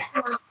guy.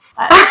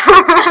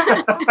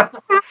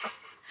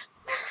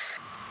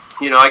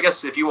 You know, I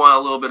guess if you want a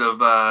little bit of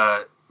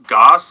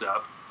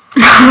gossip,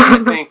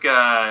 I think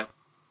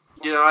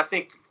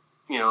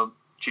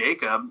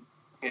Jacob,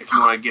 if you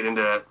want to get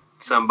into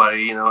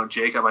somebody, you know,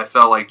 Jacob, I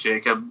felt like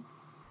Jacob,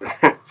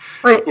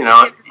 Wait, you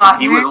know,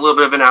 he was a little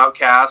bit of an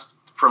outcast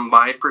from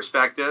my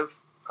perspective.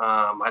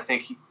 I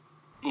think,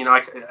 you know,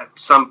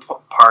 some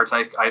parts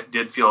I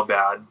did feel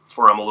bad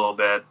for him a little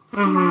bit.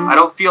 Mm-hmm. I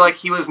don't feel like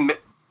he was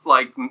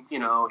like, you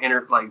know,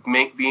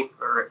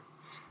 or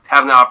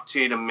having the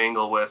opportunity to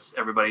mingle with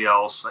everybody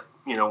else.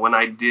 You know, when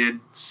I did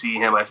see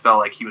him, I felt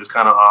like he was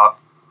kind of off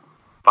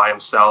by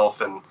himself,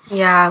 and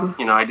yeah,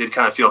 you know, I did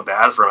kind of feel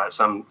bad for him at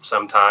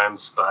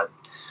sometimes, but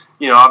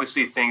you know,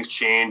 obviously things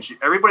change.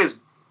 Everybody's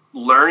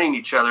learning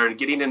each other and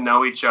getting to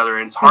know each other,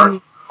 and it's hard.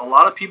 Mm-hmm. A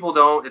lot of people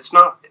don't. It's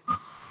not,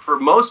 for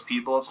most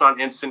people, it's not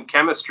instant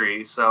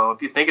chemistry. So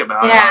if you think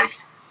about it, like,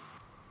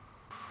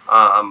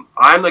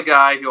 I'm the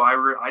guy who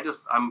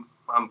I'm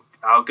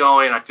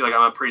outgoing. I feel like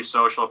I'm a pretty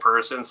social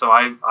person, so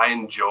I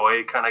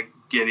enjoy kind of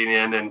getting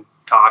in and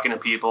talking to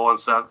people and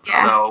stuff.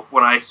 Yeah. So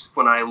when I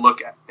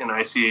look at and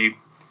I see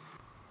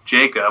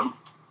Jacob,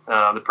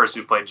 the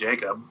person who played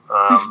Jacob,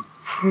 I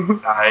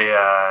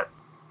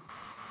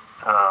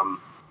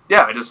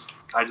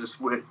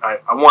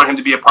want him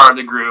to be a part of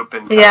the group,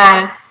 and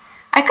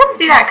I could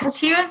see that because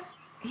he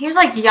was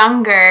like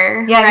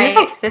younger. Yeah, right? he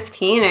was like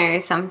 15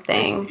 or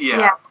something.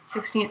 Yeah,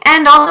 16.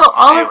 And also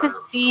all of his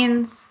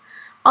scenes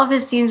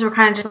were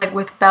kind of just like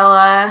with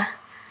Bella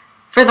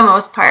for the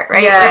most part,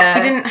 right? Yeah.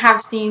 Like, he didn't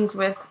have scenes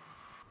with.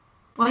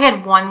 Well, he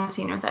had one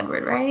scene with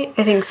Edward, right?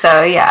 I think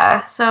so,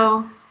 yeah.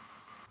 So,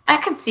 I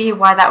could see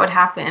why that would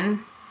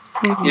happen.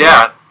 Mm-hmm.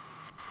 Yeah.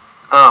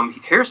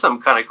 Here's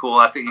something kind of cool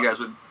I think you guys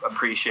would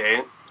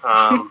appreciate.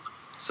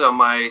 So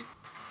my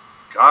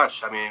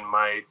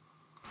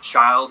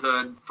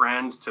childhood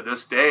friends to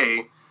this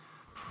day,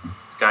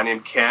 this guy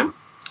named Kent,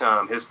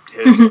 his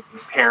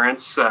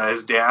parents,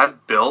 his dad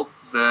built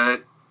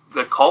the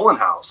Cullen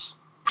house.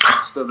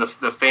 So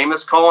the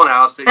famous Cullen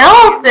house that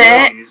built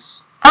it.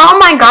 Movies, oh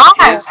my God!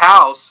 His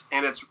house,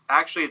 and it's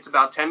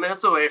about 10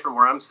 minutes away from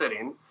where I'm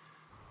sitting,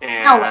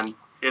 and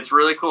it's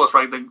really cool. It's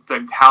like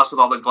the house with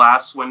all the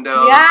glass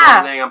windows and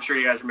everything. I'm sure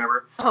you guys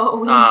remember.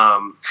 Oh.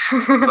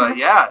 But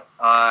yeah,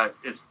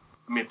 it's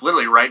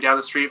literally right down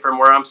the street from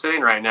where I'm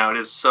sitting right now. It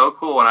is so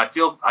cool, and I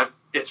feel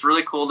it's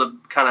really cool to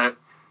kind of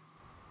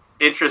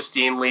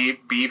interestingly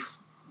be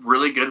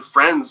really good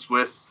friends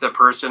with the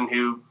person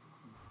who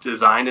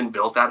designed and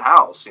built that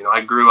house. You know,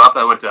 I grew up.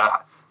 I went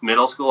to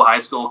middle school, high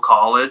school,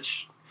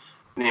 college.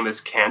 His name is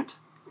Kent,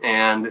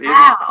 and he's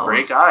a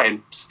great guy.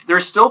 And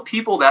there's still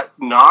people that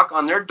knock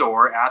on their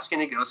door asking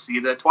to go see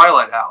the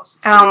Twilight House.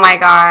 Oh my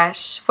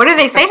gosh! What do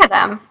they say to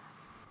them?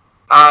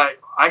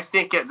 I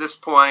think at this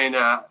point,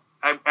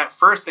 at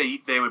first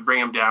they would bring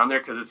him down there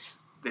because it's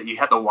that you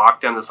had to walk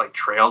down this like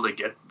trail to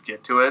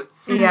get to it.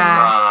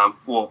 Yeah.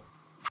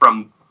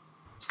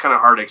 It's kind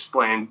of hard to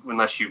explain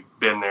unless you've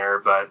been there,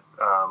 but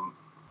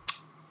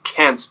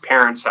Kent's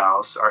parents'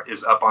 house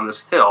is up on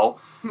this hill.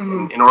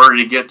 Mm-hmm. In order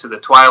to get to the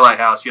Twilight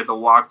House, you have to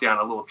walk down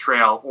a little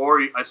trail,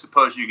 or I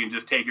suppose you can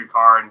just take your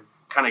car and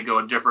kind of go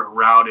a different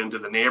route into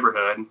the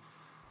neighborhood.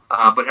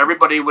 But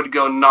everybody would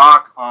go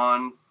knock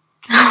on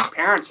Kate's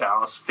parents'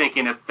 house,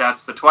 thinking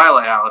that's the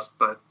Twilight house.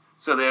 But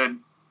so the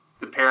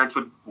parents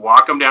would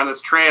walk them down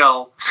this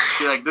trail,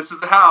 be like, "This is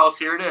the house.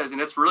 Here it is,"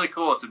 and it's really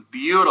cool. It's a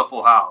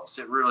beautiful house.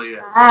 It really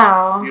is.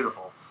 Wow. It's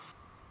beautiful.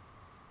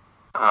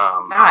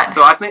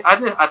 So I think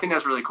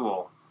that's really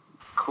cool.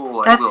 Cool.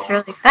 Like, that's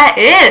really. That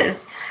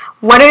is.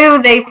 What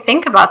do they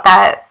think about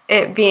that?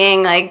 It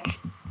being like,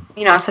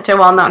 such a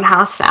well-known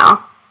house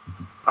now.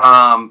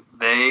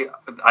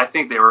 I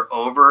think they were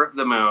over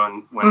the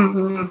moon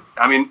when.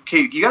 I mean,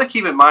 Kate, you got to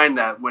keep in mind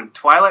that when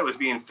Twilight was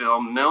being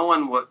filmed, no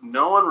one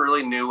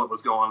really knew what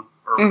was going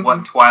or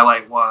what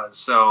Twilight was.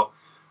 So,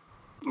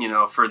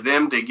 for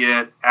them to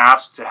get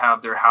asked to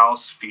have their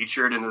house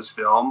featured in this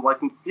film, like,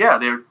 yeah,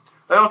 they're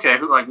okay.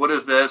 What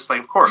is this?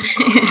 Like, of course,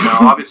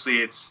 obviously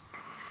it's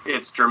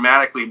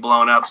dramatically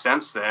blown up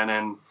since then,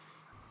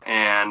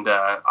 and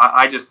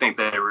I just think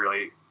they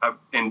really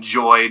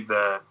enjoyed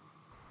the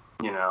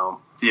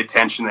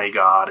attention they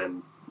got,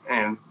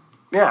 and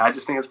yeah, I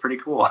just think it's pretty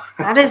cool.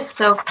 That is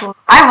so cool.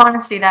 I want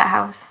to see that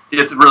house.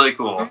 It's really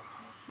cool.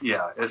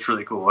 Yeah, it's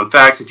really cool. In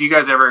fact, if you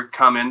guys ever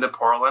come into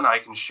Portland, I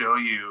can show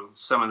you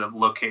some of the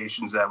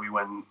locations that we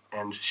went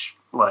and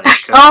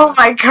oh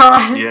my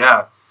god.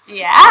 Yeah.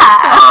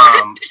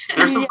 Yeah.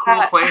 There's some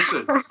cool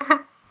places.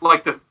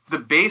 Like the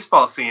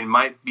baseball scene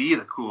might be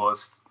the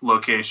coolest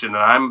location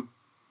that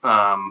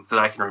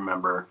I can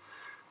remember.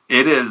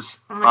 It is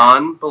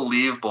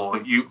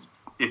unbelievable.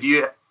 If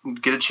you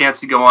get a chance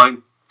to go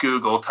on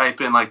Google,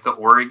 type in like the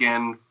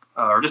Oregon,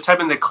 or just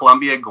type in the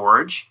Columbia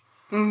Gorge,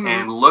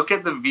 and look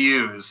at the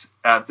views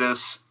at the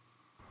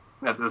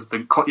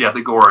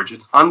gorge.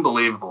 It's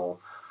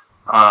unbelievable.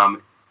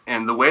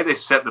 And the way they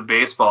set the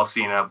baseball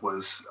scene up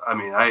was,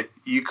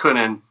 you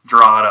couldn't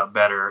draw it up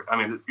better. I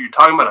mean, you're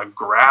talking about a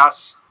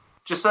grass,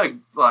 just like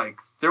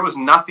there was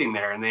nothing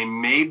there, and they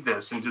made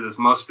this into this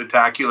most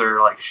spectacular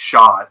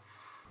shot.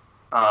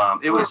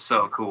 It was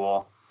so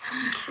cool.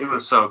 It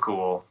was so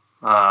cool.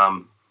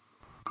 And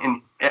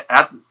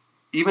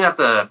even at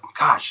the,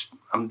 gosh,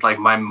 I'm like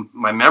my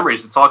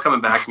memories, it's all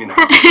coming back to me now.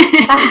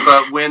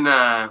 But when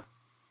I'm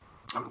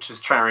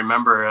just trying to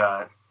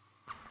remember,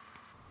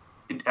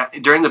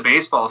 during the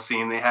baseball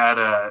scene, they had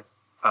a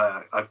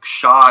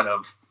shot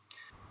of,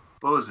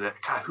 what was it?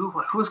 God, who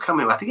was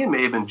coming? I think it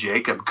may have been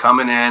Jacob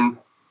coming in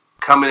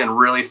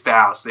really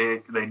fast.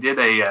 They did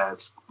they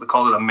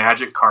called it a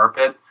magic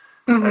carpet.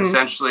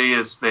 Essentially,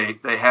 is they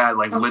had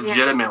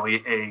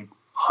legitimately a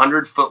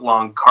 100-foot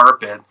long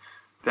carpet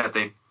that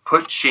they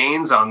put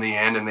chains on the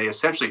end, and they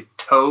essentially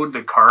towed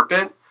the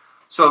carpet.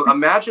 So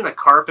imagine a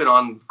carpet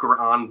on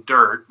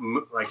dirt,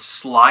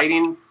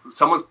 sliding.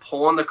 Someone's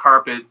pulling the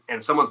carpet,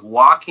 and someone's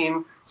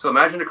walking. So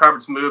imagine the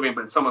carpet's moving,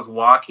 but someone's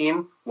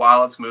walking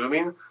while it's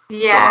moving.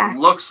 Yeah. So it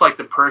looks like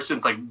the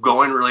person's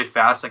going really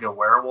fast, like a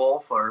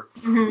werewolf, or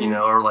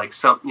or like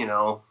some,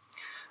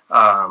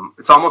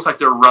 it's almost like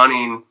they're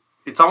running.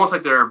 It's almost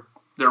like they're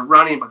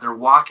running, but they're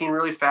walking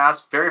really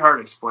fast. Very hard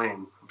to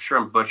explain. I'm sure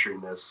I'm butchering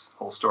this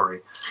whole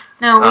story.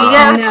 No, we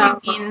know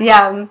what you mean.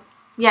 Yeah.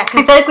 Yeah,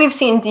 I feel like we've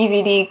seen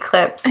DVD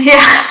clips.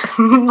 Yeah.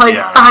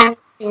 Behind the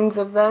scenes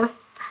of this.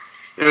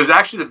 It was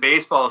actually the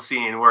baseball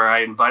scene where I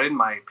invited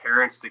my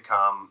parents to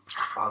come.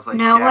 I was like,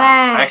 no Dad,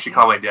 way. I actually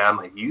called my dad. I'm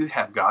like, you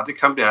have got to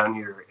come down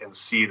here and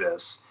see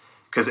this.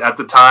 Because at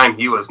the time,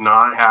 he was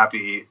not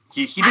happy.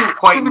 He didn't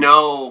quite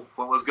know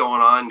what was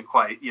going on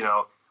quite,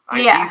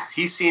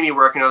 He's seen me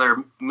work in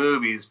other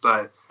movies,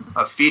 but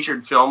a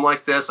featured film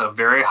like this, a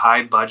very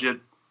high budget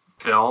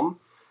film,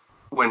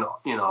 when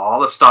all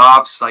the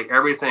stops,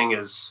 everything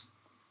is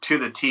to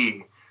the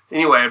T.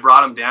 Anyway, I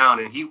brought him down,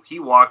 and he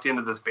walked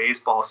into this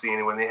baseball scene,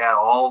 and when they had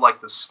all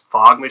the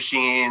fog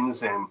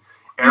machines and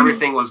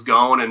everything was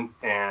going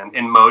and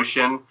in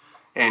motion,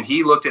 and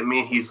he looked at me,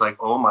 and he's like,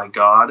 "Oh my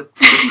God,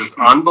 this is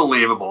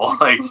unbelievable!"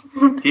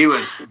 He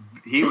was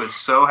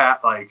so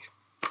happy.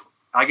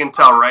 I can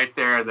tell right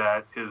there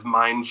that his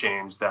mind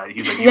changed, that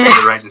he's like, you made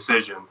the right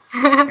decision.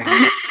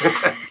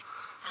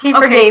 He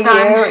forgave you.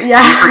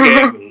 Yeah. He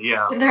forgave me,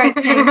 yeah. The right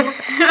thing.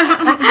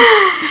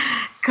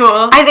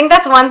 Cool. I think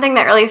that's one thing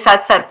that really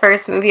sets that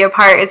first movie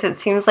apart, is it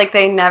seems like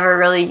they never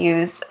really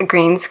use a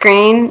green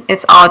screen.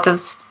 It's all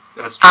just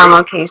on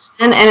location,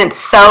 and it's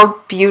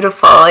so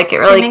beautiful. It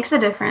really makes a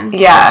difference.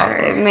 Yeah, sure.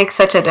 It makes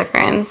such a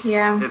difference.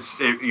 Yeah.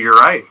 You're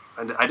right.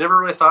 I never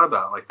really thought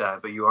about it like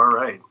that, but you are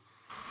right.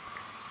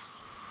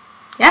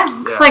 Yeah,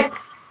 it's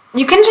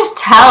you can just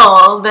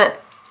tell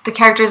that the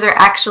characters are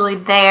actually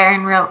there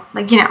in real,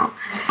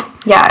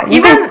 Yeah,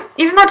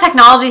 even though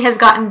technology has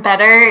gotten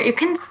better, you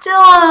can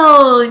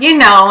still,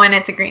 when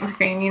it's a green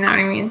screen, you know what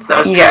I mean? So,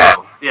 that's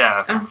true.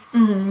 Yeah.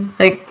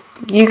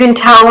 Mm-hmm. You can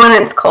tell when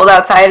it's cold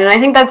outside, and I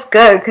think that's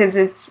good, because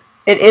it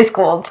is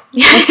cold.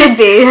 It should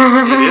be.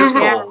 It is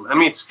cold. I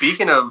mean,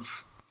 speaking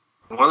of,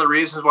 one of the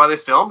reasons why they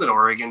filmed in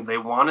Oregon, they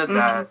wanted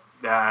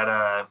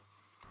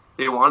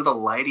they wanted the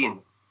lighting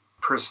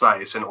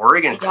precise. In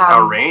Oregon,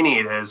 how rainy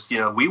it is,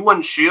 we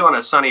wouldn't shoot on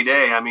a sunny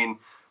day. I mean,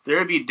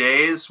 there'd be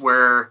days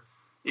where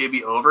it'd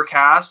be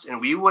overcast, and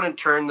we wouldn't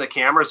turn the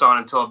cameras on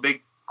until a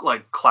big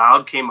like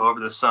cloud came over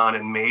the sun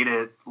and made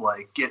it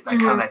like get that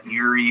kind of that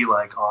eerie,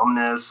 like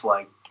ominous,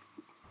 like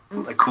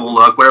a cool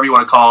look, whatever you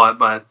want to call it.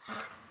 But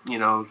you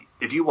know,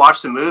 if you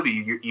watch the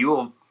movie,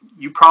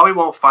 you probably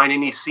won't find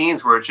any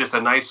scenes where it's just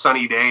a nice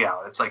sunny day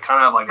out. It's like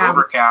kind of like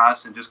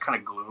overcast and just kind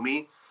of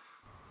gloomy.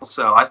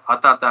 So I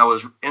thought that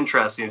was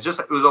interesting. It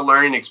was a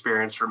learning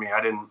experience for me.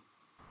 I didn't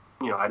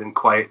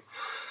quite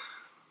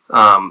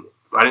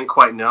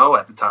know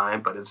at the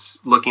time, but it's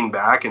looking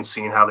back and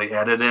seeing how they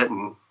edited it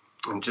and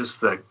just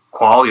the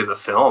quality of the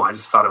film. I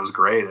just thought it was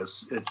great.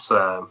 It's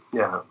a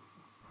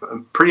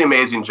pretty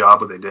amazing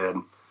job what they did.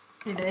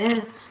 It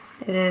is.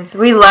 It is.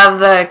 We love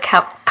the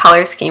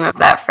color scheme of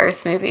that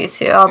first movie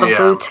too. All the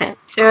blue tint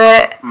to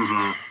it.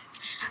 Mm-hmm.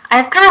 I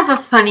have kind of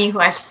a funny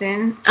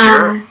question.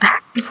 Sure.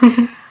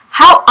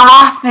 How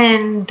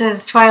often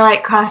does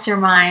Twilight cross your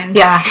mind?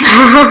 Yeah.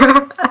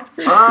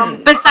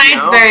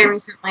 Besides very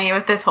recently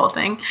with this whole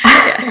thing.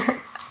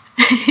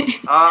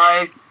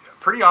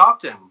 Pretty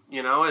often.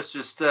 You know, it's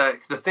just the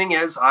thing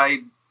is,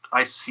 I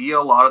see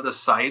a lot of the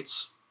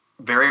sites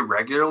very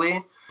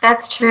regularly.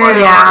 That's true.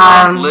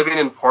 I'm living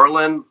in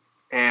Portland,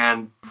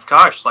 and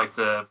gosh, like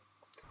the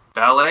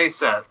ballet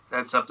set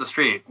that's up the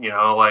street. You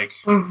know, like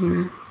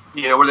you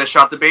know where they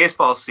shot the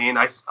baseball scene.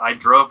 I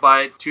drove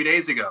by it 2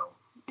 days ago.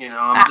 You know,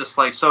 I'm just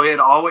like, so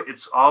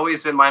it's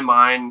always in my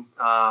mind,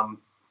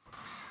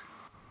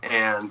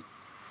 and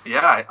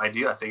yeah, I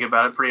do. I think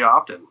about it pretty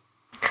often.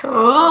 Cool.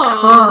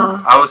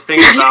 I was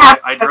thinking about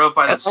I drove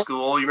by the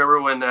school. You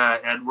remember when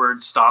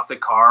Edward stopped the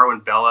car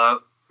when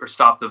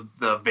stopped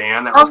the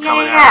van that was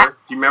coming at her? Do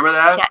you remember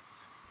that?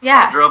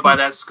 Yeah. I drove by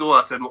that school.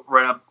 That's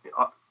right up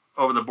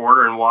over the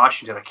border in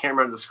Washington. I can't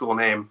remember the school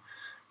name.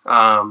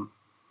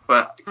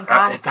 But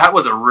that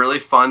was a really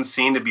fun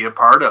scene to be a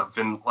part of.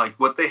 And like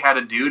what they had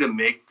to do to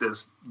make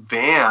this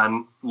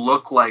van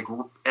look like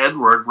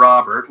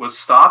Robert was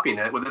stopping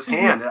it with his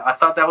hand. I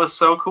thought that was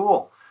so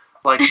cool.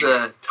 Like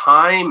the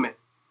time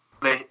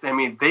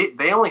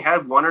they only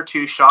had 1 or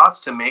 2 shots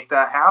to make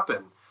that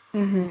happen.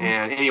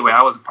 And anyway,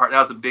 that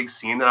was a big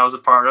scene that I was a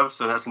part of.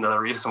 So that's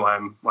another reason why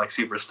I'm like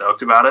super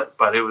stoked about it.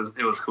 But it was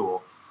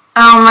cool.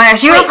 Oh my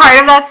gosh, you were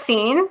part of that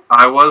scene?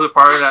 I was a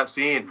part of that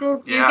scene.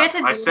 Did you get to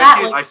do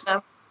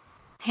the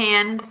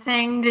hand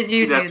thing? Did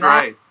you do that? That's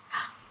right.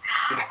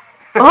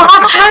 We'll have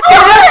to look at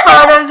the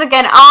photos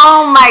again.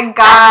 Oh my god.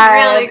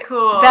 That's really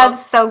cool.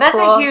 That's so cool. That's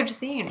a huge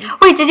scene.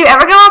 Wait, did you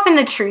ever go up in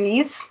the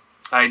trees?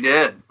 I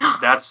did.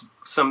 That's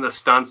some of the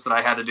stunts that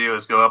I had to do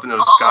is go up in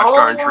those gosh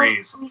darn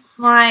trees.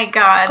 My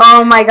god.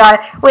 Oh my god.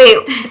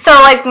 Wait, so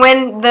like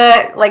when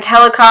the like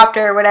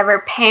helicopter or whatever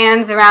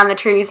pans around the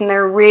trees and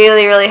they're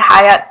really, really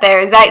high up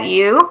there, is that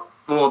you?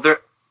 Well,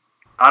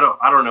 I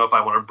don't know if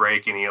I want to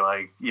break any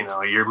like, you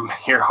know, your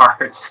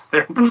hearts.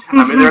 They're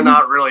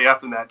not really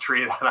up in that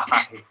tree that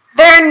high.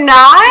 They're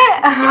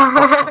not?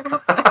 No.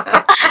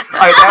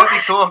 That would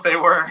be cool if they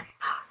were.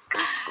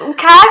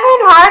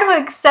 Catherine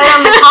Hardwick said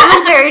on the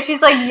commentary,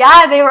 she's like,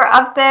 yeah, they were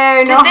up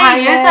there. Did they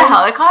use a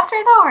helicopter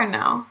though, or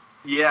no?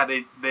 Yeah,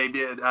 they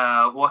did.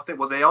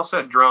 They also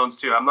had drones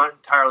too. I'm not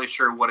entirely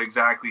sure what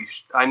exactly.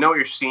 I know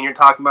what you're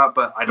talking about,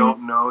 but I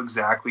don't know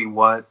exactly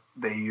what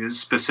they used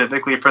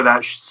specifically for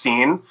that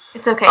scene.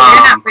 It's okay. You're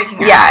not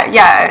breaking out.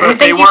 Yeah.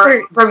 Thank you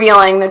for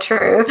revealing the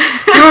truth.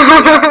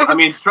 I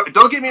mean,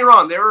 don't get me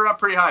wrong. They were up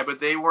pretty high,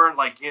 but they weren't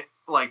like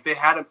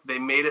they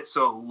made it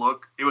so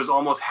it was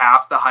almost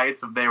half the height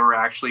that they were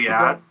actually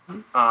at.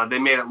 They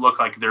made it look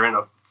like they're in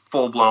a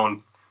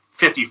full-blown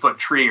 50-foot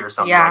tree or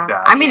something like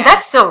that. I mean,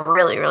 that's still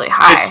really, really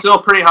high. It's still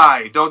pretty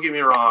high. Don't get me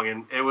wrong.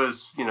 And it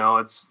was, you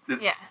know,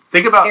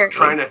 think about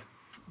trying to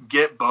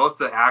get both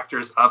the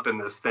actors up in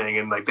this thing,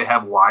 and like they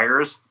have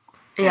wires.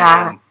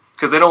 Yeah.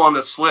 Because they don't want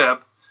to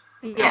slip.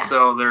 Yeah. And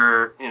so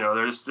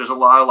there's a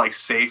lot of like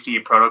safety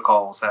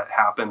protocols that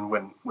happen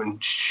when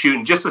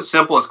shooting, just as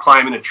simple as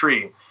climbing a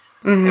tree.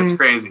 It's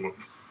crazy.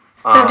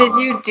 So did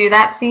you do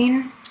that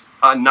scene?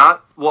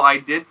 I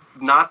did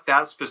not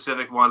that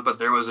specific one, but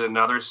there was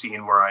another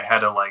scene where I had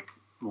to like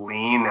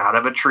lean out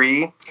of a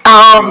tree.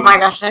 Oh my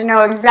gosh, I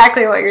know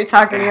exactly what you're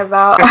talking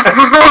about.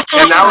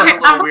 And that was a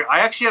little weird.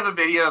 I actually have a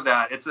video of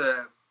that. It's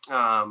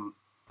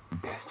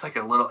like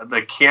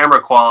the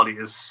camera quality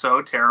is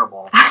so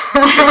terrible.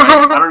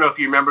 I don't know if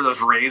you remember those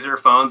Razr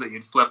phones that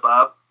you'd flip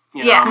up.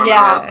 You know,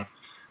 yeah.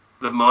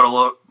 The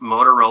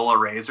Motorola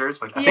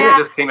Razrs. Like I think they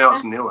just came out with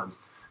some new ones.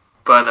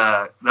 But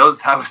I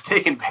was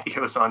taking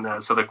videos on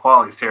that, so the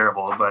quality's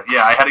terrible. But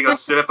yeah, I had to go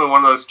sit up in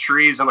one of those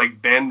trees and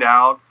like bend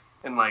out,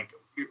 and like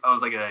I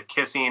was like a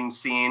kissing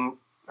scene.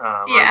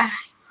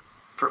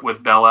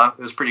 With Bella,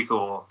 it was pretty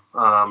cool.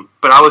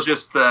 But I was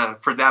just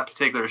for that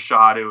particular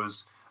shot,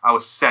 I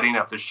was setting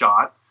up the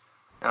shot.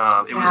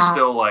 It was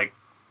still like,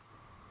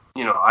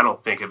 you know, I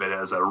don't think of it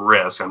as a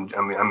risk. I'm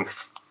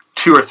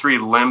 2 or 3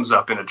 limbs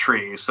up in a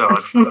tree, so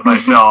if I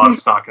fell,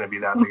 it's not going to be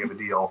that big of a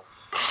deal.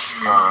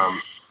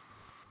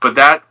 But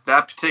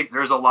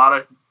there's a lot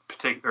of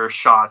particular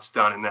shots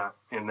done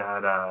in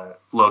that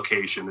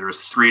location. There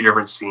was 3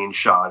 different scenes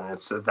shot, and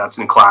that's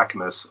in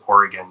Clackamas,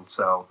 Oregon.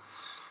 So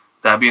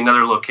that'd be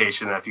another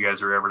location that if you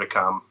guys are ever to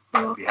come,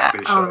 I'd be happy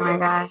to show you. Oh my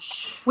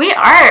gosh. We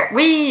are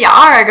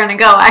gonna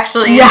go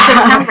actually in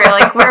September.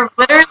 Like we're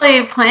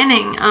literally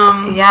planning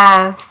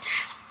to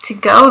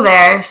go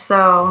there.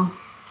 So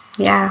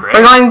yeah, we're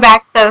going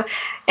back. So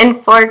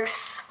in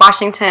Forks,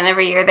 Washington,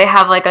 every year they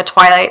have like a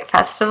Twilight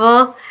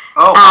Festival.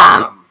 Oh,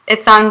 awesome.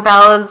 It's on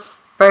Bella's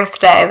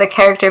birthday, the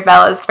character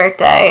Bella's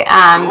birthday.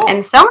 Cool.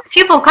 And so many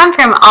people come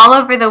from all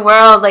over the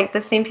world. Like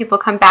the same people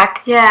come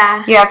back year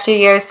after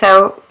year.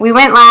 So we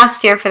went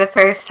last year for the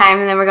first time,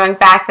 and then we're going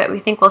back. But we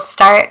think we'll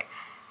start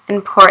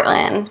in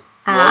Portland.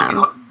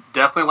 Well,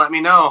 definitely let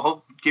me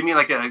know. Give me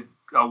like a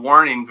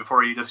warning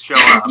before you just show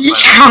up.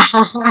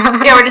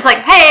 Yeah, we're just like,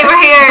 hey,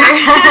 we're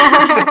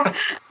here.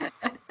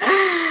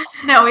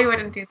 No, we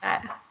wouldn't do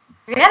that.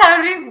 Yeah, that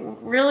would be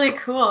really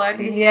cool. That'd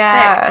be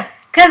sick.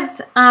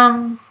 Because,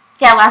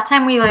 last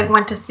time we like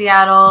went to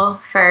Seattle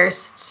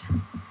first,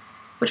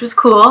 which was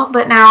cool,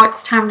 but now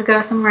it's time to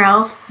go somewhere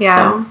else.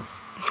 Yeah.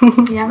 So,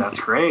 yeah. That's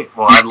great.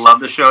 Well, I'd love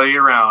to show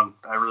you around.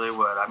 I really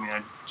would. I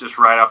mean, just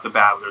right off the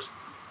bat, there's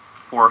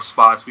 4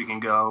 spots we can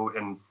go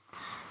in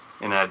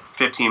a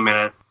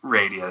 15-minute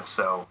radius,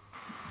 so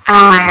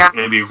oh my god,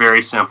 it'd be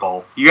very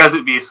simple. You guys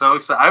would be so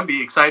excited. I'd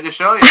be excited to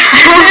show you.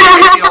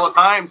 I see you all the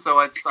time, so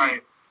we'd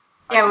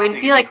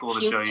be like cool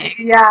to show you.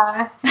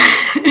 Yeah.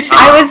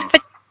 I was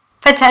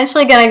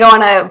potentially going to go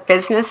on a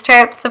business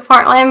trip to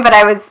Portland, but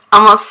I was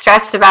almost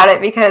stressed about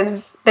it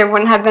because there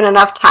wouldn't have been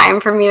enough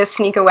time for me to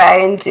sneak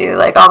away and do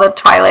like all the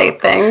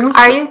Twilight things.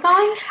 Are you going?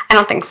 I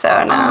don't think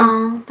so,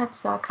 no. That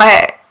sucks.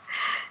 But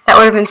that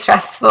would have been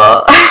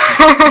stressful.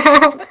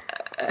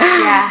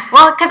 Yeah.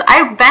 Well, because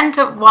I've been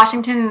to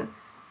Washington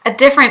a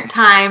different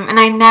time, and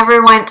I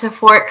never went to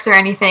Forks or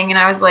anything, and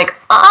I was like,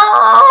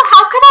 oh,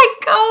 how could I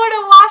go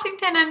to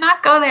Washington and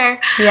not go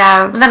there?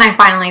 Yeah. But then I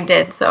finally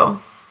did,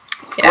 so.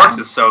 Yeah. Forks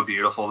is so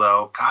beautiful,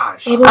 though.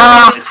 Gosh.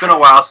 It's been a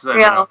while since I've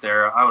been up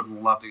there. I would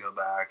love to go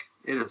back.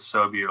 It is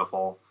so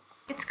beautiful.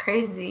 It's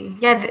crazy.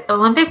 Yeah, the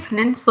Olympic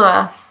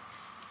Peninsula.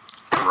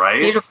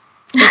 Right? Beautiful.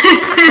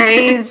 It's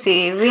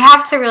crazy. We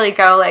have to really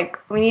go, like,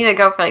 we need to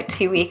go for like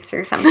 2 weeks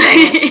or something.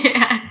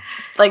 Yeah.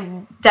 Like,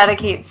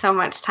 dedicate so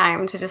much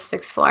time to just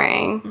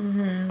exploring.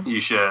 Mm-hmm.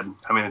 You should.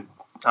 I mean,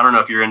 I don't know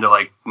if you're into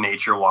like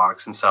nature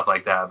walks and stuff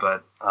like that,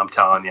 but I'm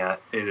telling you,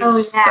 it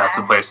is. That's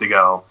the place to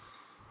go.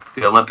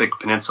 The Olympic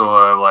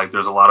Peninsula, like,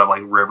 there's a lot of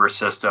like river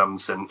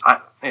systems, and I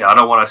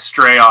don't want to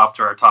stray off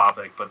to our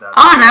topic, but that's.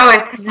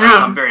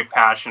 I'm very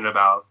passionate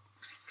about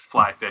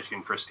fly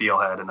fishing for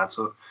steelhead, and that's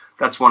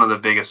one of the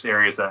biggest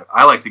areas that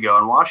I like to go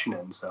in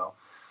Washington. So,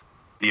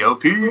 the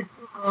OP.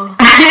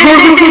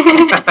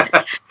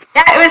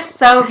 Yeah, it was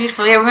so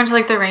beautiful. Yeah, we went to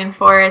like the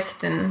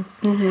rainforest and.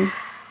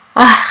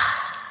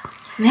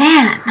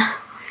 Man,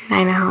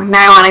 I know.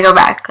 Now I want to go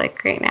back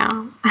like right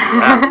now.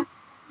 Yeah.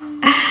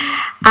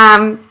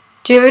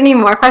 Do you have any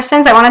more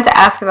questions? I wanted to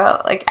ask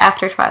about like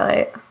after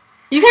Twilight.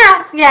 You can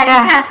ask. Yeah, you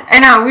can ask. I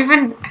know we've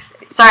been.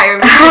 Sorry,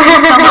 we've been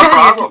so No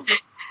problem.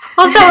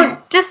 Well, so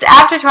just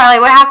after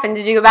Twilight, what happened?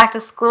 Did you go back to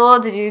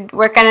school? Did you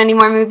work on any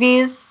more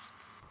movies?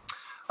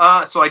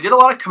 So I did a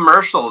lot of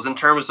commercials in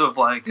terms of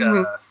like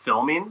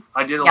filming.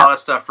 I did a lot of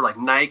stuff for like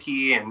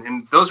Nike,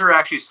 and those are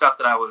actually stuff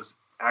that I was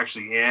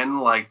actually in,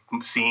 like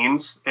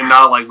scenes, and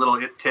not like little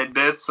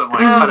tidbits of like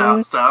cut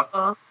out stuff.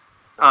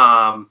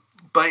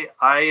 But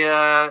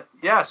so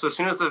as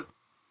soon as the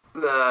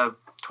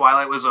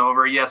Twilight was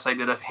over, yes, I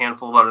did a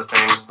handful of other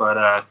things, but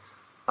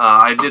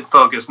I did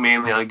focus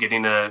mainly on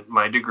getting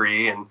my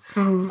degree, and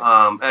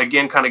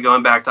again, kind of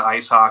going back to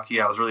ice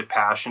hockey, I was really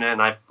passionate,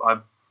 and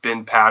I've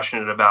been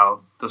passionate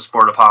about the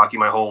sport of hockey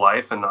my whole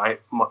life, and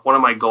one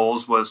of my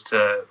goals was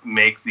to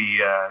make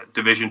the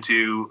Division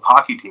II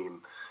hockey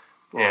team,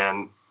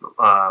 and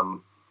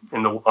on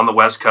the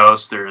West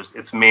Coast,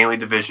 it's mainly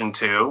Division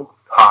II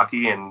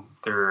hockey, and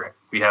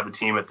we have a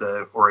team at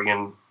the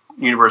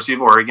University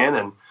of Oregon,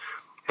 and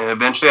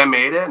eventually I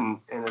made it, and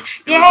it was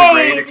a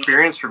great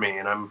experience for me,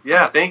 and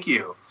thank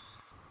you.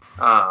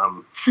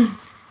 And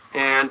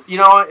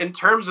in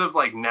terms of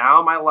like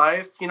now my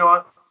life,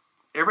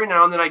 every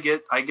now and then I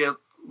get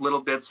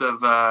little bits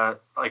of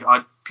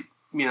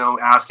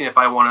asking if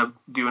I want to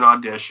do an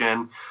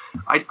audition.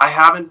 I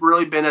haven't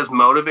really been as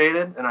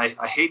motivated, and I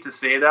hate to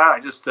say that. I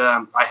just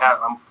I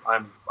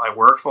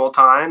work full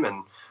time,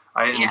 and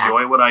I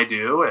enjoy what I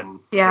do, and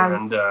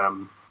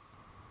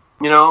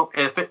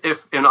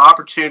if an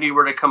opportunity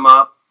were to come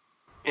up,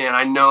 and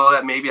I know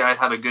that maybe I'd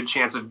have a good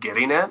chance of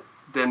getting it,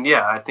 then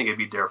I think it'd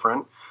be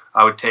different.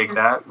 I would take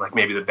that, like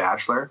maybe The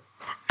Bachelor.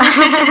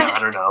 I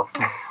don't know.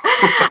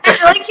 I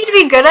feel like you'd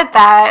be good at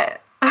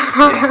that.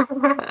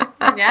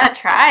 Yeah,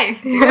 try.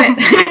 Do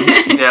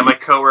it. Yeah, my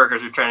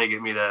coworkers are trying to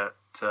get me to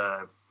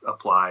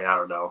apply. I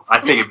don't know. I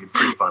think it'd be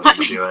pretty fun to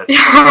do it. Do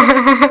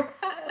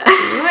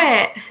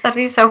it. That'd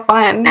be so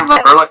fun.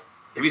 Or like,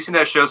 have you seen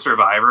that show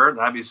Survivor?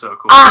 That'd be so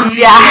cool.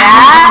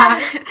 Yeah.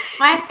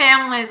 My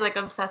family's like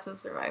obsessed with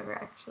Survivor,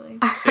 actually.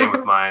 Same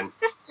with mine.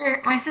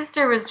 My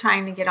sister was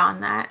trying to get on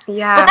that.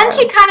 Yeah. But then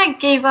she kind of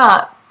gave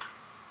up.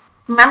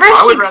 Remember?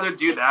 I would rather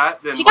do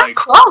that than she got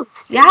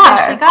close.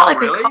 Yeah. She got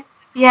like really?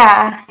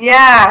 Yeah.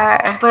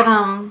 Yeah. But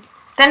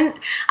then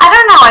I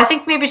don't know. I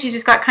think maybe she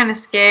just got kind of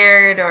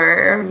scared,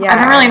 or I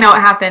don't really know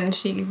what happened.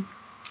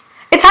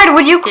 It's hard.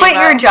 Would you quit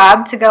your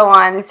job to go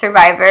on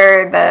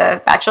Survivor,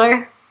 The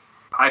Bachelor?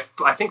 I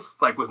think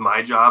like with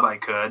my job I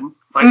could.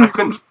 Like I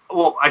couldn't.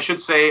 Well, I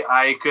should say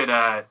I could.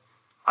 I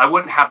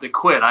wouldn't have to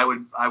quit. I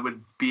would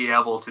be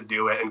able to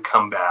do it and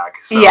come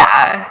back. So,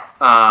 yeah.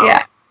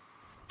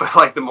 But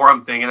like the more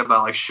I'm thinking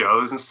about like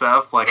shows and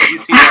stuff, like have you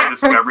seen that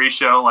Discovery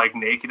show like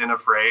Naked and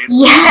Afraid?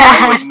 Yeah.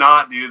 I would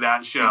not do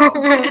that show.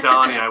 I'm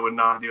telling you, I would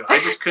not do it.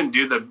 I just couldn't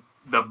do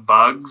the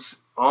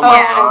bugs. Oh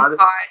my god.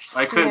 Gosh.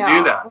 I couldn't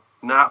do that.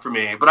 Not for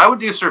me. But I would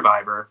do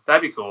Survivor.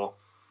 That'd be cool.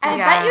 I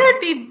bet you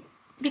would be,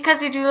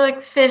 because you do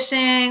like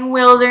fishing,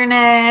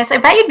 wilderness. I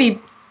bet you'd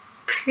be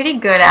pretty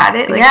good at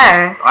it. Like,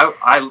 yeah.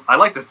 I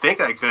like to think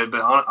I could,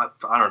 but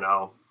I don't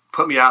know.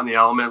 Put me out in the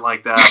element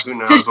like that. Who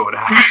knows what would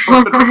happen?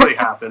 What would really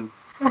happen?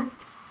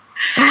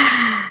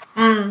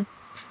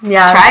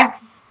 Yeah. Try.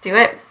 Do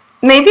it.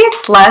 Maybe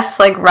it's less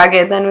like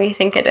rugged than we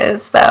think it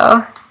is,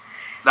 though.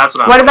 That's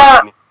what I'm What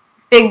about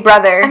Big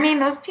Brother? I mean,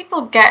 those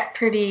people get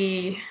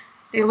pretty.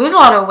 They lose a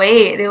lot of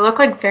weight. They look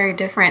like very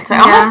different. So I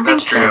almost think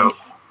that's true.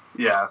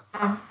 Yeah.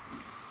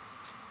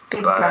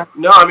 But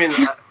no, I mean,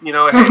 you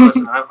know, hey,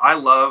 listen, I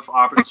love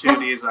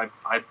opportunities.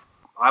 I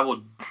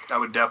would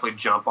definitely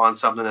jump on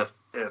something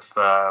if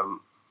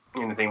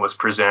anything was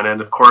presented.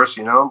 Of course,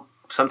 you know,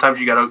 sometimes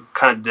you got to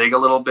kind of dig a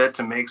little bit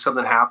to make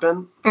something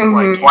happen.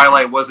 Like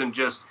Twilight wasn't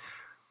just,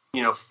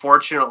 you know,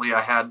 fortunately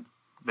I had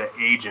the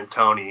agent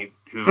Tony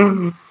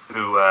who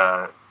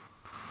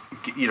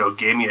you know,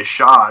 gave me a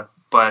shot,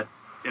 but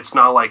it's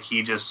not like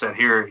he just said,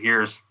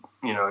 here's,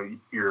 you know,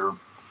 you're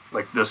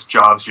like, this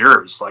job's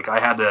yours. Like I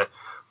had to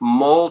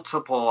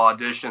multiple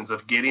auditions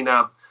of getting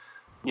up,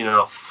 you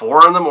know,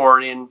 4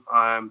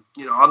 a.m.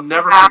 You know, I'll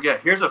never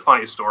forget. Here's a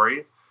funny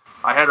story.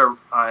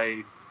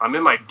 I'm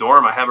in my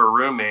dorm. I have a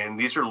roommate, and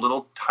these are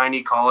little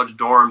tiny college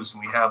dorms,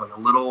 and we have like a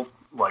little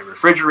like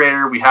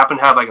refrigerator. We happen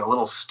to have like a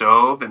little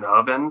stove and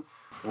oven.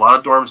 A lot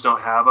of dorms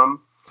don't have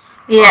them.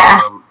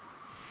 Yeah.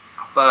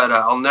 But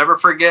I'll never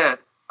forget.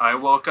 I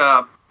woke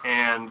up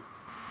and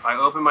I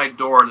opened my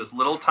door, this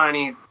little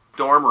tiny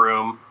dorm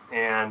room,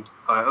 and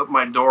I opened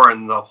my door,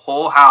 and the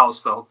whole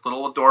house, the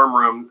little dorm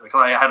room, because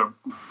I had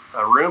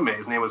a roommate,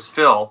 his name was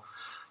Phil,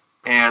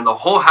 and the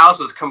whole house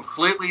was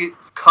completely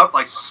cut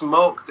like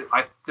smoke.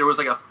 I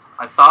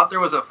thought there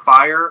was a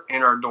fire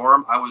in our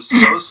dorm. I was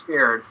so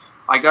scared.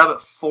 I got up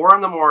at 4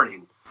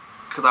 a.m.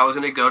 because I was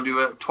going to go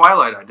do a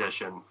Twilight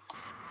audition.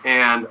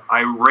 And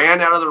I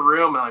ran out of the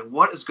room and I'm like,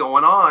 what is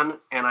going on?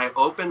 And I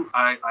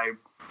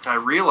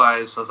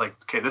realized, I was like,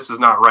 okay, this is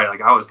not right.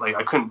 Like I was like,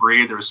 I couldn't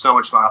breathe. There was so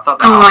much fire. I thought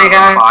that was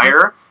on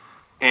fire.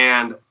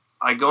 And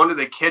I go into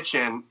the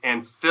kitchen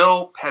and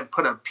Phil had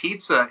put a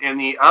pizza in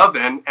the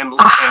oven and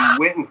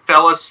went and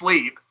fell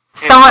asleep.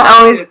 Someone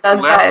always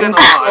does that. And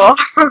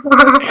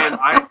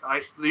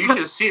you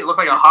should see it looked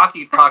like a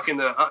hockey puck in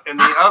the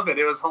oven.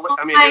 It was,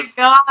 I mean, it's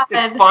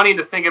funny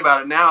to think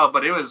about it now,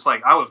 but it was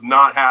like I was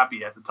not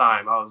happy at the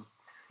time. I was,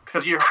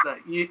 because you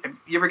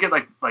ever get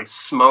like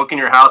smoke in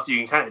your house? You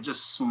can kind of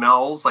just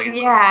smells like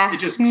it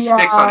just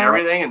sticks on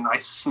everything, and I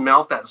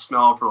smelt that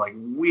smell for like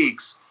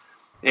weeks.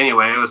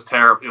 Anyway, it was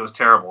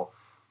terrible.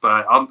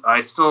 But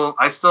I still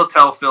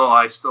tell Phil,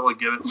 I still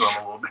give it to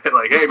him a little bit.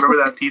 Like, hey, remember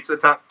that pizza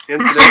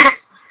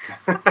incident?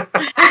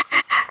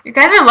 You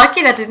guys are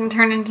lucky that didn't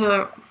turn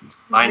into.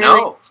 I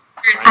know.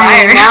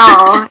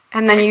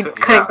 And then you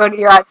couldn't go to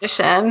your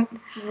audition.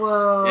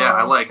 Whoa. Yeah,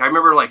 I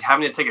remember like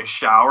having to take a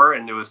shower,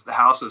 and the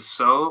house was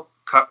so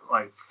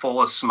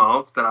full of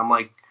smoke that I'm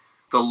like,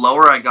 the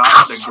lower I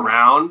got to the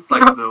ground,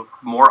 like the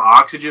more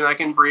oxygen I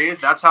can breathe.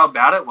 That's how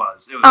bad it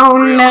was. It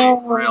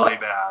was really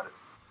bad.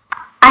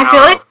 I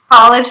feel like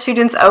college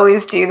students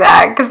always do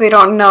that because they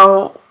don't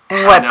know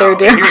what they're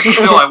doing. Here's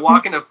Phil. I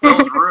walk into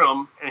Phil's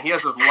room, and he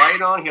has his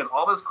light on. He has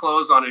all his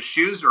clothes on. His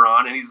shoes are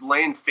on, and he's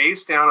laying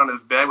face down on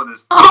his bed with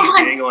his feet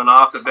dangling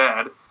off the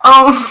bed.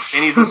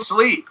 And he's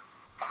asleep.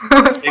 I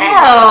don't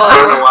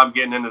know why I'm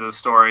getting into this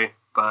story,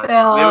 but it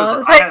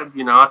was.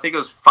 I think it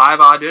was 5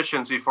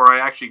 auditions before I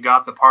actually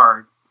got the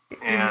part,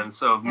 and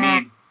so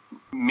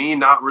me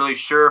not really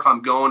sure if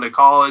I'm going to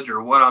college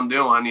or what I'm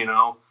doing.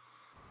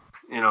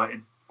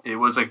 It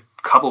was a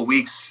couple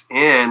weeks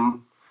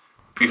in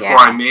before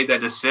I made that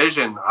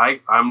decision.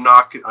 I'm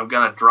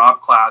gonna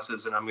drop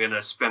classes and I'm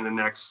gonna spend the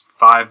next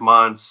 5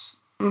 months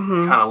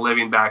kind of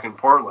living back in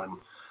Portland.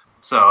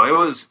 So it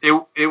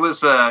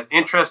was an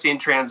interesting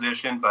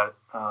transition, but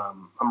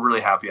I'm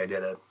really happy I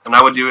did it. And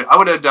I would do it. I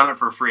would have done it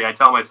for free. I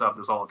tell myself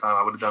this all the time.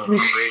 I would have done it for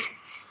free.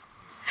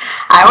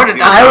 I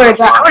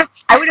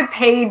would have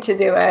paid to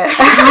do it.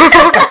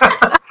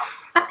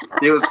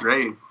 It was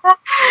great.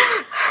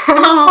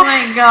 Oh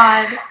my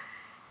god.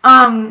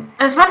 I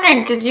was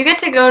wondering, did you get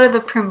to go to the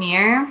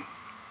premiere?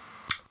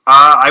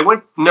 I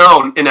went.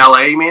 No, in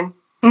LA, you mean?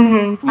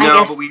 Mm-hmm.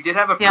 No, but we did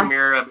have a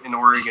premiere in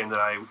Oregon that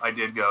I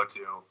did go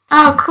to.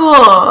 Oh,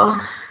 cool.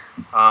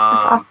 That's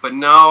awesome. But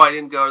no, I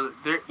didn't go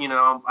there.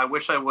 I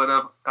wish I would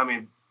have. I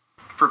mean,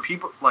 for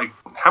people, like,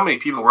 how many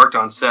people worked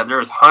on set? There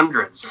was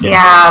hundreds.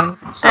 Yeah.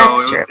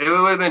 So it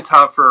would have been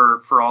tough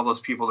for all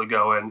those people to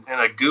go. And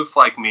a goof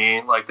like me,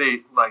 I'm probably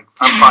the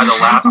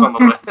last on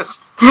the list.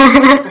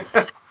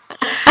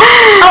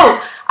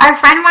 Oh, our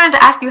friend wanted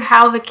to ask you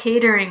how the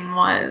catering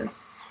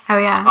was. Oh,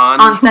 yeah.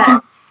 On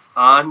set.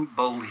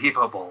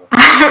 Unbelievable.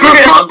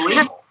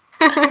 Unbelievable.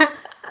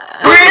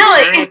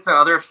 Really? Compared to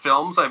other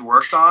films I've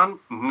worked on,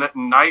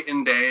 night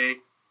and day.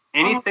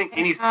 Anything,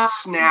 any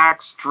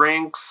snacks,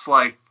 drinks,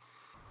 like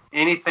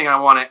anything I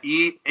want to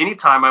eat,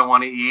 anytime I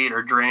want to eat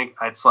or drink,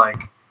 it's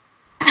like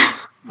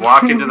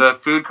walk into the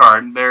food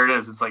cart and there it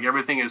is. It's like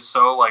everything is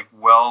so it's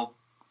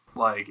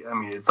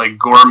like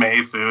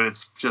gourmet food.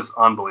 It's just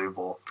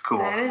unbelievable. It's cool.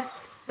 That is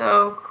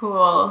so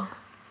cool.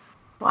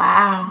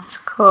 Wow. It's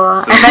cool.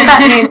 So, I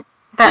bet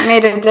that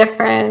made a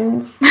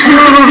difference.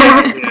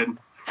 It did.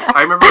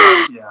 I remember,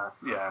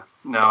 yeah.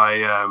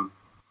 No,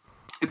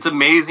 it's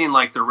amazing,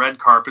 like, the red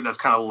carpet that's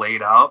kind of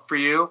laid out for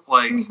you.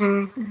 Like,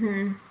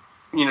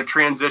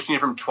 transitioning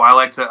from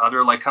Twilight to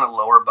other, like, kind of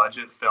lower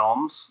budget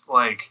films.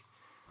 Like,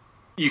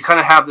 you kind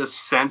of have this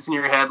sense in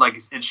your head,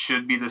 like, it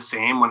should be the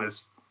same when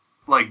it's,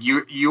 like,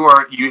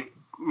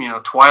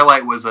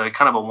 Twilight was a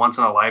kind of a once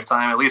in a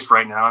lifetime, at least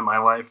right now in my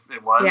life,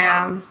 it was.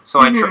 Yeah.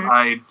 So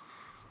I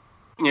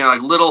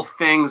like little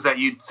things that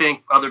you'd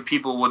think other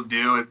people would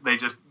do, they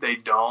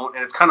don't.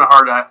 And it's kind of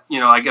hard to,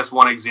 I guess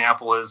one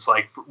example is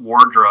like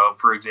wardrobe,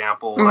 for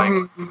example,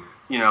 in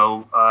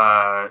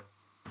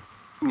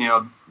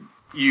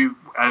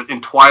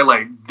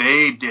Twilight,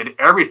 they did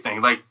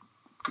everything. Like,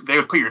 they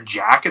would put your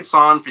jackets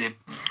on for you.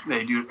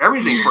 They do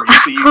everything for you.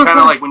 So you kind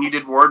of like, when you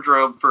did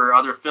wardrobe for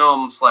other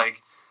films,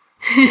 like,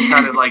 you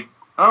kind of like,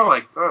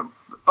 oh,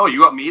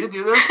 you want me to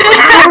do this?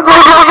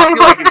 I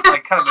feel like it's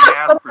like kind of an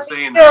ass for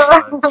saying that,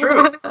 but it's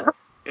true.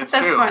 It's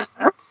true. Fun.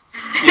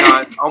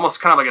 Almost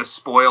kind of like a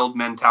spoiled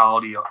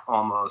mentality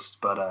almost,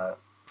 but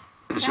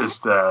it's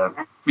just, it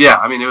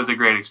was a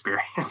great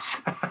experience.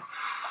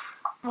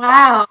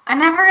 Wow. I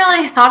never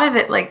really thought of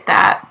it like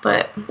that,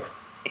 but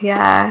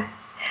yeah.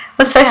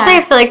 Especially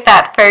I feel like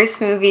that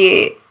first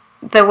movie,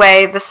 the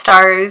way the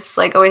stars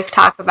like always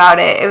talk about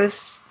it, it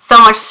was so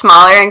much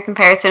smaller in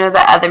comparison to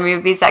the other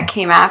movies that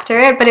came after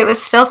it, but it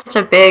was still such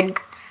a big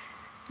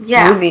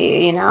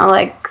movie,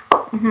 like.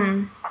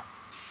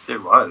 It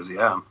was,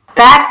 yeah.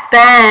 Back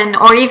then,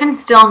 or even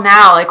still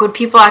now, like, would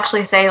people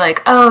actually say,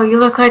 like, "Oh, you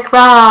look like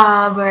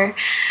Rob," or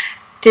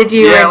did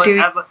you?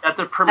 Yeah, at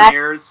the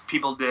premieres,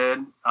 people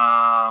did.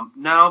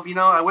 No,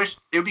 I wish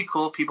it would be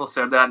cool if people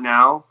said that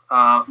now.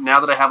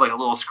 Now that I have like a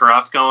little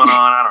scruff going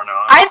on, I don't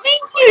know. I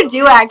think you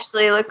do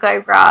actually look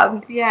like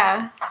Rob.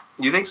 Yeah.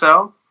 You think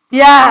so?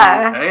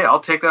 Yeah. Hey,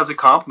 I'll take that as a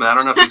compliment. I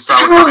don't know if you saw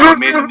what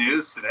made the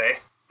news today,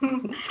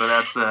 but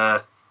that's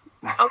Oh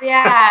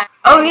yeah.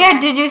 Oh yeah.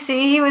 Did you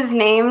see he was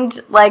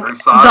named like the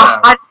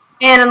hottest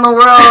man in the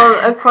world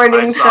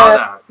according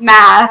to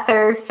math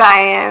or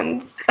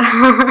science?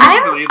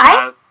 I believe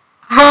that.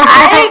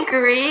 I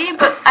agree,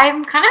 but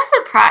I'm kind of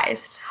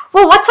surprised.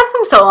 Well, what took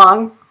them so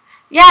long?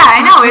 Yeah,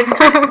 I know. It's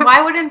kind of,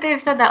 why wouldn't they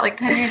have said that like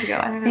 10 years ago?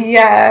 I don't know.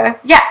 Yeah.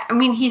 Yeah. I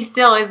mean, he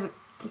still is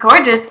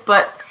gorgeous,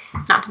 but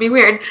not to be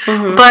weird.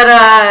 But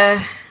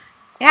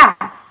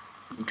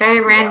very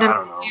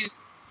random news.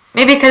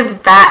 Maybe because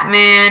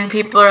Batman,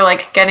 people are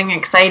like getting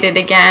excited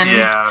again.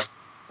 Yeah.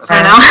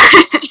 I know.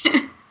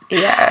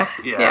 Yeah.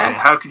 I mean,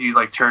 how could you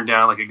like turn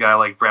down like a guy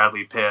like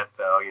Bradley Pitt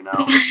though?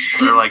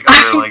 Or like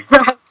other like. You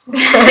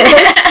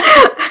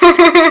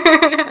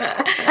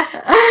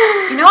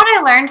know what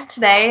I learned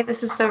today?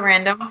 This is so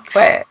random.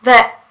 What?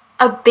 That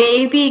a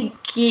baby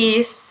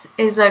geese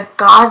is a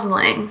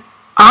gosling.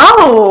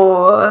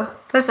 Oh,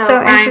 that's so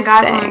Ryan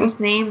interesting. Gosling's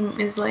name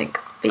is like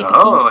baby geese.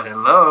 Oh,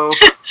 hello.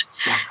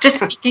 Just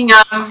speaking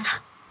of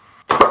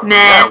men.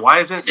 Yeah, why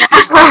isn't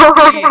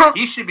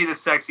he should be the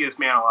sexiest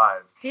man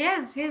alive. He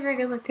is. He's very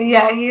good looking.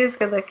 Yeah, he is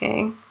good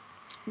looking.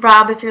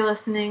 Rob, if you're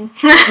listening.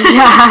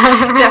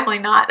 Yeah. Definitely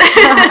not.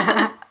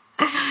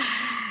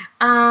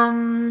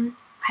 I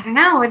don't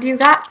know. What do you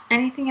got?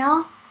 Anything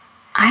else?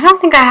 I don't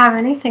think I have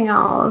anything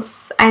else.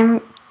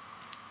 Yep.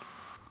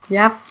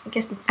 I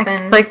guess it's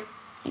been like.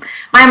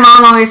 My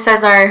mom always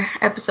says our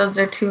episodes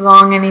are too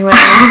long anyway.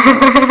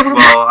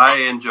 Well,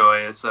 I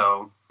enjoy it,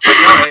 so. But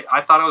no,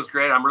 I thought it was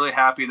great. I'm really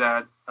happy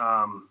that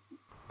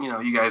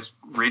you guys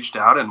reached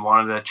out and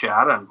wanted to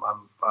chat, and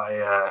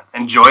I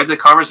enjoyed the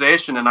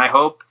conversation, and I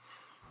hope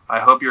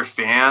your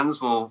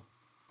fans will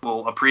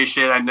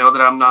appreciate it. I know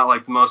that I'm not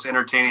like the most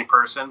entertaining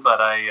person,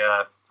 but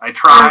I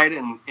tried,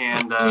 and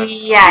if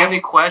you have any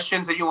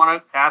questions that you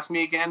want to ask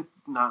me again,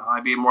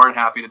 I'd be more than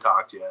happy to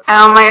talk to you. So.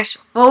 Oh my gosh!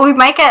 Well, we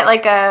might get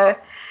like a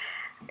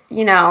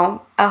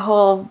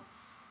whole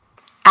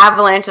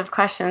avalanche of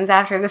questions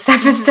after this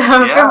episode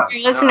from your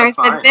listeners,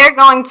 but they're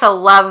going to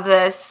love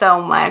this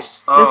so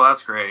much.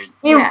 That's great.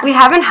 We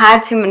haven't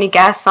had too many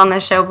guests on the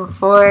show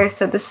before,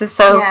 so this is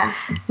so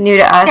new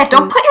to us. Yeah,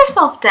 don't put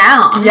yourself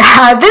down.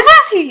 Yeah,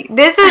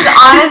 this is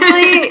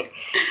honestly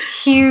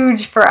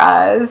huge for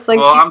us. Like,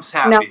 well, I'm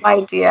happy. No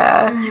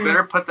idea. You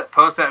better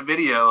post that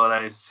video that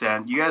I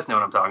sent. You guys know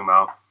what I'm talking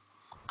about.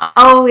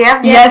 Oh,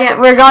 yeah. Yes,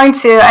 we're going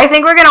to. I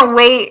think we're going to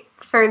wait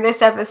for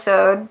this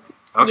episode.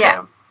 Okay.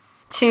 Yeah.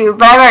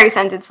 But I've already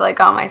sent it to, like,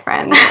 all my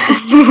friends.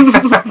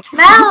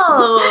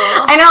 No!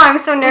 I know, I'm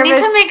so nervous. We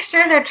need to make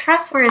sure they're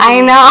trustworthy. I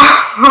know.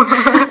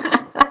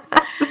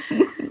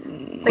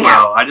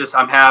 Well,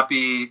 I'm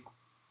happy.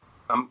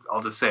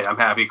 I'll just say I'm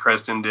happy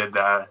Kristen did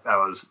that. That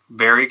was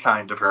very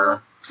kind of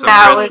her. So,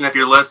 Kristen, if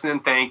you're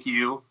listening, thank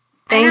you.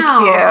 Thank you.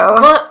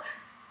 Well,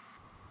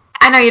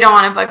 I know you don't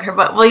want to bug her,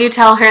 but will you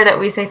tell her that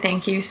we say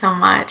thank you so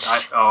much?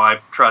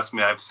 Trust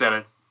me, I've said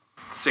it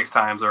 6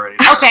 times already.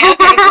 Okay,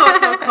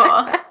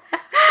 cool.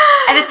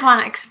 I just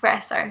want to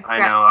express our... I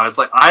know.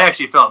 I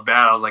actually felt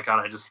bad. I was like, God,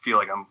 I just feel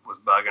like I was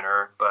bugging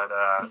her. But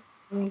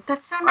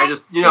that's so nice. I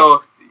just,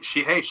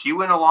 she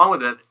went along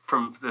with it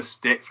from this,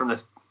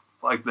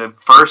 like the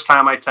first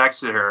time I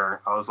texted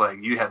her, I was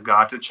like, you have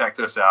got to check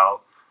this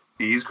out.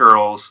 These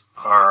girls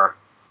are,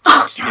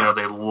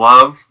 they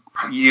love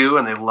you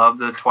and they love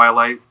the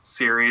Twilight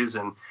series.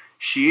 And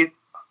she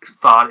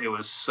thought it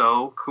was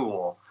so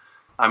cool.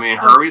 I mean,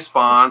 her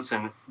response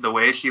and the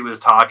way she was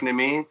talking to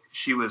me,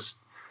 she was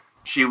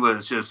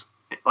just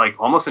like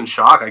almost in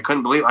shock. I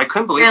couldn't believe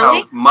really?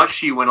 How much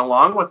she went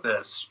along with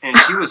this, and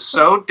she was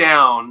so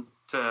down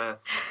to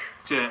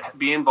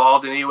be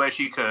involved in any way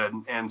she could.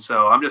 And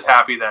so I'm just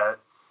happy that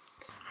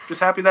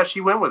she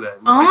went with it.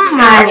 It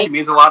actually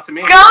means a lot to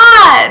me.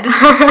 God,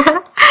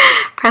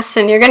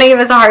 Preston, you're gonna give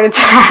us a heart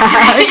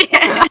attack.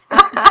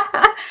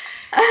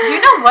 Do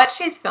you know what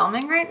she's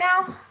filming right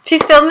now?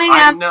 She's filming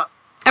a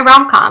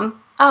rom-com.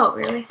 Oh,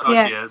 really? Oh,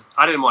 yeah. She is.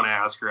 I didn't want to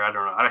ask her. I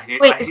don't know. I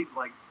hate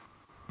like.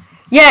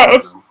 Yeah,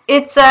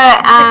 it's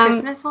a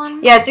Christmas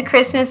one. Yeah, it's a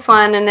Christmas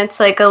one, and it's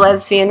like a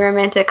lesbian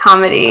romantic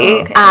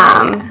comedy. Cool.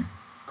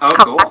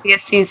 Called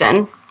Happiest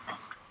Season.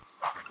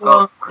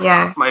 Cool.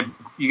 Yeah. My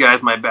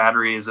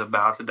battery is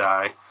about to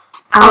die.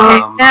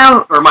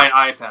 Now, or my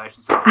iPad, I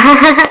should say.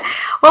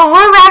 Well,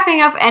 we're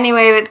wrapping up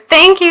anyway, but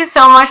thank you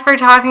so much for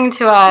talking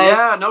to us.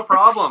 Yeah, no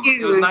problem.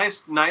 It was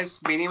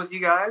nice meeting with you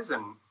guys,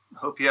 and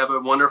hope you have a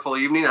wonderful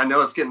evening. I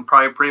know it's getting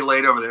probably pretty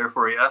late over there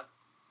for you.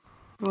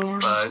 Yeah.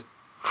 But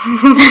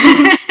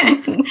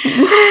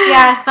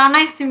yeah, so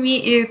nice to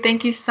meet you.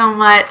 Thank you so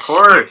much. Of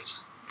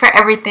course. For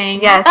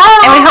everything. Yes.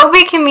 Oh. And we hope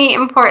we can meet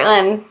in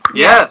Portland.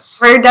 Yes.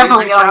 We're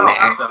definitely going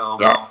there. So.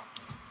 Yeah.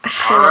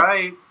 All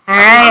right. All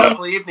right. Have a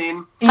wonderful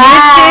evening. Bye.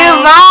 You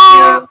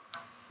too.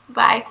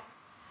 Bye. Bye.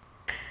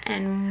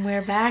 And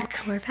we're back.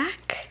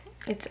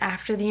 It's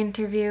after the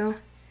interview.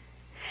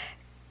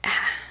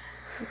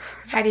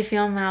 How do you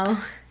feel,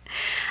 Mel?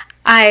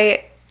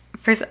 I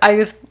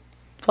just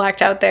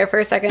blacked out there for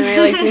a second. I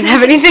didn't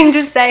have anything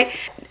to say.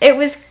 It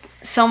was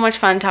so much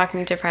fun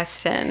talking to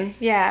Preston.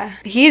 Yeah.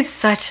 He's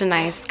such a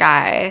nice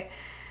guy.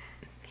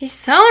 He's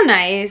so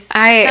nice.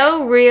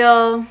 So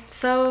real.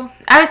 So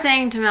I was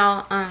saying to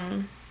Mel,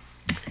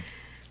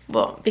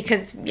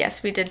 because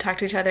yes, we did talk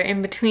to each other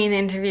in between the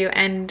interview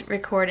and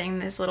recording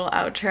this little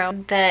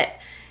outro, that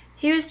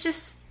he was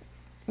just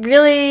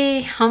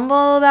really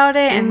humble about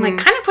it and like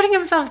kind of putting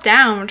himself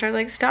down, which I was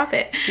like, stop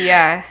it.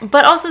 Yeah.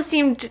 But also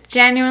seemed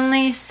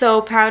genuinely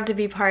so proud to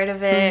be part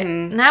of it.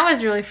 And that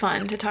was really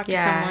fun to talk to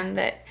someone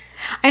that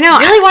I know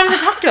really wanted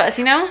to talk to us,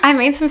 I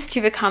made some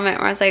stupid comment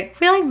where I was like,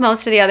 we like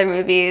most of the other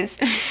movies.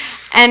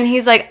 And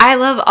he's like, I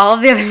love all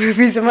of the other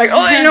movies. I'm like,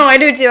 oh, no, I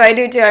do too.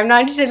 I'm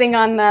not shitting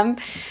on them.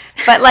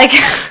 But like,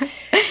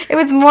 it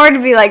was more to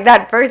be like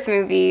that first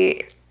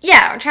movie.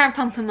 Yeah, we're trying to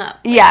pump him up.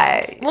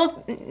 Yeah.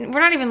 Well,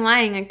 we're not even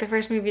lying. Like, the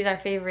first movie is our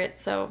favorite,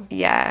 so.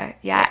 Yeah.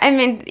 I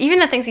mean, even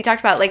the things he talked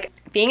about, like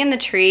being in the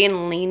tree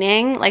and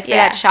leaning, like for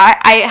that shot,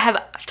 I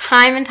have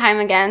time and time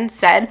again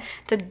said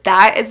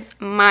that is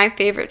my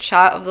favorite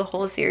shot of the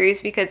whole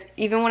series, because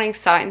even when I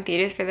saw it in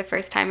theaters for the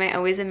first time, I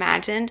always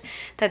imagined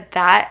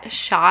that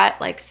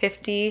shot, like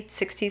 50,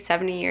 60,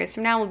 70 years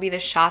from now, will be the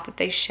shot that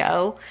they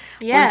show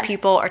when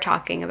people are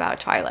talking about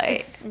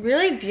Twilight. It's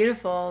really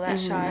beautiful, that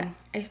shot.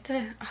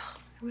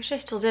 I wish I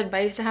still did, but I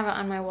used to have it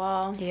on my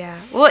wall. Yeah.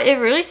 Well, it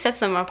really sets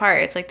them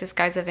apart. It's like, this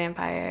guy's a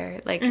vampire.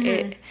 Like,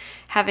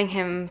 having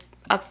him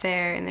up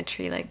there in the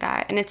tree like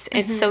that. And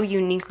it's so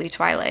uniquely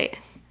Twilight.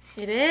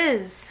 It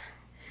is.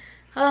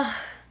 Ugh.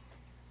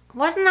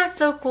 Wasn't that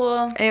so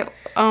cool?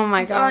 Oh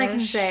my gosh. That's all I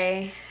can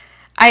say.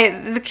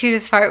 The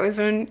cutest part was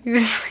when he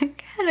was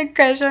like, had a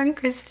crush on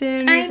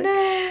Kristen. I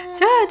know.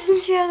 Oh,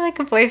 didn't she have like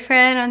a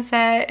boyfriend on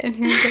set? And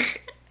he was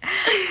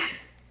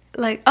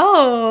like,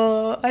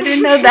 oh, I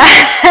didn't know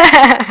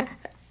that.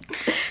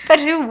 But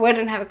who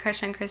wouldn't have a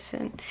crush on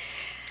Kristen?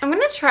 I'm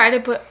going to try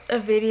to put a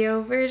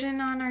video version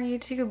on our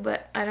YouTube,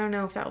 but I don't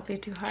know if that will be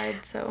too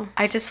hard, so.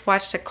 I just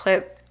watched a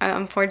clip.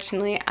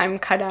 Unfortunately, I'm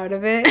cut out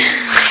of it.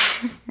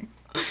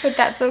 But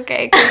that's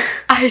okay,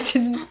 because I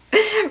didn't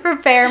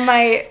prepare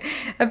my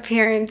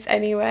appearance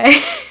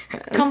anyway.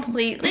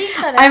 Completely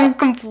cut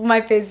out? My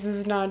face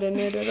is not in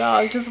it at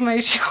all, just my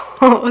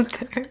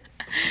shoulder.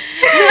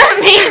 Does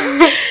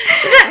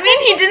that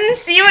mean he didn't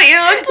see what you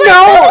looked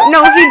like?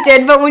 No, he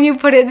did, but when you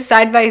put it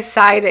side by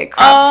side, it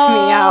crops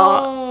me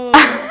out.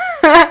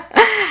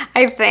 I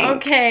I think.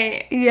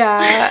 Okay.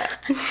 Yeah.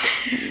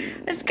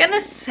 I was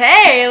gonna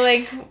say,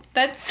 like,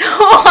 that's so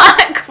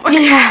awkward.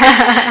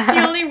 Yeah.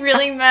 You only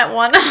really met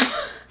one of them.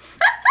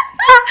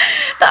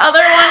 The other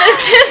one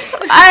is just...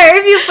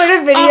 If you put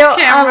a video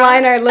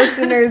online, our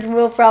listeners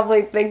will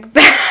probably think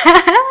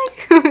that.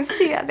 Like, who's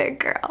the other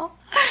girl?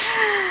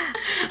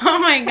 Oh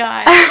my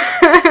god.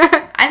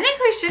 I think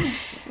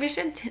we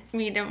should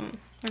meet him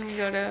when we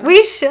go to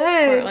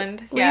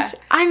Portland. Yeah.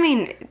 I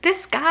mean,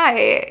 this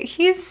guy,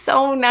 he's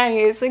so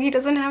nice. Like, he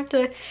doesn't have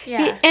to...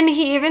 Yeah. And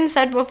he even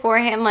said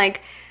beforehand,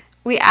 like,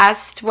 we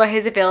asked what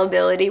his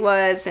availability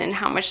was and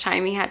how much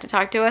time he had to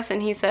talk to us,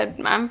 and he said,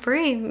 I'm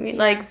free. Yeah.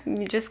 Like,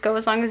 you just go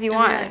as long as you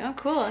want. Like, oh,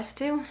 cool, us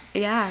too.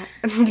 Yeah.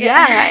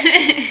 Yeah.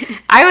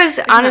 I was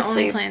honestly... my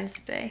only plans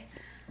today.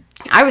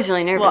 I was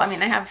really nervous. Well, I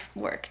mean, I have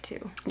work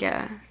too.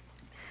 Yeah.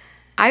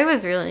 I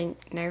was really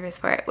nervous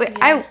for it. Wait,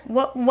 Yeah.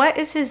 What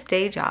is his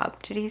day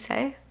job? Did he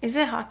say? Is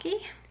it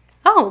hockey?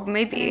 Oh,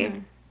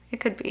 maybe. It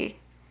could be.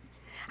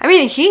 I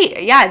mean,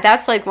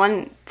 that's like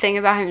one thing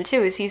about him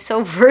too, is he's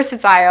so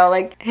versatile.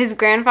 Like, his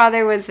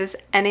grandfather was this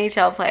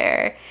NHL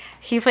player.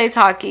 He plays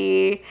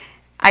hockey,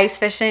 ice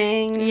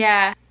fishing.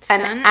 Yeah.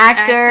 An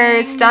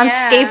actor, stunt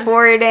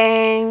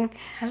skateboarding.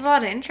 Has a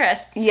lot of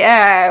interests.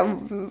 Yeah.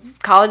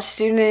 College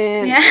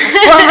student. Yeah.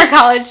 Former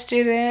college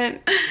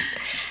student.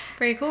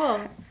 Pretty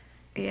cool.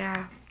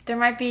 Yeah. There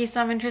might be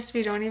some interests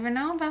we don't even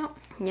know about.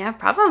 Yeah,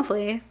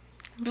 probably.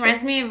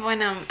 Reminds me of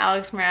when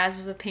Alex Mraz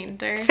was a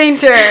painter.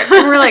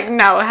 We're like,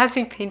 no, it has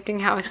to be painting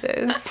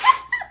houses.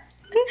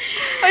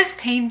 I was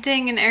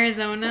painting in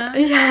Arizona.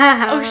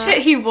 Yeah. Oh shit,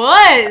 he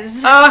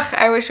was. Ugh,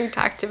 I wish we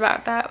talked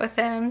about that with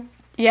him.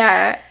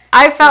 Yeah.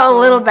 I felt a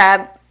little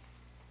bad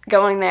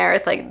going there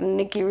with like the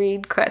Nikki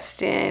Reed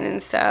question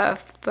and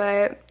stuff,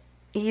 but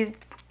he was.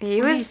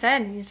 He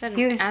said he was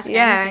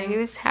anything. He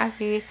was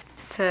happy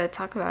to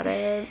talk about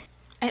it.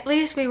 At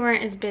least we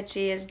weren't as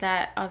bitchy as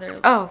that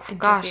other. Oh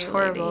gosh, interview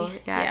horrible.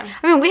 lady. Yeah.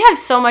 I mean, we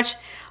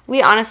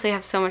honestly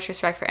have so much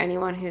respect for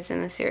anyone who's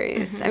in the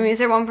series. Mm-hmm. I mean, is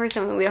there one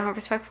person that we don't have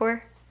respect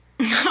for?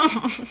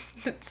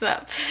 That's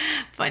a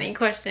funny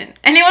question.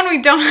 Anyone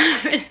we don't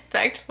have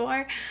respect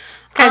for?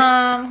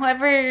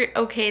 Whoever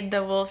okayed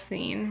the wolf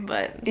scene,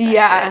 but that's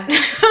yeah.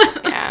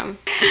 it. Yeah.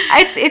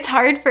 It's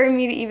hard for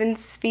me to even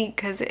speak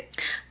because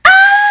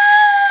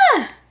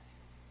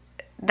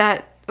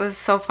that was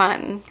so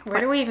fun. Where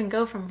do we even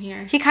go from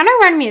here? He kind of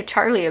reminded me of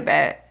Charlie a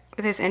bit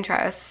with his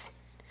interests.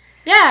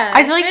 Yeah,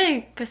 I feel like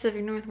really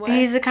Pacific Northwest.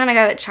 He's the kind of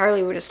guy that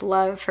Charlie would just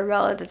love for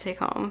Bella to take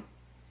home.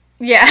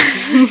 Yeah,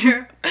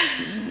 true.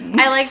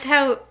 I liked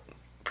how,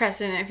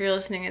 Preston, if you're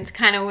listening, it's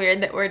kind of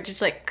weird that we're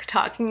just like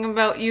talking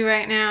about you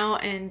right now,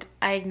 and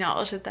I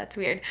acknowledge that that's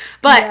weird.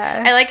 But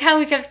I like how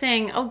we kept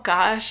saying, "Oh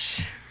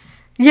gosh."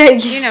 Yeah.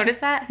 Did you notice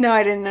that? No,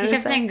 I didn't notice that.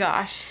 He kept saying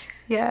 "gosh."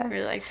 Yeah. I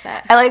really liked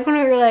that. I like when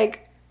we were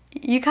like,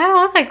 you kind of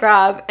look like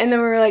Rob. And then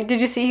we were like,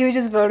 did you see who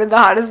just voted the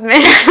hottest man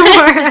in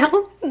the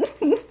world?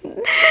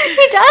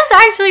 He does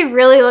actually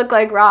really look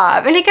like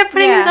Rob. And he kept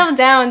putting himself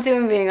down, too,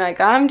 and being like,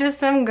 I'm just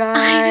some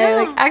guy.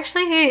 Like,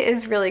 actually, he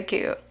is really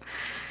cute.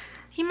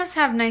 He must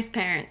have nice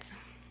parents.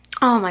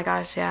 Oh, my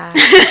gosh, yeah.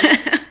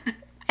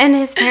 And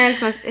his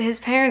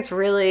parents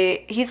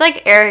really, he's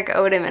like Eric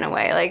Odom in a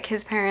way. Like,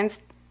 his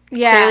parents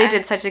clearly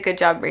did such a good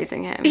job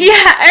raising him.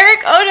 Yeah, Eric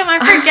Odom, I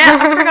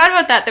forgot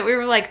about that we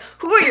were like,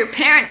 who are your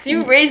parents?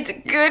 You raised a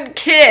good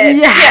kid.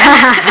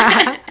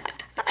 Yeah.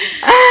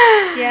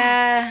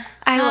 Yeah.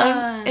 I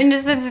love, and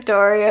just that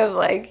story of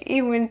like,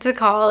 he went to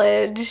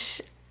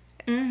college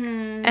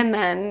and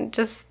then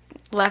just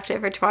left it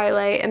for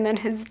Twilight, and then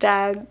his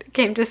dad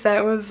came to set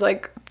and was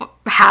like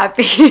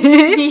happy.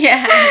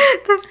 Yeah.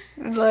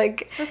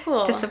 Like, so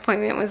cool.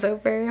 Disappointment was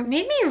over.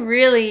 Made me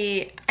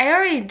really, I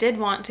already did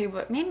want to,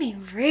 but made me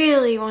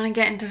really want to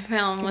get into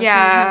film listening to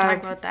him talk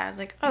about that. I was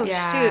like, oh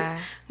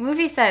shoot,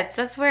 movie sets,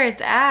 that's where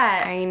it's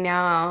at. I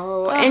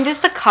know. Ugh. And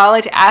just the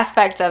college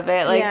aspect of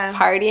it, like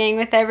partying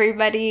with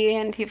everybody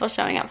and people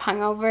showing up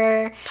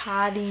hungover.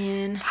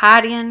 Partying.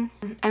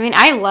 I mean,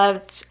 I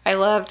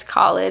loved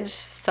college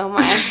so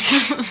much.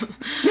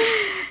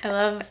 I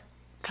love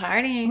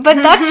partying. But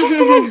that's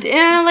just in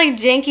a like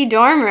janky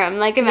dorm room.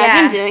 Like,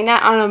 imagine doing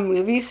that on a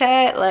movie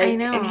set, like,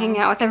 and hanging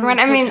out with everyone.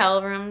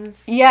 Hotel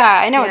rooms. Yeah,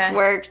 I know it's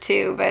work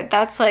too, but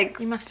that's like,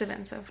 it must have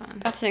been so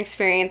fun. That's an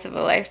experience of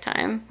a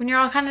lifetime. When you're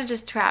all kind of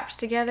just trapped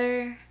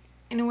together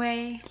in a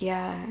way.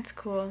 Yeah. It's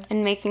cool.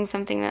 And making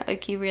something that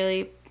like you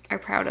really are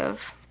proud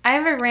of. I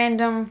have a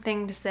random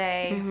thing to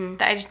say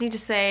that I just need to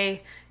say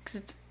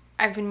because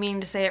I've been meaning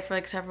to say it for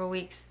like several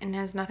weeks and it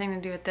has nothing to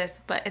do with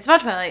this, but it's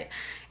about Twilight.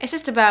 It's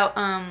just about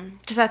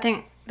just I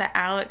think that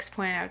Alex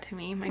pointed out to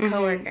me, my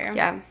coworker.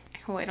 Yeah.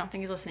 Oh, I don't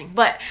think he's listening,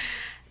 but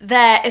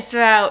that it's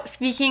about,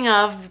 speaking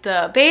of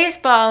the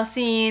baseball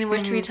scene,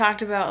 which we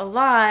talked about a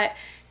lot.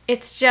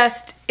 It's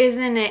just,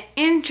 isn't it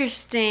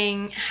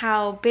interesting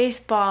how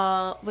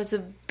baseball was a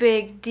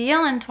big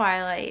deal in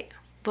Twilight,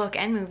 book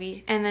and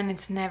movie, and then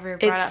it's never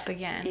brought up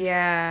again.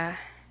 Yeah.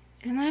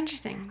 Isn't that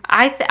interesting?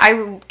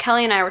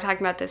 Kelly and I were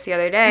talking about this the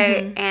other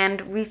day,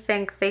 and we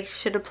think they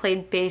should have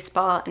played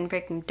baseball in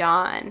Breaking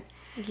Dawn.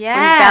 Yeah.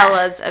 When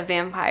Bella's a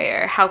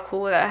vampire. How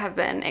cool would that have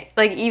been?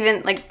 Like,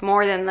 even, like,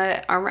 more than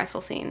the arm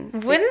wrestle scene.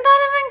 Wouldn't that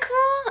have been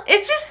cool?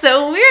 It's just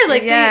so weird.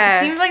 Like, it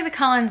seems like the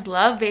Cullens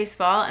love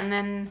baseball, and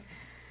then...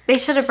 They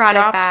should have brought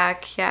it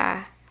back,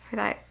 for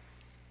that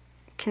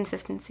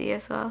consistency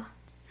as well.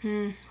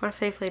 What if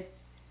they played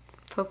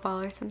football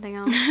or something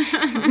else?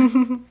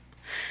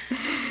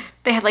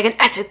 They had, like, an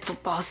epic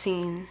football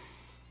scene.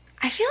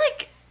 I feel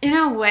like, in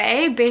a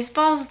way,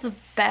 baseball's the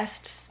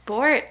best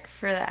sport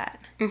for that.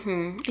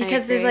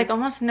 Because there's, like,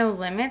 almost no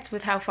limits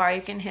with how far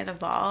you can hit a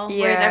ball.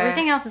 Yeah. Whereas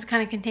everything else is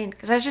kind of contained.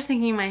 Because I was just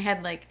thinking in my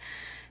head, like,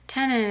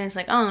 tennis,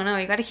 like, oh, no,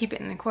 you got to keep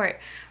it in the court.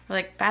 Or,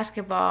 like,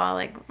 basketball,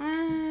 like,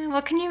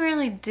 what can you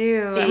really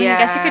do? I mean, I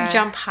guess you could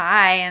jump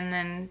high and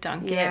then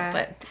dunk it,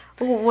 but...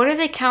 Well, what do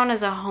they count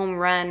as a home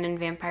run in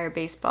vampire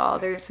baseball?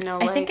 There's no,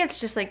 like... I think it's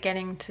just, like,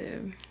 getting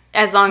to...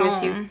 As long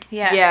as you...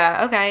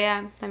 Yeah, okay,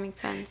 that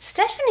makes sense.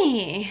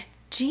 Stephanie...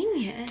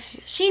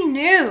 Genius. She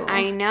knew.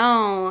 I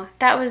know.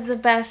 That was the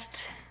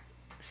best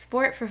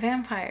sport for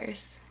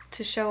vampires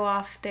to show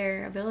off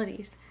their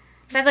abilities.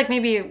 Besides, like,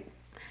 maybe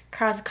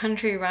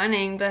cross-country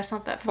running, but that's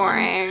not that fun.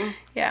 Boring.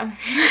 Yeah.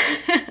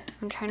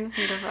 I'm trying to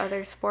think of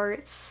other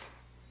sports.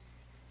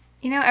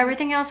 You know,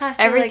 everything else has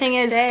to, everything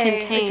like, stay.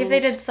 Is contained. Like, if they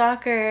did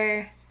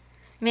soccer,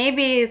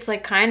 maybe it's,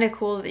 like, kind of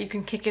cool that you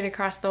can kick it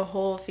across the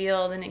whole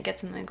field and it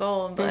gets in the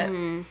goal, but...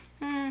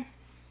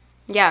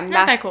 Yeah,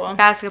 not that cool.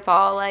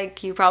 Basketball,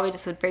 like, you probably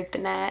just would break the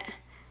net.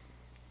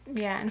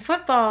 Yeah, and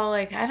football,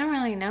 like, I don't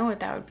really know what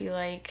that would be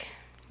like.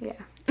 Yeah.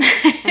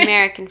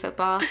 American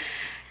football.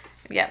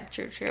 Yeah,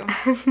 true.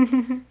 I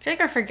feel like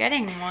we're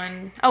forgetting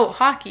one. Oh,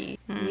 hockey.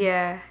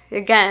 Yeah.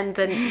 Again,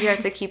 then you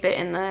have to keep it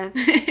in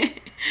the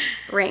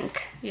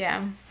rink.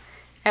 Yeah.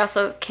 I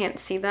also can't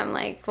see them,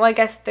 like... Well, I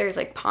guess there's,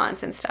 like,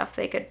 ponds and stuff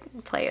they could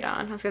play it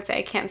on. I was going to say,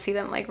 I can't see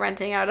them, like,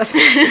 renting out a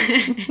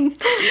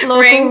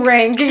local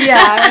rink.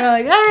 Yeah. They're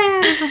like,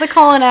 hey, this is the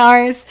Cullen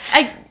hours.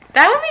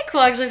 That would be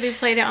cool, actually, if they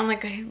played it on,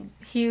 like, a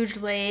huge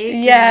lake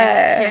in, like,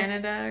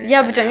 Canada.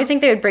 Yeah, but don't you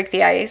think they would break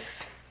the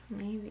ice?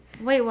 Maybe.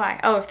 Wait, why?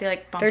 Oh, if they,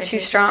 like, bump They're too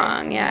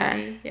strong, yeah.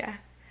 Yeah.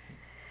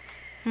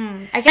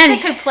 I guess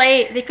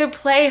they could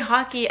play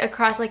hockey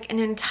across, like, an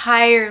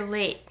entire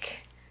lake.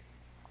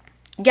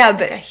 Yeah,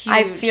 but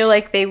I feel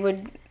like they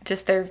would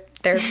just their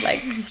like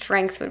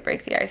strength would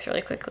break the ice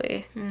really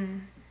quickly.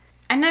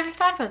 I never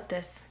thought about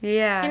this.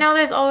 Yeah. You know,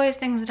 there's always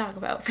things to talk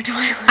about for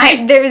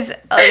Twilight. There's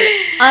an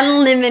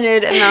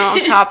unlimited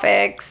amount of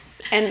topics,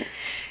 and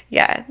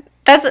yeah,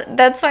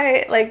 that's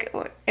why, like,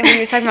 when you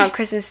were talking about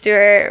Kristen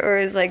Stewart, or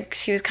it was like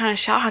she was kind of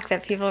shocked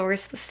that people were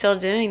still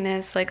doing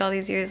this, like, all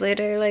these years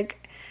later.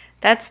 Like,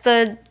 that's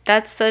the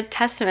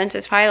testament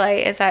to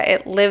Twilight, is that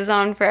it lives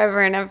on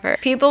forever and ever.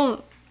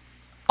 People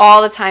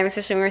all the time,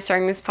 especially when we were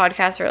starting this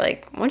podcast, we're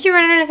like, won't you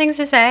run out of things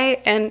to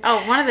say? And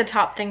one of the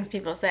top things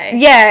people say.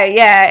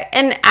 Yeah.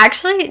 And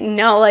actually,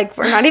 no, like,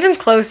 we're not even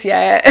close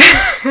yet.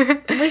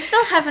 We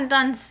still haven't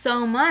done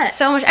so much.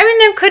 I mean,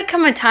 there could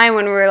come a time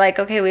when we're like,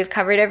 okay, we've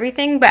covered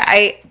everything, but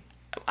I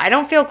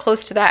don't feel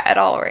close to that at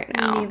all right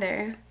now. Me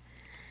neither.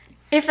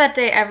 If that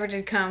day ever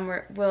did come,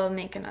 we'll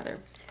make another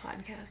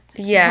podcast.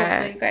 Yeah.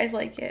 Hopefully you guys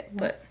like it,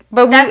 but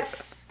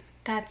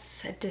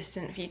that's a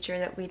distant future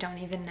that we don't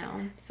even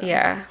know. So.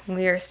 Yeah,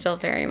 we are still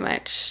very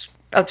much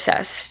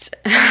obsessed.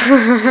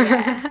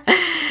 Yeah.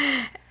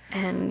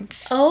 And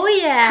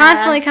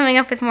constantly coming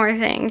up with more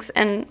things.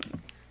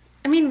 And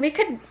I mean, we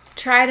could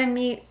try to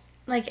meet,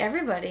 like,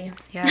 everybody.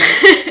 Yeah.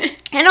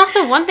 And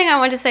also, one thing I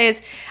wanted to say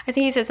is, I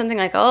think you said something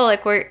like, oh,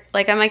 like, we're,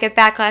 like, I might get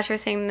backlash for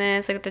saying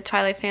this, like, the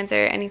Twilight fans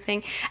or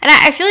anything. And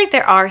I feel like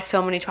there are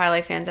so many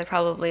Twilight fans that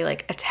probably,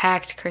 like,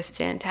 attacked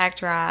Kristen,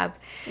 attacked Rob.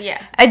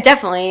 Yeah.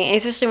 Definitely,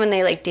 especially when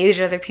they, like,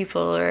 dated other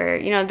people, or,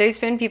 you know, there's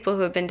been people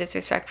who have been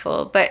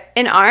disrespectful. But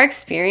in our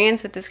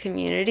experience with this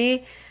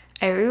community,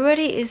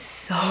 everybody is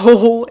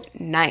so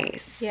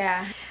nice.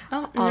 Yeah.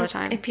 All the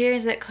time. It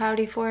appears that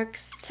Cloudy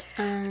Forks...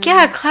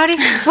 Cloudy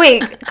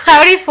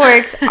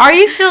Forks, are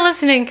you still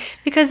listening?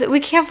 Because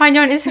we can't find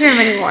you on Instagram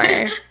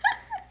anymore.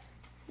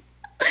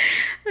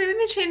 Maybe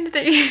they changed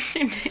their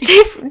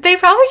username. They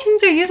probably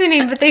changed their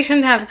username, but they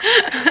shouldn't have.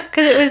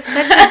 Because it was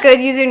such a good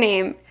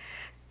username.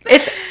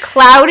 It's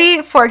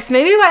Cloudy Forks.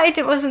 Maybe I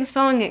wasn't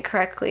spelling it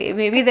correctly.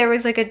 Maybe there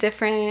was, like, a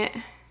different...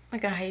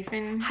 Like a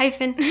hyphen?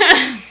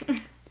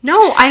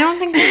 No, I don't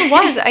think there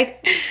was.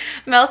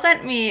 Mel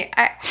sent me...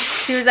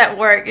 she was at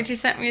work, and she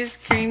sent me a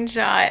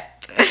screenshot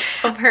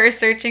of her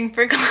searching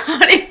for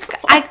Cloudy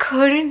Forks. I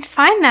couldn't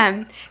find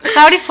them.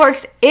 Cloudy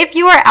Forks, if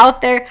you are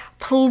out there,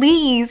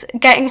 please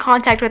get in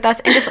contact with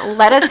us and just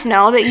let us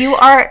know that you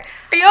are...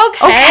 Are you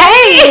okay?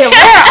 Okay,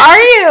 where are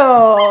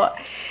you?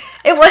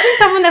 It wasn't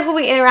someone who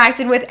we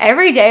interacted with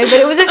every day, but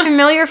it was a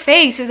familiar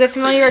face. It was a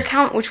familiar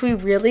account, which we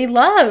really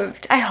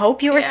loved. I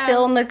hope you are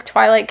still in the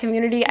Twilight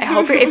community. I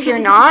hope if you're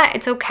not,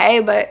 it's okay,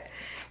 but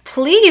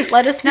please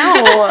let us know.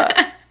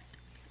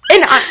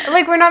 And,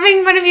 like, we're not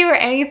making fun of you or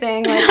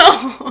anything. Like,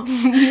 no.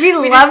 We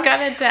love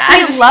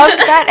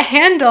that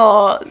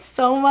handle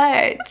so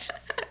much.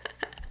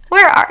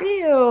 Where are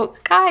you?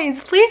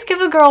 Guys, please give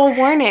a girl a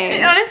warning.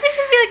 It honestly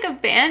should be like a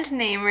band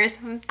name or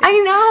something. I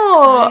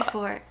know. Cloudy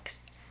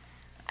Forks.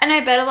 And I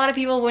bet a lot of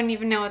people wouldn't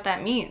even know what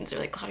that means. Or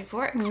like, Cloudy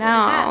Forks.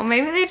 No,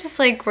 maybe they just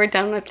like were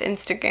done with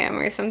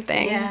Instagram or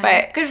something. Yeah.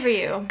 But good for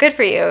you. Good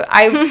for you.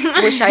 I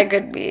wish I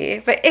could be.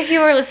 But if you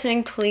were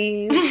listening,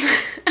 please.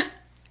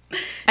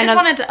 I just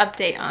wanted to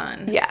update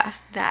on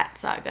that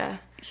saga.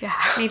 Yeah.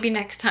 Maybe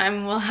next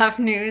time we'll have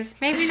news.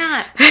 Maybe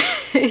not.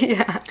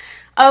 Yeah.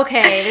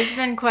 Okay, this has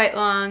been quite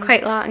long.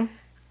 Quite long.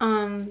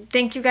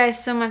 Thank you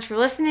guys so much for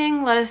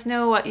listening. Let us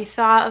know what you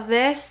thought of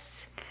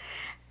this.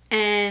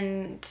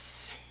 And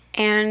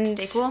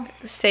stay cool.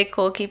 Stay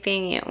cool. Keep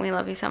being you. We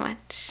love you so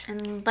much.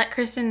 And let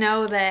Kristen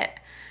know that,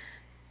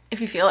 if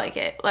you feel like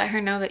it, let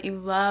her know that you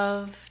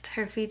loved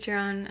her feature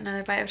on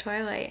Another Bite of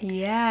Twilight.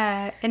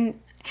 Yeah. And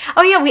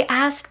oh yeah, we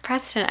asked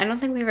Preston. I don't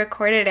think we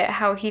recorded it,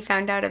 how he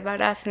found out about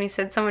us, and he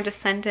said someone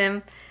just sent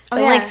him.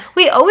 Like,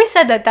 we always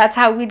said that's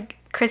how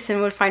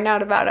Kristen would find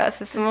out about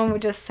us, if someone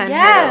would just send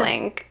her the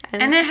link.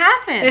 And it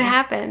happened. It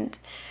happened.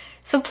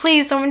 So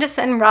please, someone just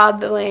send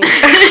Rob the link.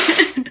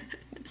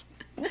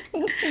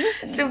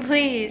 So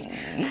please.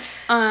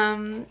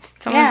 Someone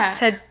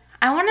said,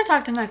 I want to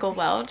talk to Michael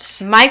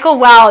Welch. Michael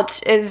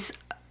Welch is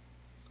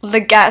the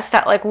guest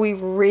that like we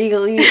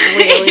really,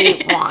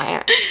 really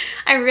want.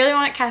 I really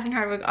want Catherine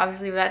Hardwicke,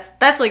 obviously, but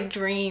that's like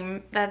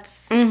dream.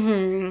 That's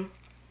Or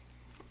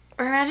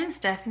imagine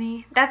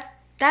Stephanie. That's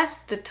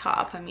the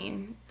top. I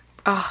mean,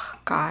 oh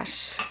gosh,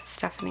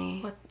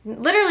 Stephanie.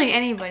 Literally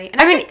anybody.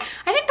 And I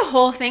think the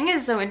whole thing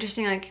is so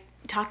interesting. Like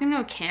talking to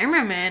a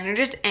cameraman or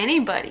just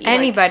anybody.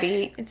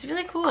 Like, it's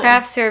really cool.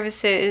 Craft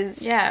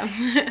services. Yeah.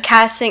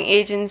 Casting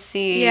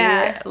agency.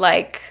 Yeah.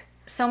 Like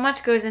so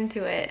much goes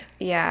into it.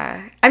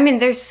 Yeah. I mean,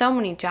 there's so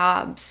many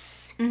jobs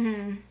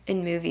in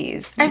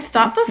movies. I've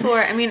thought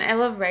before, I mean, I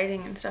love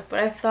writing and stuff, but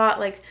I've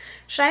thought, like,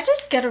 should I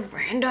just get a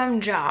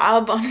random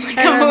job on, like,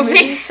 a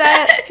movie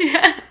set?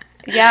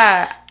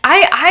 Yeah.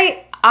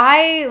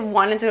 I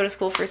wanted to go to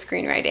school for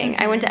screenwriting.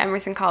 I went to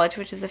Emerson College,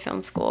 which is a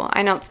film school.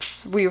 I know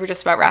we were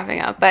just about wrapping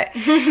up, but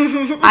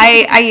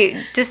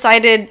I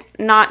decided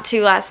not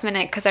to last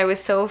minute because I was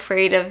so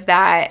afraid of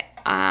that,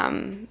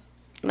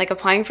 like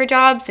applying for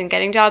jobs and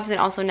getting jobs and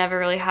also never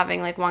really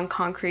having like one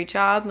concrete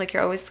job. Like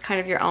you're always kind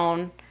of your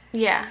own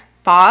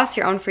boss,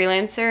 your own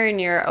freelancer, and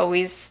you're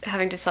always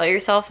having to sell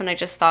yourself. And I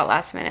just thought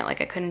last minute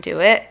like I couldn't do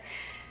it.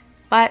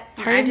 But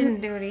I didn't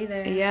do it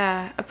either.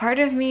 Yeah. A part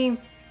of me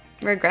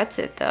regrets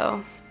it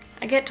though.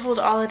 I get told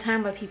all the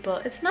time by people,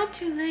 it's not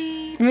too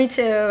late. Me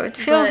too. It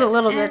feels a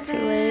little bit too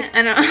late.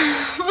 I know.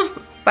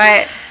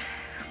 But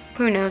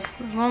who knows?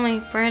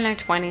 We're in our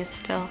 20s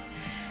still.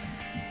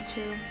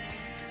 True.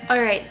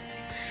 All right.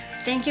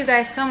 Thank you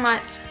guys so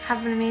much.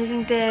 Have an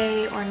amazing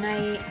day or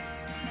night.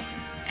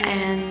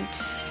 And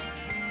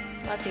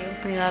love you.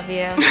 We love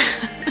you.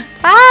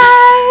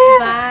 Bye.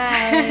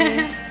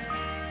 Bye.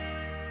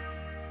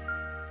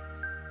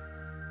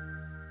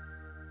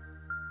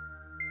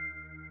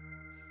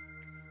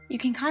 You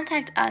can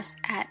contact us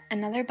at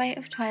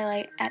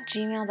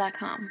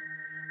anotherbiteoftwilight@gmail.com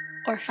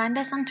or find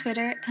us on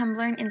Twitter, Tumblr,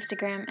 and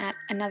Instagram at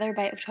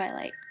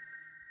anotherbiteoftwilight.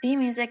 Theme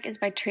music is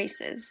by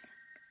Traces.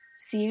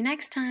 See you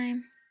next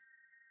time.